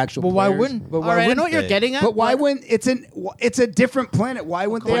faces of the actual. Well, why players. wouldn't? But All why right, I wouldn't know what you're they? getting at. But why wouldn't it's a different planet? Why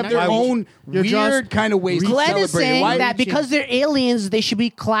wouldn't they Come have on, their now. own You're just weird kind of ways to Glenn celebrate? is saying Why that would you because they're aliens, they should be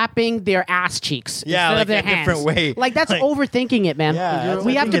clapping their ass cheeks Yeah, instead like of their a hands. different way. Like that's Like- overthinking it, man. Yeah, that's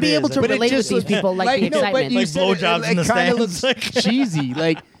we what I have to think be it able is. to But it relate with just these people, like the no, excitement. but you Like said blowjobs in the kind of stands. looks cheesy.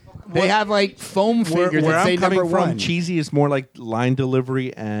 Like they have like foam figures Where that say I'm coming number from, one. cheesy is more like line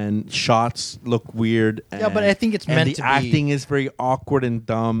delivery and shots look weird. Yeah, but and- I think it's and meant the to be- acting is very awkward and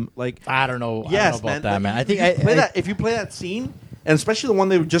dumb. Like I don't know. yes, I don't know about man. that, man. I think if you play that. If you play that scene, and especially the one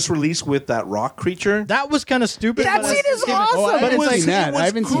they just released with that rock creature, that was kind of stupid. That but scene it's- is awesome. Oh, I But haven't it's seen that. I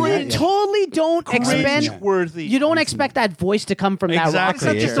haven't seen that You yet. totally don't expect. cringe-worthy. You don't expect that voice to come from that rock Exactly, It's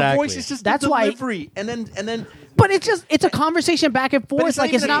not creature. just the exactly. voice; it's just That's the why- delivery. And then But it's a conversation back and forth. it's not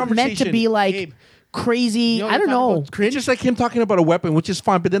Like it's even a not meant to be conversation. like Gabe, crazy. I don't know. It's just like him talking about a weapon, which is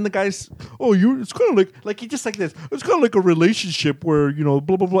fine. But then the guy's, it's kind of like he just like this. It's kind of like a relationship where blah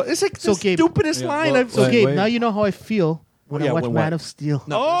blah blah. It's like the Gabe, stupidest line. I've So, Gabe, wait. now you know how I feel when I watch when Man what? of Steel.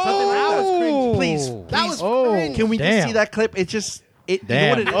 No, that was cringe. Please, That was Oh. cringe. can we just Damn. see that clip? It just it.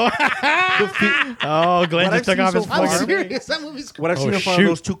 Damn. You know what it is? Oh, Glenn What just I've took off seen his so I'm far- fucking. serious. That movie's What I've Oh, seen in front shoot. of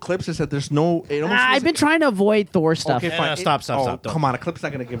those two clips is that there's no. It almost I've feels been trying to avoid Thor stuff. Okay, fine. stop, Oh, don't. come on, a clip's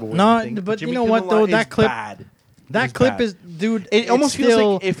not going to give away No, anything. but Jimmy you know what, Kimmel though? is That clip- bad. That It's clip bad. is, dude. It almost it's feels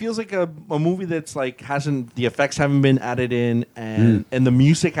still, like it feels like a movie that's like hasn't the effects haven't been added in and the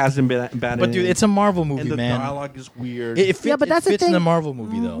music hasn't been added in. But dude, it's a Marvel movie, and the man. dialogue is weird. It fits, Yeah, but that's it the fits in thing. the Marvel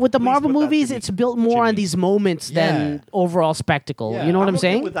movie though. With the Please Marvel put that movies, Jimmy. it's built more on Jimmy. these moments than Yeah. overall spectacle. Yeah. You know what I'm okay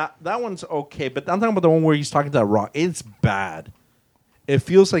saying? with that. That one's okay, but I'm talking about the one where he's talking to that rock. It's bad. It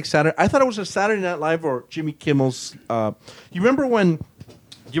feels like Saturday. I thought it was a Saturday Night Live or Jimmy Kimmel's. You remember when?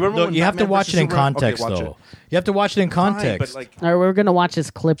 You remember No, when you have to Batman watch versus it in Superman? context, Okay, watch though. it. You have to watch it in Fine, context. but like, All right, we're gonna watch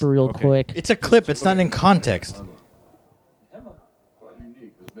this clip real quick. It's a clip. It's not in context.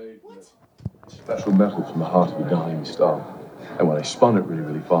 Special metal from the heart of a dying star. And when I spun it really,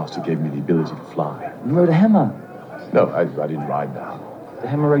 really fast, it gave me the ability to fly. You rode a hammer. No, I didn't ride that. The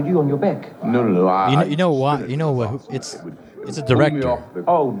hammer rode you on your back. No. You know what? You know what? It's a director.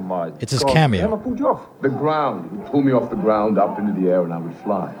 Oh my! It's his God. cameo. The hammer pulled you off. The ground. It would pull me off the ground up into the air and I would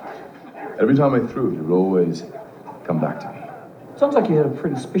fly. Every time I threw it, it would always come back to me. Sounds like you had a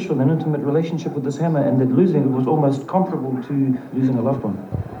pretty special and intimate relationship with this hammer, and that losing it was almost comparable to losing a loved one.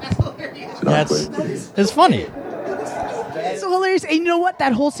 It's funny. It's so hilarious. And you know what?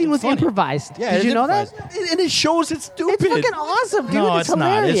 That whole scene was funny. improvised. Yeah, Did it's you know that? improvised. and it shows it's stupid. It's fucking awesome, dude. No, it's it's not.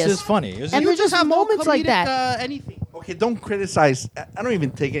 hilarious. It's just funny. It's And just- there's just moments like that. Anything. Okay, don't criticize. I don't even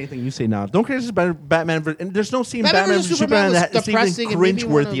take anything you say now. Don't criticize Batman. And there's no scene in Batman Batman versus vs Superman Superman was that's depressing even and made me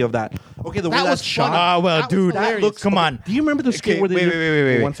cringe-worthy wanna- of that. Okay, the way That that's was shot. funny. Ah, well, That was dude, hilarious. look, come on. Do you remember the skit where they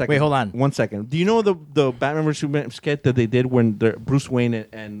wait, One second. wait, hold on. 1 second. Do you know the Batman vs Superman skit that they did when Bruce Wayne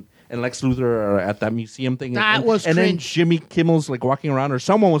and Lex Luthor are at that museum thing? That was and then cringe. Jimmy Kimmel's like walking around, or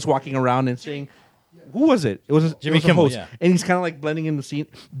someone was walking around and saying, "Who was it? It was Jimmy it was a Kimmel, host." yeah. And he's kind of like blending in the scene.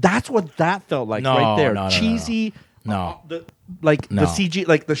 That's what that felt like No, right there. no, no, no, Cheesy. No. The No. CG,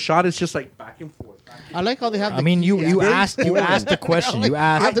 like the shot is just like back and forth. I like how they have. I mean, you very asked boring. the question. You I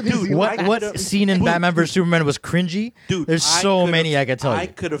asked could've- what scene in Batman vs Superman was cringy. Dude, there's so many I could tell I you.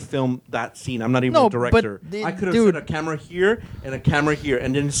 could have filmed that scene. I'm not even No, a director. but the- I could have dude. set a camera here and a camera here,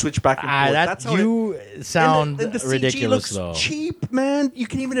 and then switch back and forth. That That's how you sound and the CG ridiculous looks though. cheap, man. You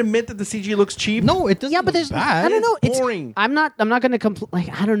can even admit that the CG looks cheap. No, it doesn't. Yeah, but look there's bad. I don't know. It's boring. I'm not going to complain.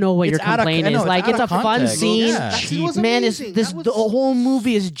 Like I don't know what It's your out of- complaint I know, is. it's Like out it's of a fun context. scene. Yeah. That scene was Man, is amazing. this That was- the whole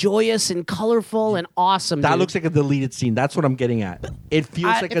movie is joyous and colorful and awesome. That dude. looks like a deleted scene. That's what I'm getting at. It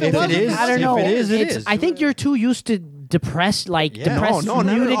feels like if a it deleted is, scene. I don't if know. it is, it It's- is. I think you're too used to depressed, Yeah. depressed, No, not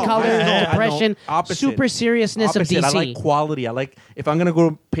at muted all. colors, Yeah, depression, I know. Opposite. super seriousness Opposite. of DC. I like quality. I like if I'm gonna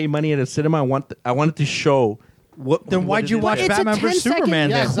go pay money at a cinema, I want it to show what. Then what why'd it you is. watch It's a Batman vs 10-second Superman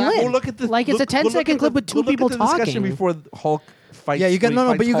yeah, then? exactly. clip. Go look at the Like, it's a look- go look 10-second at clip the- with two go look at people the discussion talking. before Hulk fights. Yeah, you got when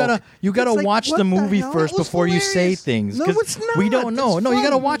no, he but you fights gotta Hulk. It's like, watch what the movie hell? first That was before you say hilarious. things. No, 'cause it's not. We don't know. It's No, you fun.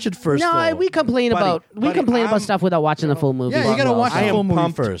 gotta watch it first. No, though. we complain Buddy, about I'm- stuff without watching the full movie. Yeah, you as gotta well. watch I the am full movie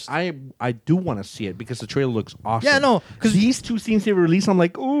pumped. first. I do want to see it because the trailer looks awesome. Yeah, no, 'cause- these two scenes they released, I'm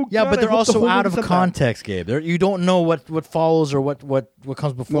like, oh, Yeah, God, but I they're hope the also whole out movie's of like that. context, Gabe. You don't know what follows or what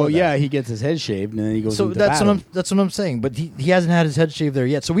comes before. Well, that. yeah, he gets his head shaved and then he goes. So into that's battle. what I'm saying. But he hasn't had his head shaved there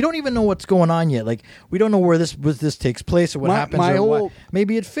yet. So we don't even know what's going on yet. Like we don't know where this takes place or what happens. My or what. whole-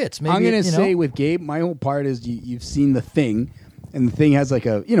 Maybe it fits. Maybe I'm gonna it, you know? say with Gabe, my whole part is you've seen the Thing, and the Thing has like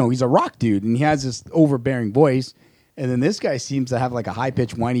he's a rock dude, and he has this overbearing voice. And then this guy seems to have like a high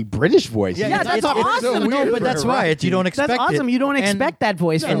pitched, whiny British voice. Yeah, Yeah, that's awesome. No, but that's why you don't expect That's awesome. it. You don't And- expect that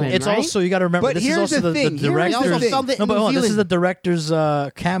voice from and him. it's right? also you got to remember. But this is here's also the the thing. Here's the director's. thing. Something No, but hold on, New this is the Zealand. director's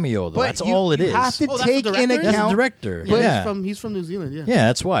cameo though. That's all it is. You have to Oh, that's take the in director? That's the account. director. Yeah, yeah, he's from New Zealand. Yeah. yeah,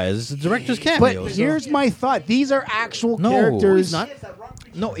 that's why it's the director's cameo. But so- here's my thought: these are actual No. characters. He's not.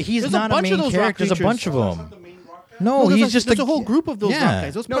 no, he's There's a not a bunch of main those rock character. There's a creatures. bunch of them. No, No, there's he's just a whole group of those yeah. rock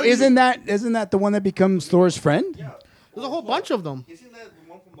guys. Those No, probably- isn't that the one that becomes Thor's friend? There's a whole bunch of them.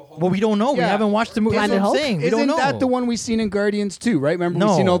 Well, we don't know. We Yeah. haven't watched the movie. That's Planet what I'm Hulk? saying. We Isn't don't know. that the one we seen in Guardians too? Right? Remember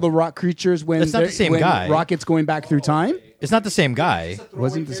No. we seen all the rock creatures when It's not the they're- same when guy. Rocket's going back through time. It's not the same guy.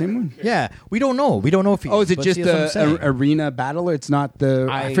 Wasn't it the same one? Yeah, we don't know. We don't know if he. Oh, is it but just see, that's what I'm saying. the arena battle? It's not the.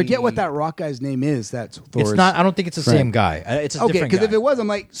 I forget what I- that rock guy's name is. That's Thor's. It's not. I don't think it's the friend. same guy. It's a Okay, different because guy. if it was, I'm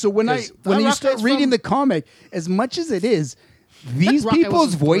like, so when Because when that you rock start guy's reading from- the comic, as much as it is, these rock guy people's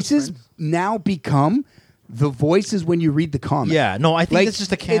wasn't Thor's voices friend. now become the voices when you read the comic. Yeah, no, I think Like, it's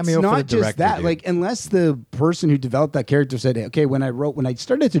just a cameo it's for not the director. just that. dude. Like, unless the person who developed that character said, "Okay, when I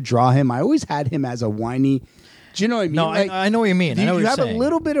started to draw him, I always had him as a whiny." Do you know what I mean? No, Like, I know what you mean. I know what you you're have saying. a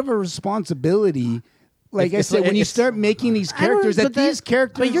little bit of a responsibility. Like It's I said, when you it's- start making these characters, but these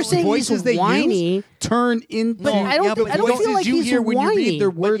characters, but you're saying he's voices they whiny. use turn into But I don't- the I don't feel voices like you he's hear when you whiny. read their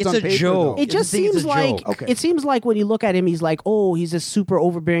words it's on a paper. joke. though. It just I think it's seems a like joke. Okay. it seems like when you look at him, he's like, oh, he's a super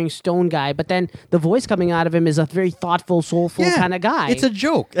overbearing stone guy. But then the voice coming out of him is a very thoughtful, soulful kind of guy. It's a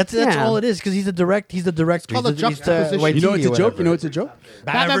joke. That's Yeah. all it is because he's the director. called a He's the juxtaposition. Waititi You know it's a or joke. You know whatever. it's a joke.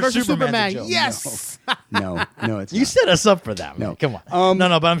 Batman versus Superman's a Superman. joke. Yes. No, it's You not. set us up for that. No. Man. Come on.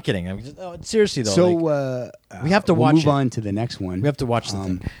 No, but I'm kidding. seriously though. So like, we have to we'll watch move it. on to the next one. We have to watch the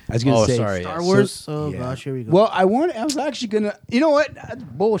thing. I was going to Oh, say sorry. Star yeah. Wars. Oh yeah. gosh, here we go. Well, I was actually gonna. You know what? That's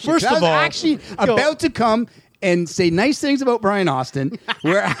bullshit. First 'Cause of I was all, actually go. about to come and say nice things about Brian Austin,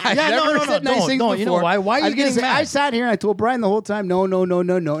 where I Yeah, no, never no, said no, nice don't, things don't. before. You know why? Why are I was you gonna getting say, mad? I sat here and I told Brian the whole time, no,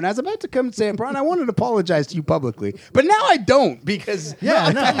 and I was about to come and say, Brian, I wanted to apologize to you publicly, but now I don't because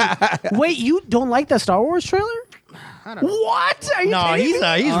Wait, you don't like the Star Wars trailer? What? Are you No, kidding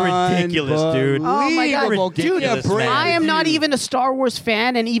me? he's ridiculous, dude. Oh my God. Unbelievable. Give me a Ridiculous, break. man. I am not even a Star Wars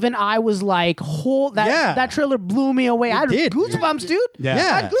fan, and even I was like, that trailer blew me away. I had did. goosebumps, dude. Yeah. I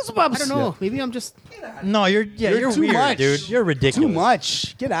had goosebumps. I don't know. Maybe I'm just. No, you're too weird, much. dude. You're ridiculous. Too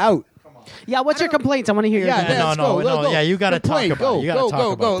much. Get out. Yeah, what's your complaints? I want to hear Yeah, yours. let's no, go. no, Go. yeah, you gotta talk Complain. about it. You gotta talk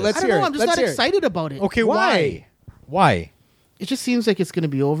go. about this. Let's I don't hear know. it. I'm just Let's not hear it. excited about it. Okay, Why? Why? It just seems like it's going to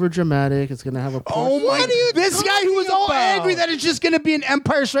be over dramatic. It's going to have a. Oh my! This guy who was all about? angry that it's just going to be an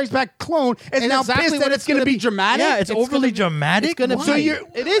Empire Strikes Back clone is And now exactly pissed what that it's going to be dramatic. Yeah, it's overly dramatic. It's going to Why? be.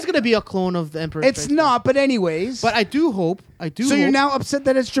 It is going to be a clone of the Emperor. It's Strikes not, but anyways. Back. But I do hope. So you're now upset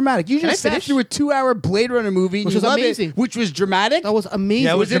that it's dramatic. You Can I just sat finish? through a 2-hour Blade Runner movie, and Which you was love it, amazing. which was dramatic. That was amazing.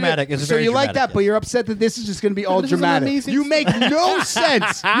 Yeah, it was it? dramatic. It's so very you like dramatic, that, but yes. you're upset that this is just going to be all this is an dramatic. amazing You make no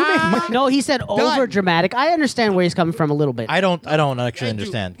sense. You make No, he said over dramatic. I understand where he's coming from a little bit. I don't actually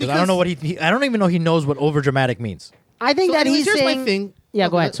understand because I don't know what I don't even know he knows what over dramatic means. I think So that anyways, he's here's saying. my thing. Yeah,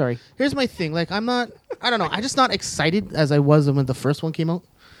 go ahead. Sorry. Here's my thing. Like, I'm not. I don't know. I'm just not excited as I was when the first one came out,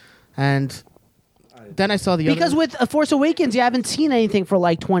 and then I saw the Because other. with Force Awakens, you haven't seen anything for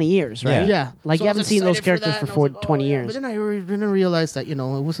like 20 years, right? Yeah. Like So you I was haven't seen those excited characters that, for and I was like, 20 oh, yeah. years. But then I didn't realize that it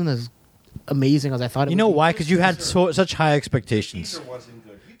wasn't as amazing as I thought it You would know be. why? Because you had such high expectations.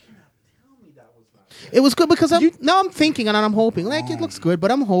 It was good because now I'm thinking and I'm hoping. Like, it looks good,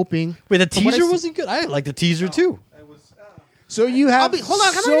 but I'm hoping. Wait, the From what I teaser see- wasn't good. I like the teaser too. So you have. Hold on,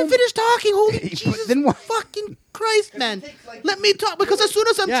 I'm not even finished talking. Holy Jesus then why- fucking Christ, man! Let me talk because as soon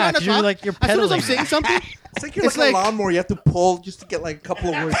as I'm Yeah, trying to 'cause you're talk, like- you're as soon as I'm pedaling. saying something, It's like you're It's like, like- a lawnmower. You have to pull just to get like a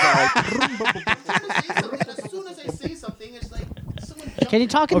couple of words out. as soon as I say something, it's like someone Can you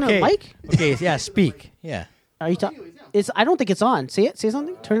talk in Okay. the mic? Okay. Yeah. Speak. Yeah. Are you talking? I don't think it's on. Say it. Say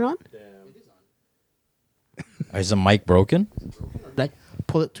something. Turn it on. Is the mic broken? like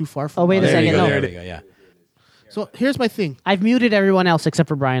pull it too far. From Oh, wait a There you second. go. No. There you go. Yeah. So here's my thing. I've muted everyone else except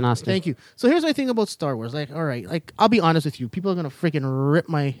for Brian Austin. Thank you. So here's my thing about Star Wars. Like, all right, like I'll be honest with you. People are gonna freaking rip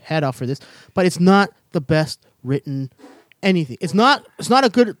my head off for this, but it's not the best written anything. It's not a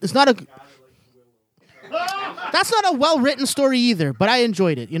good. It's not a. That's not a well written story either. But I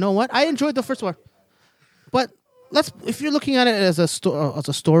enjoyed it. You know what? I enjoyed the first one. But if you're looking at it as a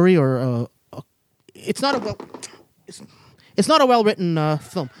story or it's not a well. It's not a well written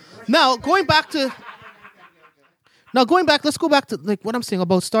film. Now going back. Let's go back to like what I'm saying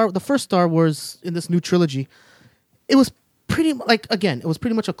about the first Star Wars in this new trilogy. It was pretty it was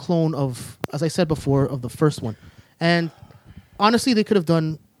pretty much a clone of, as I said before, of the first one. And honestly, they could have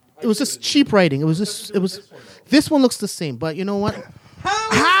done. It was just cheap writing. This one looks the same, but you know what?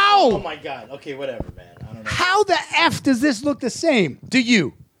 How? Oh my God. Okay. Whatever, man. I don't know. How the F does this look the same? Do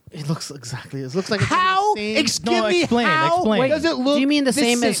you? It looks exactly. It looks like it's How? the same. No, explain, How explain. does it look? Do you mean the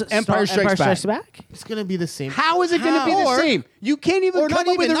same as Empire Strikes Back? Back? It's gonna be the same. How is it going to be the Or- same? You can't even or come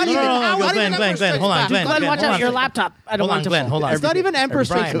not up with even- a not reason. even- No, Not Glenn, even Glenn, Emperor Glenn, hold on, Strikes Glenn, Back. Glenn, watch hold out on. your laptop. I don't Hold want on, to Glenn. fall. Hold on. It's not even Emperor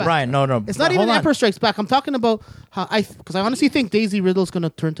Strikes Brian, Back. Brian, no. It's not even Hold on. Emperor Strikes Back. I'm talking about how because I honestly think Daisy Riddle's gonna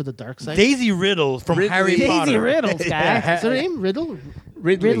turn to the dark side. Daisy Riddle from Harry Daisy Potter. Riddles, guy. Is her name Riddle?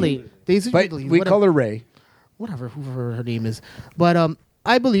 Ridley. Daisy But Ridley. we whatever. call her Ray. Whatever, whoever her name is. But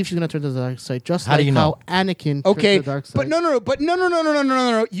I believe she's gonna turn to the dark side, just How do like you know? how Anakin Okay, turned to the dark side. but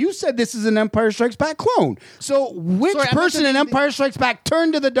no. You said this is an Empire Strikes Back clone. So which Sorry, I'm not person in saying- Empire Strikes Back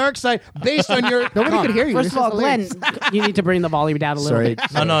turned to the dark side based on your? Nobody could hear you. First This of all, is Glenn, hilarious. you need to bring the volume down a little Sorry. bit.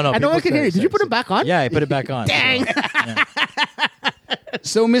 No. And no people one can hear you. say- Did you put it back on? Yeah, I put it back on. Dang.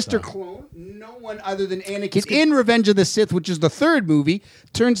 So Mr. Clone, no one anyone other than Anakin in Revenge of the Sith, which is the third movie,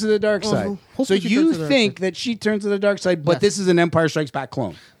 turns to the dark side. So hopefully she you turns to the dark think side. that she turns to the dark side, but Yes. this is an Empire Strikes Back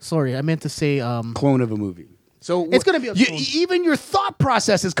clone. Sorry, I meant to say. Clone of a movie. So It's gonna be a clone. even your thought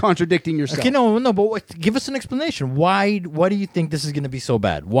process is contradicting yourself. Okay, no, but give us an explanation. Why do you think this is going to be so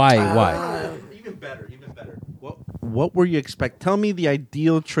bad? Why? Even better. What were you expect? Tell me the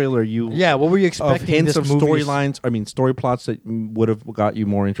ideal trailer you. Yeah, what were you Of expecting? hints this of movie? storylines. I mean, story plots that would have got you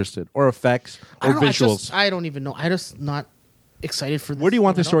more interested, or effects, I or don't know, visuals. I don't even know. I'm just not excited for this. Where do you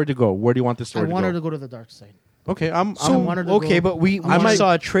want the at all. story to go? Where do you want the I story want her to to go? go to the dark side. Okay, I want her to Okay, go- but we I just might-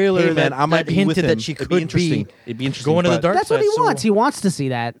 saw a trailer Hey, man, that, I might that be hinted with that him. she It'd could be interesting. be It'd be interesting. going to the but- dark That's side. what he so- wants. He wants to see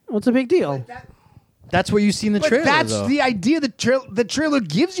that. What's the big deal? That's what you see in the But trailer. that's though. the idea. The trailer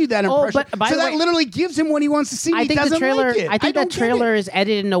gives you that Oh, impression. but by so the that way- literally gives him what he wants to see. I He think the doesn't trailer. like it. I think don't that get trailer it. is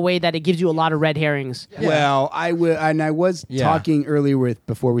edited in a way that it gives you a lot of red herrings. Well, I was Yeah. talking earlier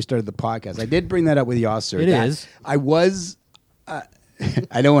before we started the podcast. I did bring that up with Yasser. It that is. I was.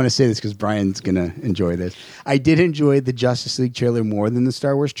 I don't want to say this because Brian's gonna enjoy this. I did enjoy the Justice League trailer more than the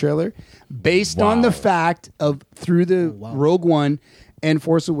Star Wars trailer, based on the fact of through the Rogue One and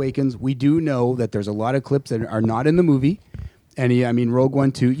Force Awakens. We do know that there's a lot of clips that are not in the movie, and I mean Rogue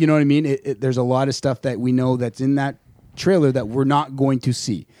One too. You know what I mean? There's a lot of stuff that we know that's in that trailer that we're not going to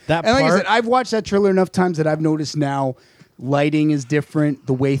see. That and like I part- said, I've watched that trailer enough times that I've noticed now lighting is different,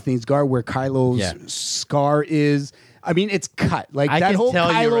 the way things go, where Kylo's Yeah. scar is. I mean, it's cut. Like I that can whole tell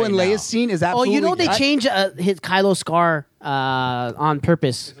you Kylo right and Leia now. scene is Oh, absolutely. you know they cut. changed his Kylo scar on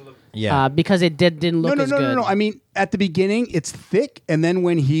purpose. Yeah. Because it didn't look No. as good. I mean, at the beginning, it's thick, and then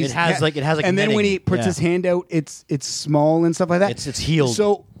when he's It has like and then when he netting. puts Yeah. his hand out, it's small and stuff like that. It's healed.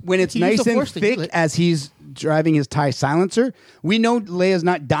 So when it's He used nice the and Force to thick heal it. as he's driving his TIE silencer, we know Leia's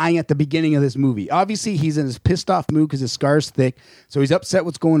not dying at the beginning of this movie. Obviously, he's in his pissed off mood because his scar's thick, so he's upset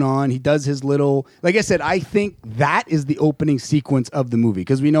what's going on. He does his little, like I said, I think that is the opening sequence of the movie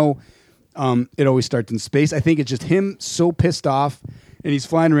because we know it always starts in space. I think it's just him so pissed off, and he's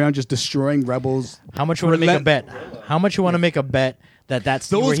flying around just destroying rebels. How much you want to make a bet? How much you want to make a bet that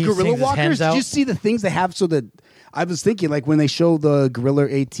scene where Those he gorilla sings his walkers, hands did out? you see the things they have? So that I was thinking, like when they show the gorilla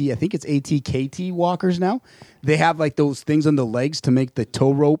AT, I think it's AT-KT walkers now. They have like those things on the legs to make the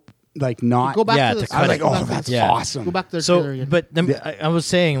tow rope like not. Go back Yeah, to the. to I was cut like, it. oh, that's Yeah. awesome. Go back to the So, trailer again. but I was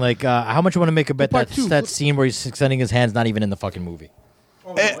saying, like, how much you want to make a bet part that two. that scene where he's extending his hands not even in the fucking movie?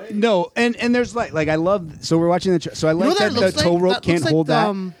 No, and there's like I love. So we're watching the. So I like what that that the looks tow like? rope That can't looks like hold the,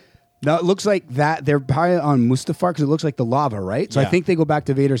 that. No, it looks like that they're probably on Mustafar because it looks like the lava, right? So I Yeah. think they go back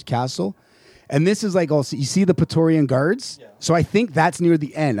to Vader's castle, and this is like also you see the Praetorian guards. So I think that's near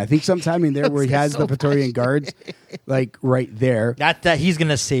the end. I think sometime in there where he has the Praetorian guards, like right there. That he's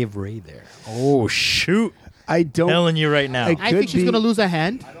gonna save Ray there. Oh shoot! I don't. Telling you right now. I I could think she's be- gonna lose a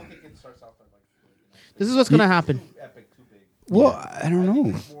hand. This is what's gonna happen. Well, I don't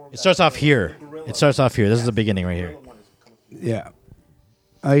know. It starts off here. This is the beginning right here. Yeah,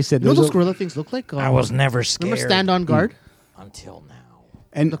 I said You know what there's those a- gorilla things look like? I was never scared. Remember Stand on Guard, until now.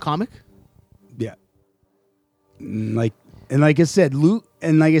 and the comic? yeah, like I said, Luke,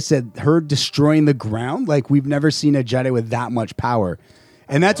 and like I said, her destroying the ground. Like we've never seen a Jedi with that much power,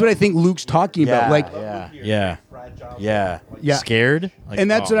 and that's what I think Luke's talking about. Like, yeah. Yeah. Scared? Like,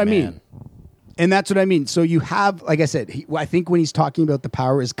 and that's oh, what I man. mean. And that's what I mean. So you have, like I said, I think when he's talking about the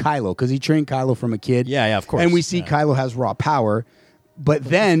power is Kylo because he trained Kylo from a kid. Yeah, of course. And we see Yeah. Kylo has raw power, but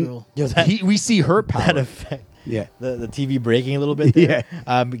then girl. Yo, that- we see her power. That effect. Yeah. The TV breaking a little bit there,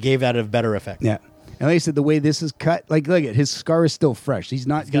 gave that a better effect. Yeah. And like I said, the way this is cut, like look at his scar is still fresh. He's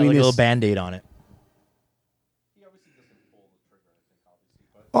not It's got doing like a this. little Band-Aid on it.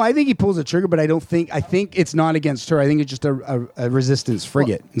 Oh, I think he pulls a trigger, but I think it's not against her. I think it's just a resistance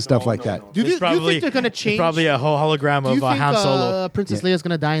frigate and stuff like that. Do you It's probably, think they're gonna it's change? probably a whole hologram Do you of think Han Solo. Princess Leia's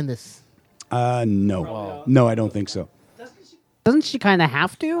gonna die in this? No. No, I don't think so. Doesn't she kind of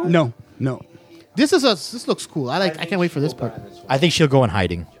have to? No. This looks cool. I can't wait for this part. I think she'll go in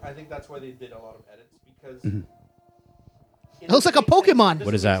hiding. I think that's why they did a lot of edits because It looks like a Pokemon.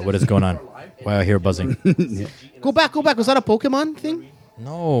 What is that? What is going on? Why I hear buzzing? Go back. Was that a Pokemon thing?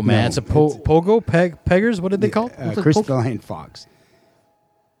 No, man. It's a pogo peggers. What did they call? Looks like Crystalline Fox.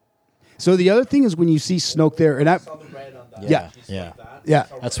 So the other thing is when you see Snoke there, and Yeah.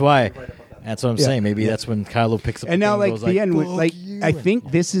 That's why. That's what I'm Yeah. saying. Maybe that's when Kylo picks up. and the now thing and like goes the end, "Fuck like you," I and-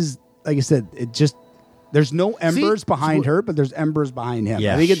 think this is like I said, it just there's no embers See? behind her, but there's embers behind him.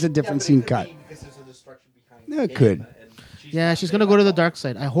 Yeah. I think it's a different scene cut. Yeah, it could. Yeah, she's gonna go to the dark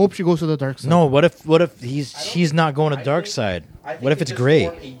side. I hope she goes to the dark side. No. What if she's not going to dark side? What if it's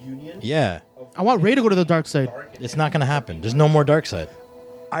gray? Yeah. I want Ray to go to the dark side. It's not going to happen. There's no more dark side.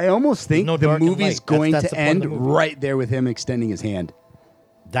 I almost think no the dark and movie's light. going That's to the point of end the movie. right there with him extending his hand.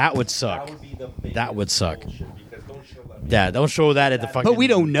 That would suck. That would suck. Yeah, don't show that at the fucking. But we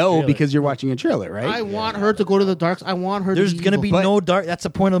don't know trailer. because you're watching a trailer, right? I want her to go to the dark side. I want her There's to be gonna evil. be no dark. That's the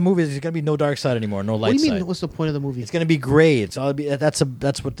point of the movie. Is there's gonna be no dark side anymore. No light What do you mean? side. What's the point of the movie? It's gonna be gray. It's all be. That's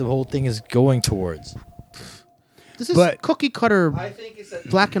what the whole thing is going towards. This is But- cookie cutter I think it's a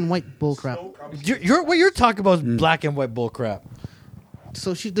black and white bullcrap. What you're talking about is black and white bullcrap.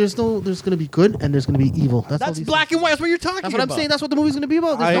 So there's gonna be good and there's gonna be evil. All That's these black things. and white. That's what you're talking That's about. what I'm saying. That's what the movie's gonna be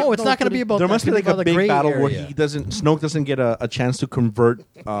about. There's No, it's not going to be about. There that. must be It's like gonna a be about big the battle gray where area. Snoke doesn't get a chance to convert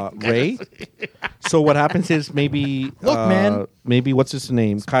Rey. So what happens is maybe man. maybe what's his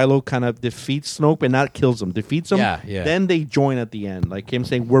name? Kylo kind of defeats Snoke, but not kills him. Defeats him. Yeah, yeah. Then they join at the end, like him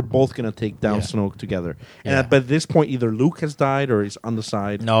saying, "We're both gonna take down Yeah. Snoke together." And Yeah. but at this point, either Luke has died or he's on the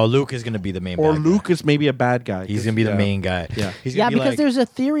side, No, Luke is going to be the main. or bad Luke guy. is maybe a bad guy. He's going to be the main guy. Yeah. He's Yeah, gonna be because like, there's a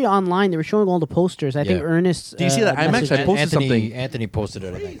theory online. They were showing all the posters. I think Yeah. Ernest. Do you see that? IMAX? messaged I it. posted Anthony, something. Anthony posted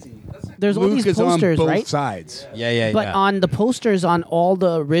it. I think. There's all Luke these is posters, on both right? sides. Yeah. But on the posters on all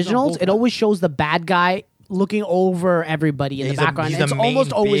the originals, both it always shows the bad guy looking over everybody in Yeah, the he's background. he's the It's main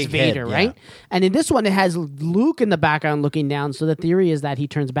almost always big head, Vader, yeah. right? And in this one, it has Luke in the background looking down. So the theory is that he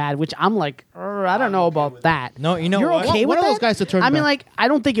turns bad, which I'm like, I don't know about that. No, you know You're what? okay What with are that? those guys to turn I mean, bad? like, I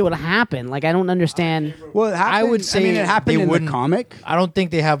don't think it would happen. Like, I don't understand. Well, it happened, I would say it happened they in the wouldn't. comic. I don't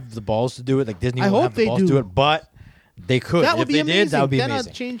think they have the balls to do it. Like Disney I won't hope have the they balls to do. do it, but they could. That would if be they amazing. did, that would be then amazing.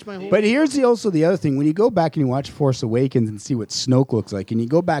 I'd change my whole. But here's also the other thing: when you go back and you watch Force Awakens and see what Snoke looks like, and you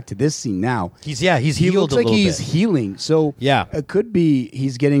go back to this scene now, He's he healed looks a like little he's bit. healing. So Yeah. it could be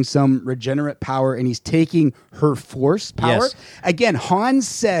he's getting some regenerate power, and he's taking her Force power. Yes. Again, Han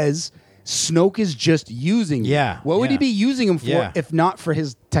says Snoke is just using. him. Yeah, What would he yeah. be using him for Yeah. if not for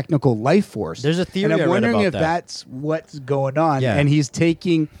his technical life force? There's a theory and I I'm read wondering about if that. that's what's going on. Yeah. And he's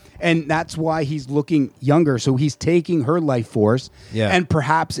taking. And that's why he's looking younger. So he's taking her life force. Yeah. And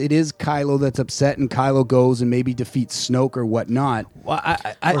perhaps it is Kylo that's upset, and Kylo goes and maybe defeats Snoke or whatnot. Well,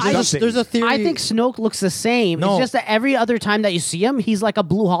 something. there's a theory. I think Snoke looks the same. No. It's just that every other time that you see him, he's like a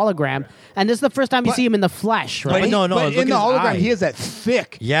blue hologram. And this is the first time you see him in the flesh, right? But no, but look in the at his hologram, eye. he has that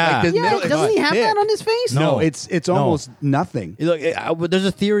thick. Yeah. like the yeah, middle is doesn't he have thick. that on his face? No, No. it's No. almost nothing. Look, there's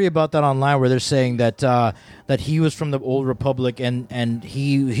a theory about that online where they're saying that that he was from the old Republic and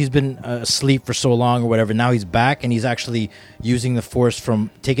he's been asleep for so long or whatever. Now he's back and he's actually using the Force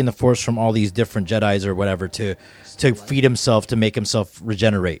taking the Force from all these different Jedis or whatever to feed himself, to make himself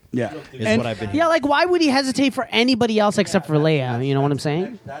regenerate. Yeah. is And- what I've been. Yeah, like why would he hesitate for anybody else except for Leia? You know what I'm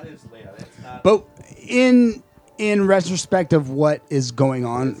saying? That is Leia. That's not. But in retrospect of what is going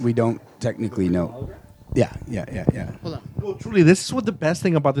on, we don't technically know. Yeah. Hold on. No, truly, this is what the best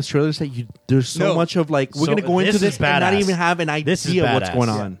thing about this trailer is that there's so No. much of like we're So gonna go into this this is and not badass. even have an This is idea of what's badass. going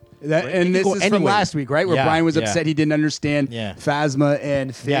Yeah. on. That, Right? and You this can is go from anywhere. last week, right? Where Yeah, Brian was yeah. upset he didn't understand Yeah. Phasma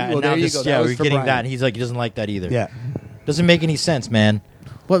and Finn. Yeah, well, and there now you this, go. yeah, That was we're for getting Brian. that. And he's like, he doesn't like that either. Yeah. Doesn't make any sense, man.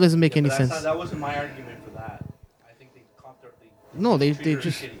 What doesn't make any sense? That wasn't my argument for that. I think they comfortably. No, they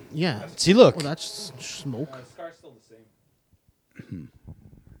just yeah. See, look. Well, that's smoke. Scar's still the same.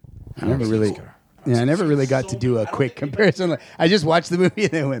 I never really got to do a quick comparison. I just watched the movie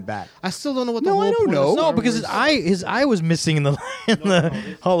and then went back. I still don't know what the No, whole I don't point of know. Star No, because Wars- his eye was missing in the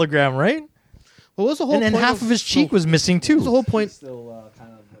hologram, right? What was the whole And then point half of his cheek Snoke? was missing What was the too. whole point?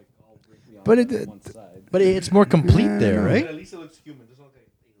 But it, But it's more complete there, right? At least it looks human. Doesn't look like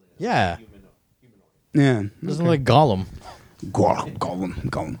alien. Yeah, yeah, doesn't look like Gollum.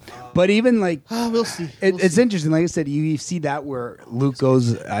 Gollum. But even like We'll see. it's interesting. Like I said, you see that where Luke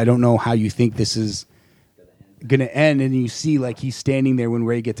goes. I don't know how you think this is gonna end, and you see like he's standing there when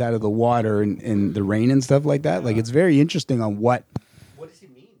Rey gets out of the water and the rain and stuff like that. Like it's very interesting on what. What does he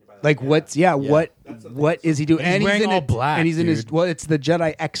mean? By that? Like what is he doing? He's And wearing in all it- black, and he's in his dude. well, it's the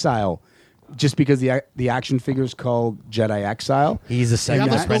Jedi Exile, just because the action figure's called Jedi Exile. He's the second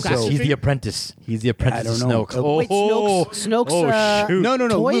have a Snoke apprentice. action He's the figure? apprentice. He's the apprentice I of don't know. Snoke. Wait, Snoke's shoot. No,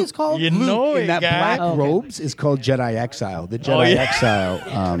 toy Luke, is called? You Luke know in it, that guy. black Oh, okay. robes is called Jedi Exile. The Jedi yeah.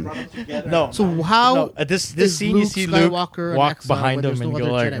 Exile. No. So how? No, at this is scene, you Luke see Luke Skywalker an walk exile behind when him there's and no go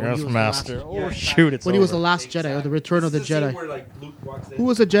other like, Jedi, when he "That's was the master." last- Oh shoot! It's when he was the over. last Jedi or the Return of the This is Jedi? where, like, Luke walks in. Who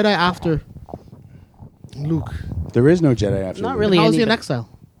was a Jedi after Luke? There is no Jedi after Not Luke. really. How was he in anybody. exile?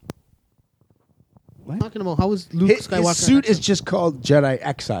 What? Talking about how was Luke His Skywalker? in suit is exile? just called Jedi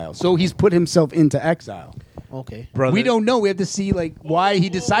Exile, so he's put himself into exile. Okay. Brother, We don't know. We have to see like why he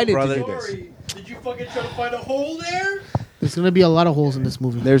decided Brother. to do this. Did you fucking try to find a hole there? There's gonna be a lot of holes in this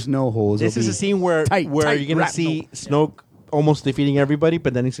movie. There's no holes. This It'll is a be scene where tight you're gonna wrap. see Snoke almost defeating everybody,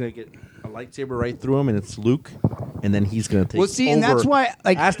 but then he's gonna get a lightsaber right through him, and it's Luke, and then he's gonna take. Well, see, and that's why,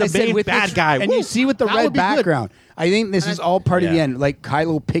 like as the I said, main with bad this- guy. and Woo! you see with the That red would be good. background. I think this is all part of the Yeah. end. Like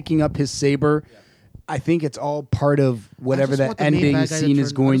Kylo picking up his saber. I think it's all part of whatever I just that want the main ending bad guy to scene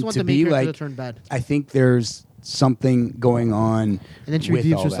is turn- I going just want to the main be. character Like, to turn bad. I think there's something going on. And then she with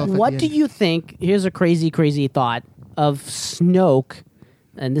redeems all herself. that. at What the do end. you think? Here's a crazy thought of Snoke,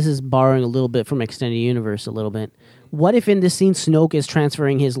 and this is borrowing a little bit from Extended Universe a little bit. What if in this scene Snoke is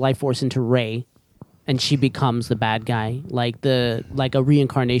transferring his life force into Rey, and she becomes the bad guy, like a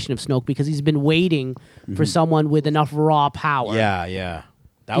reincarnation of Snoke, because he's been waiting for someone with enough raw power. Yeah.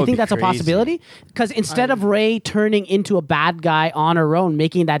 That Do you would think be that's a crazy. possibility? Because instead of Rey turning into a bad guy on her own,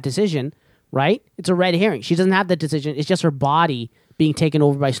 making that decision, right? It's a red herring. She doesn't have the decision. It's just her body being taken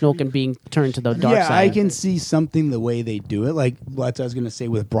over by Snoke and being turned to the dark Yeah, side. I can see something the way they do it. Like what I was going to say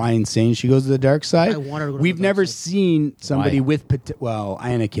with Brian saying she goes to the dark side. I want her to go to We've the dark never side. seen somebody Why? with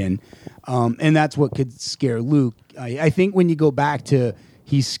Anakin, and that's what could scare Luke. I think when you go back to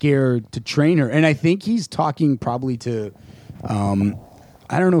he's scared to train her, and I think he's talking probably to.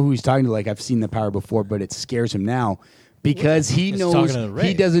 I don't know who he's talking to. Like I've seen the power before, but it scares him now because he He's knows talking to Rey.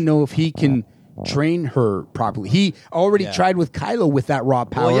 he doesn't know if he can train her properly. He already Yeah. tried with Kylo with that raw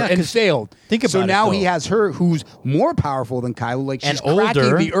power yeah, and 'cause failed. think so about it, now though. he has her, who's more powerful than Kylo. Like she's And cracking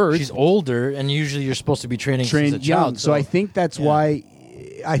older. the earth, She's older, and usually you're supposed to be training trained since a young. child. So I think that's why.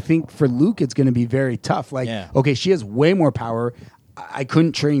 I think for Luke it's going to be very tough. Like, Yeah. okay, she has way more power. I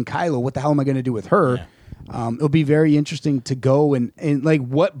couldn't train Kylo. What the hell am I going to do with her? It'll be very interesting to go and like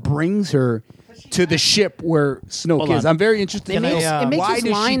what brings her to the ship where Snoke Hold is. on. I'm very interested. It in makes, that. it makes Why this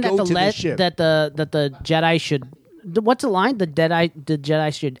does line she that go the, to le- the ship? that the Jedi should. What's the line? The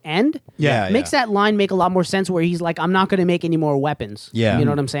Jedi should end. Yeah, makes that line make a lot more sense. Where he's like, "I'm not going to make any more weapons." Yeah, you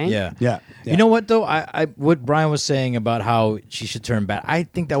know what I'm saying? Yeah, Yeah. You know what though? I what Brian was saying about how she should turn bad. I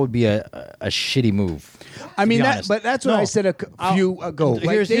think that would be a shitty move. I mean, be that, honest. but that's what No. I said a few ago. Like,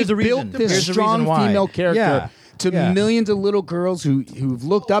 Here's they the reason. built this Here's the strong reason why. female character Yeah. to Yeah. millions of little girls who've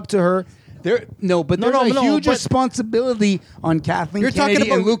looked up to her. There's a huge but- responsibility on Kathleen You're Kennedy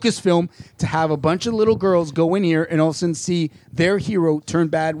talking and about- Lucasfilm to have a bunch of little girls go in here and all of a sudden see their hero turn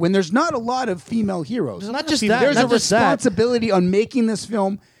bad when there's not a lot of female heroes. Not just that. There's not a just that. responsibility on making this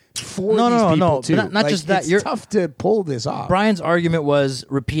film for No, these no, people no, too. but not just that. It's You're- tough to pull this off. Brian's argument was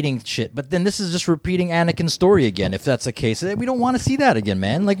repeating shit, but then this is just repeating Anakin's story again. If that's the case, we don't want to see that again,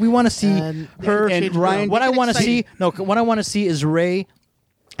 man. Like we want to see And- her. and Ryan- what I Make it want to see, exciting. what I want to see is Rey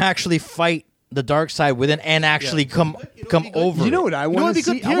actually fight the dark side within and actually come over. You know what I know want what'd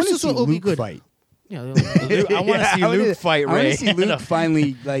to be good? see? I want to Here's see what would be Luke good. fight. Yeah, I want to see I wanna- Luke fight I want Rey. to see Luke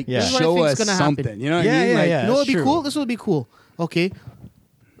finally like Yeah. This is what I show think's us gonna something. happen. You know what Yeah, I mean? yeah, Like, yeah. you know what would be true. cool? This would be cool. Okay.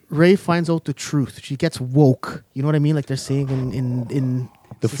 Ray finds out the truth. She gets woke. You know what I mean? Like they're saying in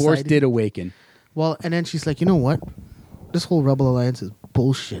The Force society. did awaken. Well, and then she's like, you know what? This whole Rebel Alliance is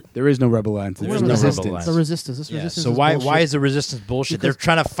bullshit. There is no Rebel Alliance. There is no no Rebel resistance. Alliance. The resistance. This Yeah, resistance. so is why bullshit. is the resistance bullshit? Because- They're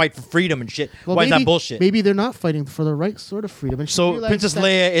trying to fight for freedom and shit. Well, why is maybe- that bullshit? Maybe they're not fighting for the right sort of freedom. And she so realizes Princess that-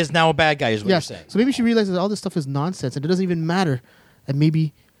 Leia is now a bad guy, is what Yes. you're saying. So maybe she realizes all this stuff is nonsense and it doesn't even matter, and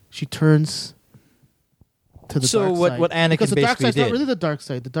maybe she turns to the So dark what- side. what Anakin because the dark basically side's not did. really the dark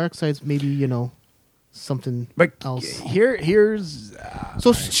side. The dark side's maybe something But else. here's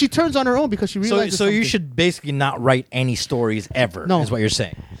So she turns on her own because she realizes. So you something. should basically not write any stories ever. No. Is what you're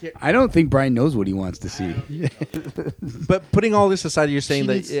saying. I don't think Brian knows what he wants to see. But putting all this aside, you're saying She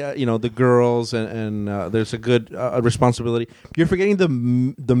that needs- the girls and there's a good responsibility. You're forgetting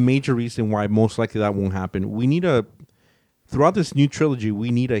the major reason why most likely that won't happen. We need throughout this new trilogy,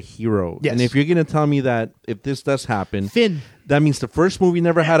 we need a hero. Yes. And if you're going to tell me that if this does happen, Finn. that means the first movie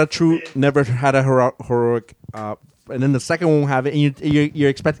never had a heroic, and then the second one won't have it, and you're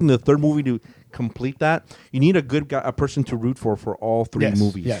expecting the third movie to complete that. You need a good guy, a person to root for all three Yes,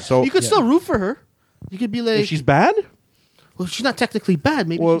 movies. yes. So You could still root for her. You could be like, if she's bad, well, she's not technically bad.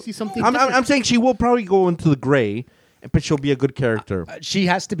 Maybe well, she sees something. I'm different. saying she will probably go into the gray, but she'll be a good character. She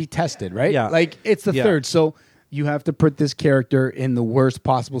has to be tested, right? Yeah. Like it's the Yeah. third. So you have to put this character in the worst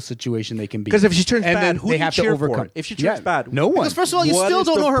possible situation they can be. Because if she turns and bad, then who they do you have to cheer overcome. for? If she turns bad, no one. Because first of all, you What still is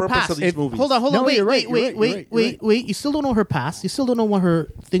don't the know her purpose past. of these movies? Hold on, No, wait, you're right, wait. you're right. You still don't know her past. You still don't know what her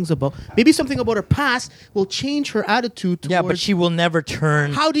things about. Maybe something about her past will change her attitude. Yeah, but towards- she will never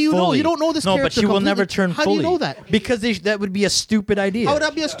turn. How do you know? fully. You don't know this No, but character she will never completely. turn How do you fully. know that? Because that would be a stupid idea. How would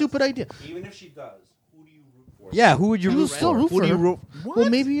that be a stupid idea? even if she does, who do you root for? Yeah, who would you You root still for? root Who for do you her. root? Well,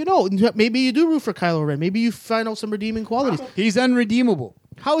 maybe you do root for Kylo Ren. Maybe you find out some redeeming qualities. He's unredeemable.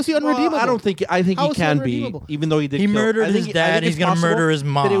 How is he unredeemable? I don't think. I think How he is he can be, unredeemable? even though he did. He kill. murdered I think- his dad, I think he's it's gonna possible murder his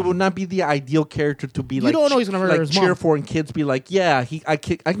mom. That it would not be the ideal character to be like. don't know he's gonna murder like his mom. cheer for and kids be like, yeah, I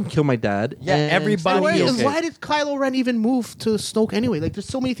can kill my dad. Yeah, and everybody- still Why, be is- okay. why did Kylo Ren even move to Snoke anyway? Like, there's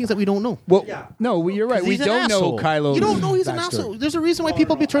so many things that we don't know. Well, no, you're right. 'Cause We he's an don't know asshole. Kylo. You don't know he's an asshole. There's a reason why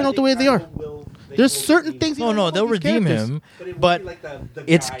people be turning out the way they are. There's certain things. you don't know No, they'll about these redeem characters. him, but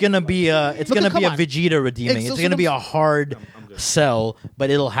it's gonna be a come on. Vegeta redeeming. It's It's so gonna be some- a hard sell, but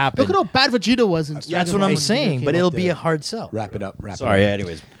it'll happen. Look at how bad Vegeta was in That's Dragon what Ball I'm when Vegeta saying, came but out. it'll be a hard sell. Wrap it up. Wrap Sorry. it up.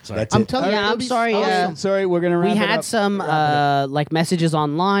 Anyways, sorry. That's I'm it. telling you, Yeah, it'll I'm be sorry. awesome. Sorry, we're gonna wrap We it had up. some like messages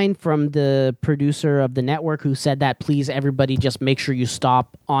online from the producer of the network who said that please everybody just make sure you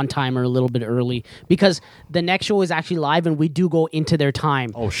stop on time or a little bit early because the next show is actually live and we do go into their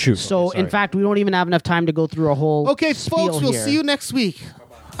time. Oh, shoot. So Okay, in sorry. fact we don't even have enough time to go through a whole Okay, spiel folks, we'll here. see you next week.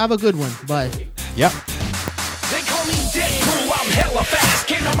 Have a good one. Bye. Yep. They call me Deadpool, I'm hella fast.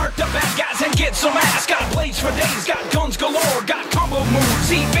 Came to murk the bad guys and get some ass. Got blades for days, got guns galore. Got combo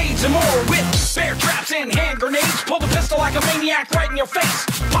moves, evades and more. With bear traps and hand grenades. Pull the pistol like a maniac right in your face.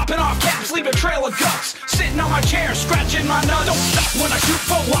 Popping off caps, leave a trail of guts. Sitting on my chair, scratching my nuts. Don't stop when I shoot,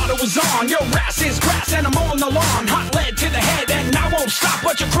 full auto is on. Your ass is grass and I'm on the lawn. Hot lead to the head and I won't stop.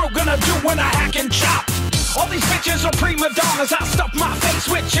 What your crew gonna do when I hack and chop? All these bitches are prima donnas. I stuff my face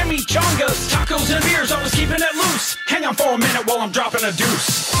with chimichangas. Tacos and beers, always keeping it loose. Hang on for a minute while I'm dropping a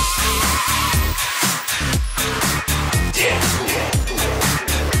deuce.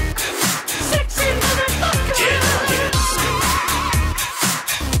 Sexy motherfucker.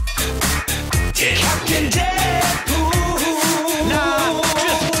 Captain Deadpool. Nah,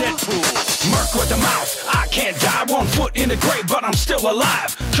 just Deadpool. Merc with the mouth. I can't die 1 foot in the grave, but I'm still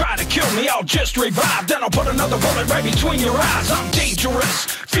alive. Try to kill me, I'll just revive. Then I'll put another bullet right between your eyes. I'm dangerous,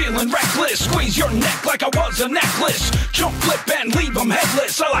 feeling reckless. Squeeze your neck like I was a necklace. Jump, flip, and leave them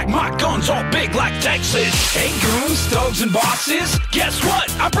headless. I like my guns all big like Texas. Hey goons, thugs, and bosses. Guess what?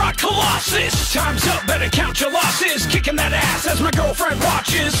 I brought Colossus. Time's up, better count your losses. Kicking that ass as my girlfriend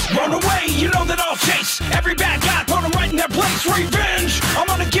watches. Run away, you know that I'll chase every bad guy, put them right in their place. Revenge, I'm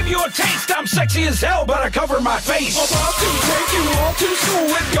gonna give you a taste. I'm sexy as hell, but I cover my face. About to take you all to school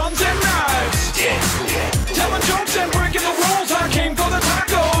with guns and knives. Telling jokes and breaking the rules. I came for the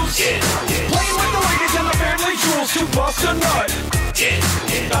tacos. Playing with the ladies and the family jewels to bust a nut.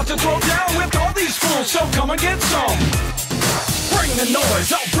 About to throw down with all these fools, so come and get some. Bring the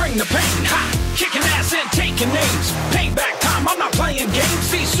noise, I'll bring the pain. Ha! Kicking ass and taking names. Payback time, I'm not playing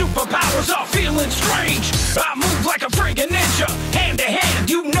games. These superpowers are feeling strange. I move like a friggin' ninja. Hand to hand,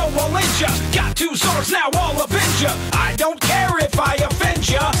 you know I'll end ya. Got 2 swords, now I'll avenge ya. I don't care if I offend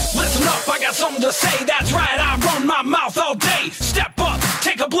ya. Listen up, I got something to say. That's right, I run my mouth all day. Step up,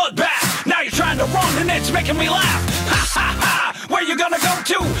 take a bloodbath. Now you're trying to run and it's making me laugh. Ha ha ha, where you gonna go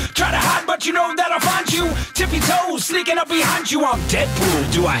to? Try to hide, but you know that I'll find you. Tippy toes, sneaking up behind you. I'm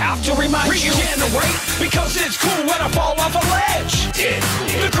Deadpool, do I have to remind you? Regenerate, because it's cool when I fall off a ledge.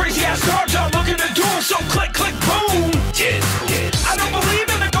 The crazy ass guards are looking to duel, so click, click, boom. I don't believe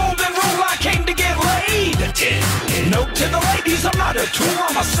in the golden rule, I came to get laid. Note to the ladies, I'm not a tool,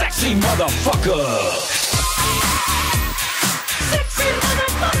 I'm a sexy motherfucker. Sexy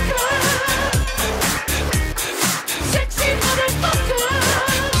motherfucker.